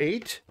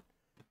 #8.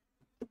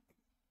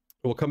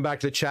 We'll come back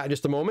to the chat in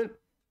just a moment.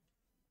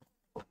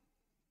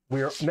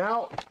 We are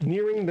now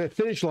nearing the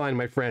finish line,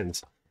 my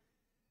friends.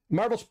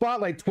 Marvel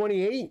Spotlight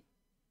 28,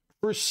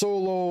 first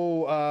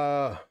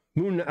solo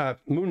Moon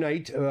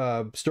Knight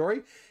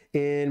story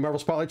in Marvel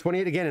Spotlight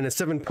 28, again in a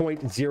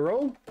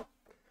 7.0.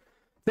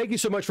 Thank you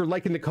so much for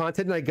liking the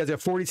content. I guys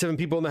have 47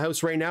 people in the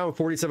house right now and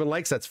 47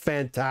 likes. That's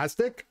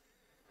fantastic.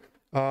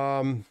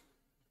 Let me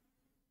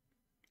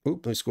go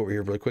over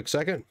here for a quick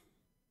second.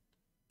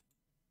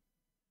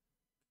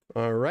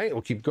 All right,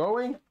 we'll keep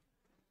going.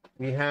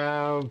 We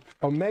have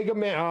Omega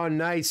Man. Oh,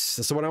 nice.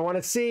 That's the one I want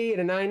to see in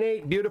a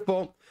 9.8.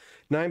 Beautiful.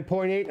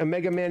 9.8,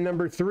 Omega Man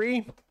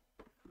 #3.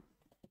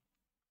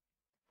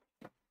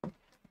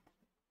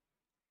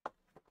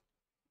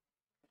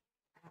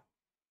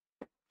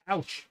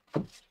 Ouch.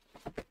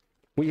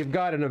 We have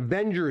got an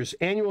Avengers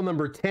Annual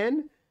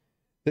 #10.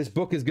 This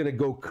book is going to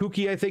go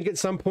kooky, I think, at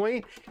some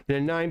point, in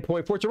a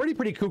 9.4. It's already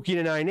pretty kooky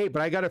in a 9.8,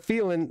 but I got a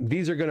feeling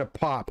these are going to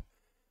pop.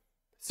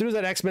 As soon as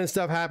that X-Men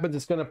stuff happens,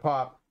 it's going to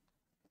pop.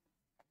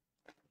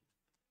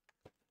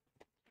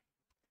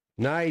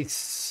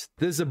 Nice.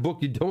 This is a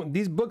book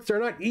these books are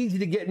not easy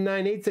to get in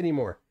 9.8s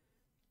anymore.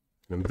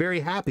 I'm very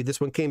happy this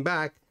one came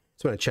back.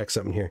 Just want to check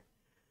something here.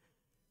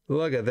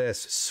 Look at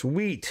this.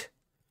 Sweet.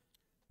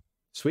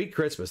 Sweet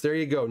Christmas. There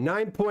you go.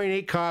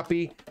 9.8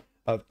 copy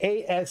of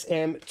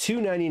ASM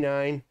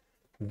 299.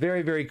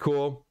 Very, very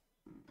cool.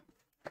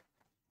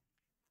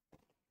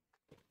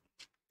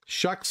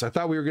 Shucks, I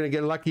thought we were going to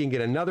get lucky and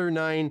get another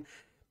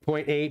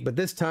 9.8, but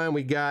this time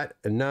we got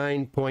a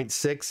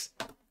 9.6.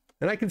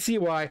 And I can see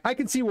why. I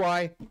can see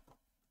why.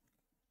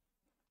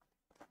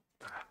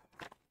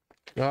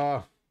 We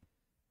got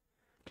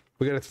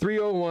a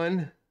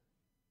 301.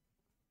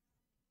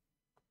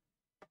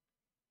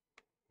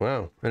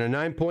 Wow. And a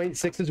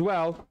 9.6 as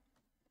well.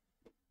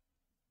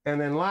 And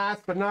then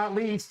last but not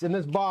least in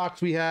this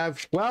box we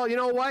have, well, you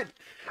know what?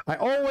 I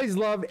always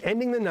love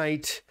ending the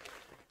night.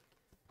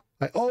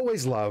 I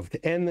always love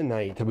to end the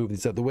night, to move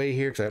these out of the way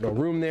here because I have no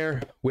room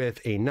there,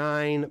 with a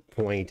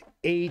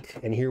 9.8.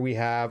 And here we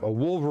have a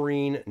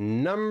Wolverine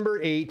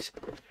 #8.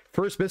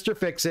 First Mr.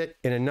 Fix-It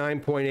in a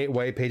 9.8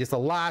 white page. It's the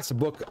last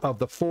book of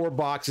the 4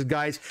 boxes,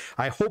 guys.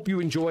 I hope you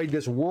enjoyed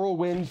this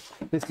whirlwind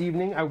this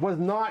evening. I was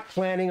not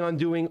planning on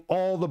doing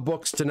all the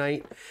books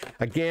tonight.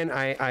 Again,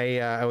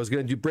 I was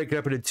going to break it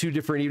up into 2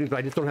 different evenings, but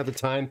I just don't have the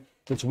time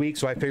this week.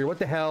 So I figured, what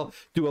the hell,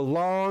 do a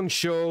long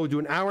show, do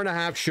an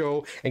hour-and-a-half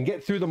show, and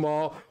get through them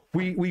all.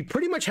 We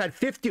pretty much had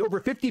over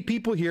 50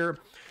 people here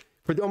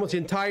for almost the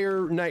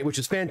entire night, which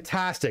is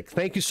fantastic.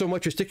 Thank you so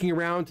much for sticking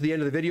around to the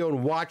end of the video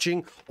and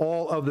watching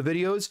all of the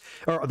videos,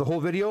 or the whole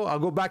video. I'll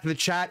go back to the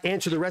chat,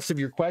 answer the rest of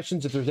your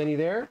questions if there's any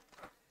there.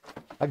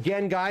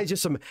 Again, guys,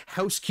 just some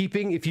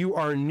housekeeping. If you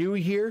are new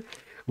here,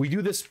 we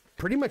do this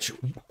pretty much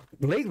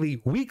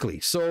lately weekly.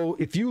 So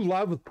if you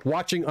love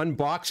watching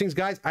unboxings,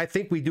 guys, I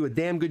think we do a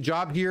damn good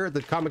job here at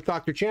the Comic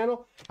Doctor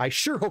channel. I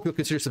sure hope you'll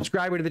consider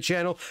subscribing to the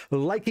channel,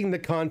 liking the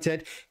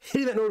content,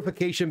 hitting that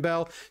notification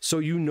bell so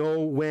you know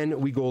when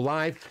we go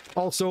live.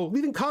 Also,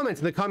 leaving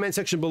comments in the comment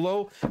section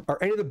below. Are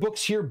any of the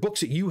books here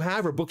books that you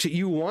have or books that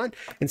you want?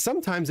 And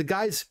sometimes the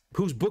guys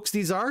whose books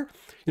these are,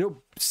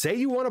 say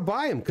you want to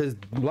buy them, because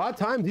a lot of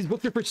times these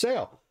books are for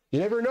sale. You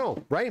never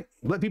know, right?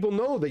 Let people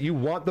know that you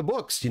want the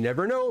books. You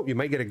never know. You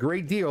might get a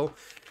great deal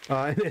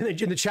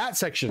in the chat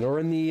section or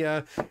in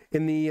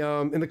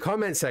the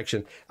comment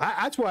section.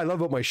 That's what I love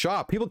about my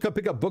shop. People come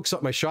pick up books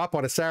at my shop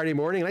on a Saturday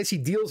morning, and I see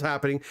deals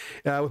happening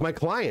with my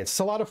clients. It's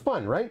a lot of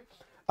fun, right?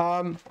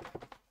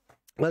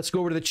 Let's go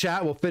over to the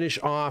chat. We'll finish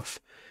off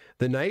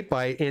the night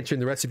by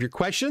answering the rest of your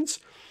questions.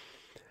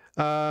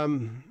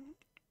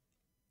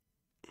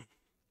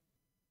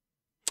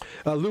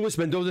 Louis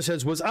Mendoza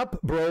says, "Was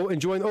up, bro?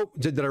 Enjoying." Oh,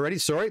 did that already?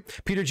 Sorry.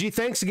 Peter G,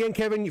 thanks again,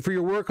 Kevin, for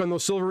your work on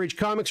those Silver Age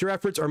comics. Your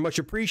efforts are much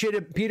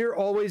appreciated. Peter,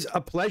 always a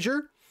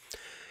pleasure.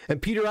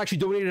 And Peter actually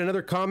donated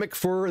another comic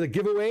for the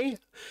giveaway.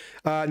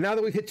 Now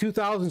that we've hit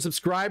 2,000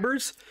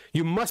 subscribers,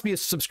 you must be a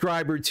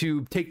subscriber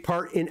to take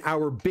part in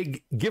our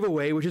big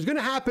giveaway, which is going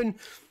to happen.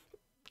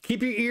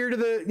 Keep your ear to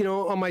the,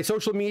 on my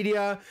social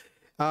media.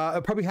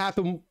 It'll probably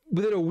happen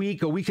within a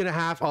week and a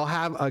half. I'll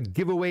have a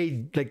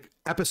giveaway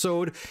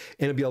episode,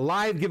 and it'll be a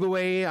live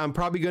giveaway. I'm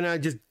probably gonna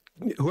just,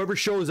 whoever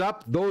shows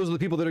up, those are the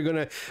people that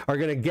are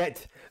gonna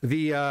get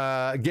the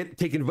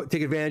take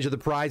advantage of the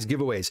prize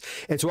giveaways.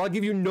 And so I'll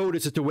give you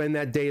notice as to when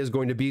that day is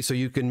going to be, so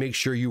you can make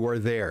sure you are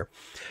there.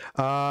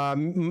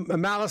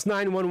 Malice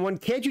 911,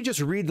 can't you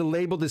just read the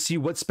label to see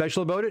what's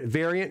special about it?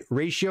 Variant,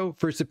 ratio,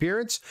 first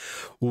appearance.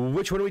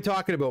 Which one are we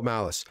talking about,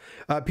 Malice?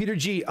 Peter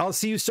G, I'll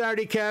see you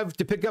Saturday, Kev,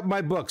 to pick up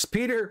my books.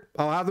 Peter,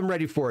 I'll have them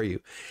ready for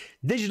you.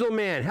 Digital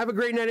Man, have a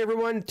great night,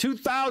 everyone.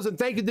 2,000,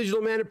 thank you,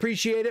 Digital Man,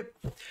 appreciate it.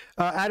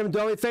 Adam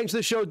Dolly, thanks for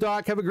the show,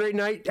 Doc. Have a great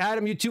night.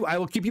 Adam, you too. I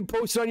will keep you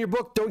posted on your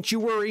book. Don't you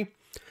worry.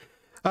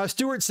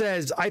 Stuart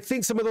says, I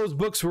think some of those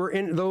books were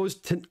in those.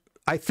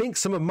 I think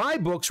some of my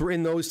books were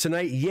in those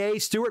tonight. Yay,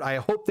 Stuart. I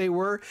hope they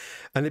were,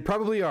 and they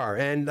probably are.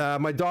 And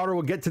my daughter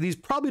will get to these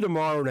probably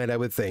tomorrow night, I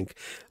would think.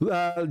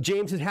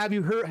 James says, have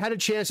you had a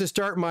chance to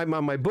start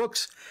my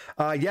books?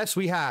 Yes,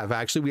 we have.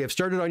 Actually, we have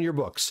started on your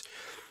books.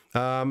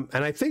 And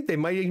I think they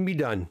might even be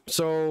done.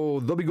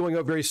 So they'll be going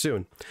out very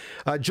soon.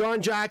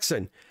 John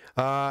Jackson.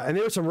 And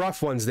there were some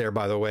rough ones there,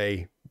 by the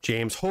way,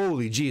 James.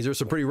 Holy geez, there's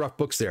some pretty rough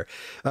books there.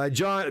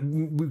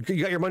 John,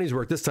 you got your money's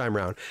worth this time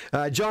around.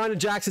 John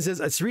Jackson says,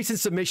 a recent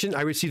submission,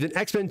 I received an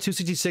X-Men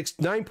 266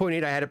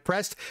 9.8. I had it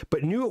pressed,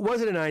 but knew it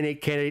wasn't a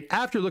 9.8 candidate.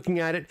 After looking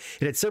at it,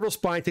 it had several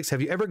spine ticks.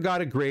 Have you ever got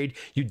a grade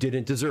you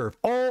didn't deserve?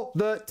 All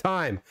the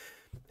time,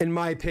 in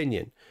my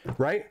opinion,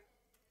 right?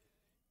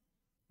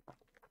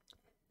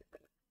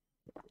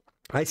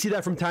 I see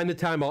that from time to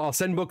time. I'll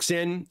send books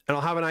in, and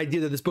I'll have an idea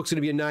that this book's going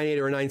to be a 9.8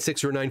 or a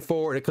 9.6 or a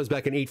 9.4, and it comes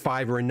back an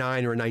 8.5 or a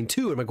 9 or a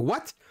 9.2. I'm like,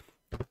 what?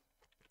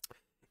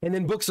 And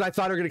then books that I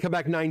thought are going to come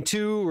back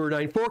 9.2 or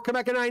 9.4 come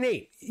back a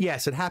 9.8.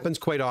 Yes, it happens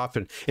quite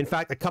often. In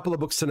fact, a couple of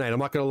books tonight, I'm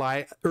not going to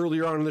lie,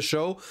 earlier on in the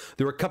show,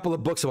 there were a couple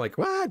of books I'm like,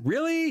 what?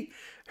 Really?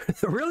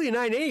 Really a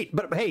 9.8?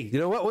 But hey, you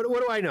know what?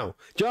 What do I know?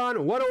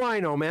 John, what do I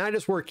know, man? I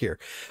just work here.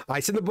 I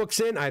send the books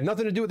in. I have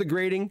nothing to do with the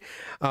grading.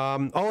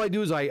 All I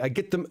do is I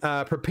get them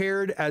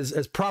prepared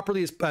as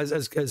properly,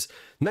 as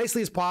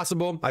nicely as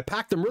possible. I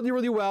pack them really,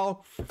 really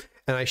well,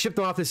 and I ship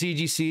them off to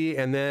CGC,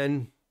 and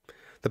then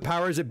the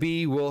powers that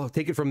be will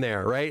take it from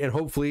there, right? And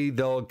hopefully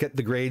they'll get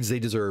the grades they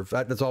deserve.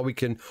 That's all we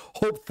can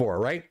hope for,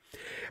 right?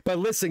 But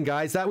listen,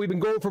 guys, that we've been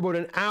going for about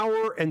an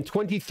hour and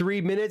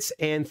 23 minutes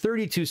and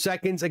 32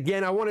 seconds.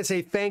 Again, I want to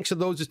say thanks to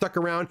those who stuck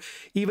around,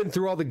 even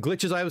through all the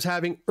glitches I was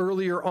having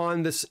earlier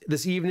on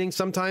this evening.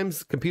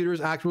 Sometimes computers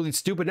act really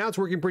stupid. Now it's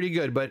working pretty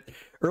good, but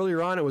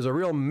earlier on it was a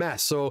real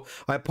mess. So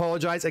I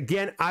apologize.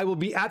 Again, I will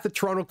be at the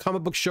Toronto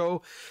Comic Book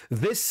Show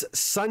this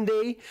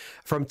Sunday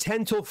from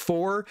 10 till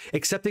 4,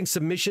 accepting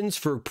submissions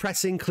for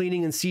pressing,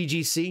 cleaning, and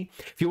CGC.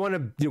 If you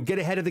want to get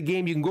ahead of the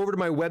game, you can go over to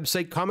my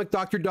website,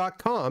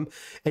 comicdoctor.com,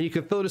 and you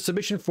can fill out a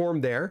submission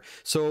form there.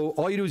 So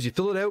all you do is you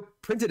fill it out,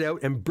 print it out,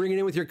 and bring it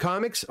in with your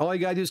comics. All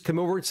you gotta do is come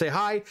over and say,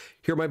 hi,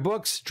 here are my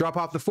books, drop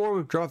off the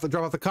form, drop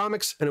off the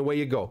comics, and away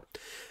you go.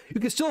 You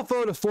can still fill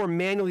out a form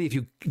manually if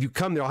you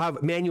come there. I'll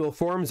have manual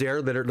forms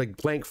there that are like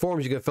blank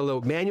forms you can fill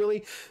out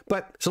manually,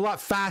 but it's a lot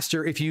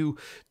faster if you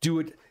do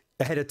it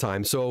ahead of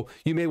time. So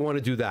you may want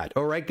to do that.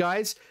 All right,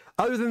 guys.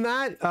 Other than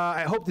that,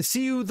 I hope to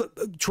see you, the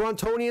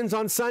Torontonians,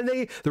 on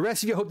Sunday. The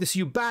rest of you, I hope to see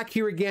you back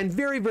here again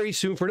very, very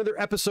soon for another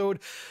episode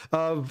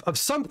of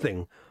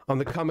something on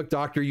the Comic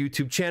Doctor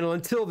YouTube channel.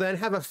 Until then,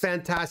 have a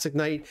fantastic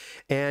night.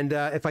 And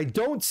if I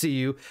don't see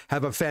you,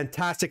 have a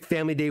fantastic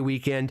Family Day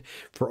weekend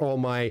for all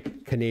my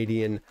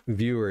Canadian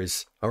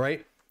viewers. All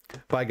right?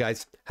 Bye,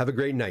 guys. Have a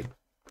great night.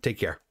 Take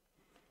care.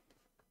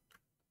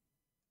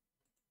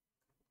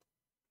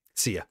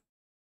 See ya.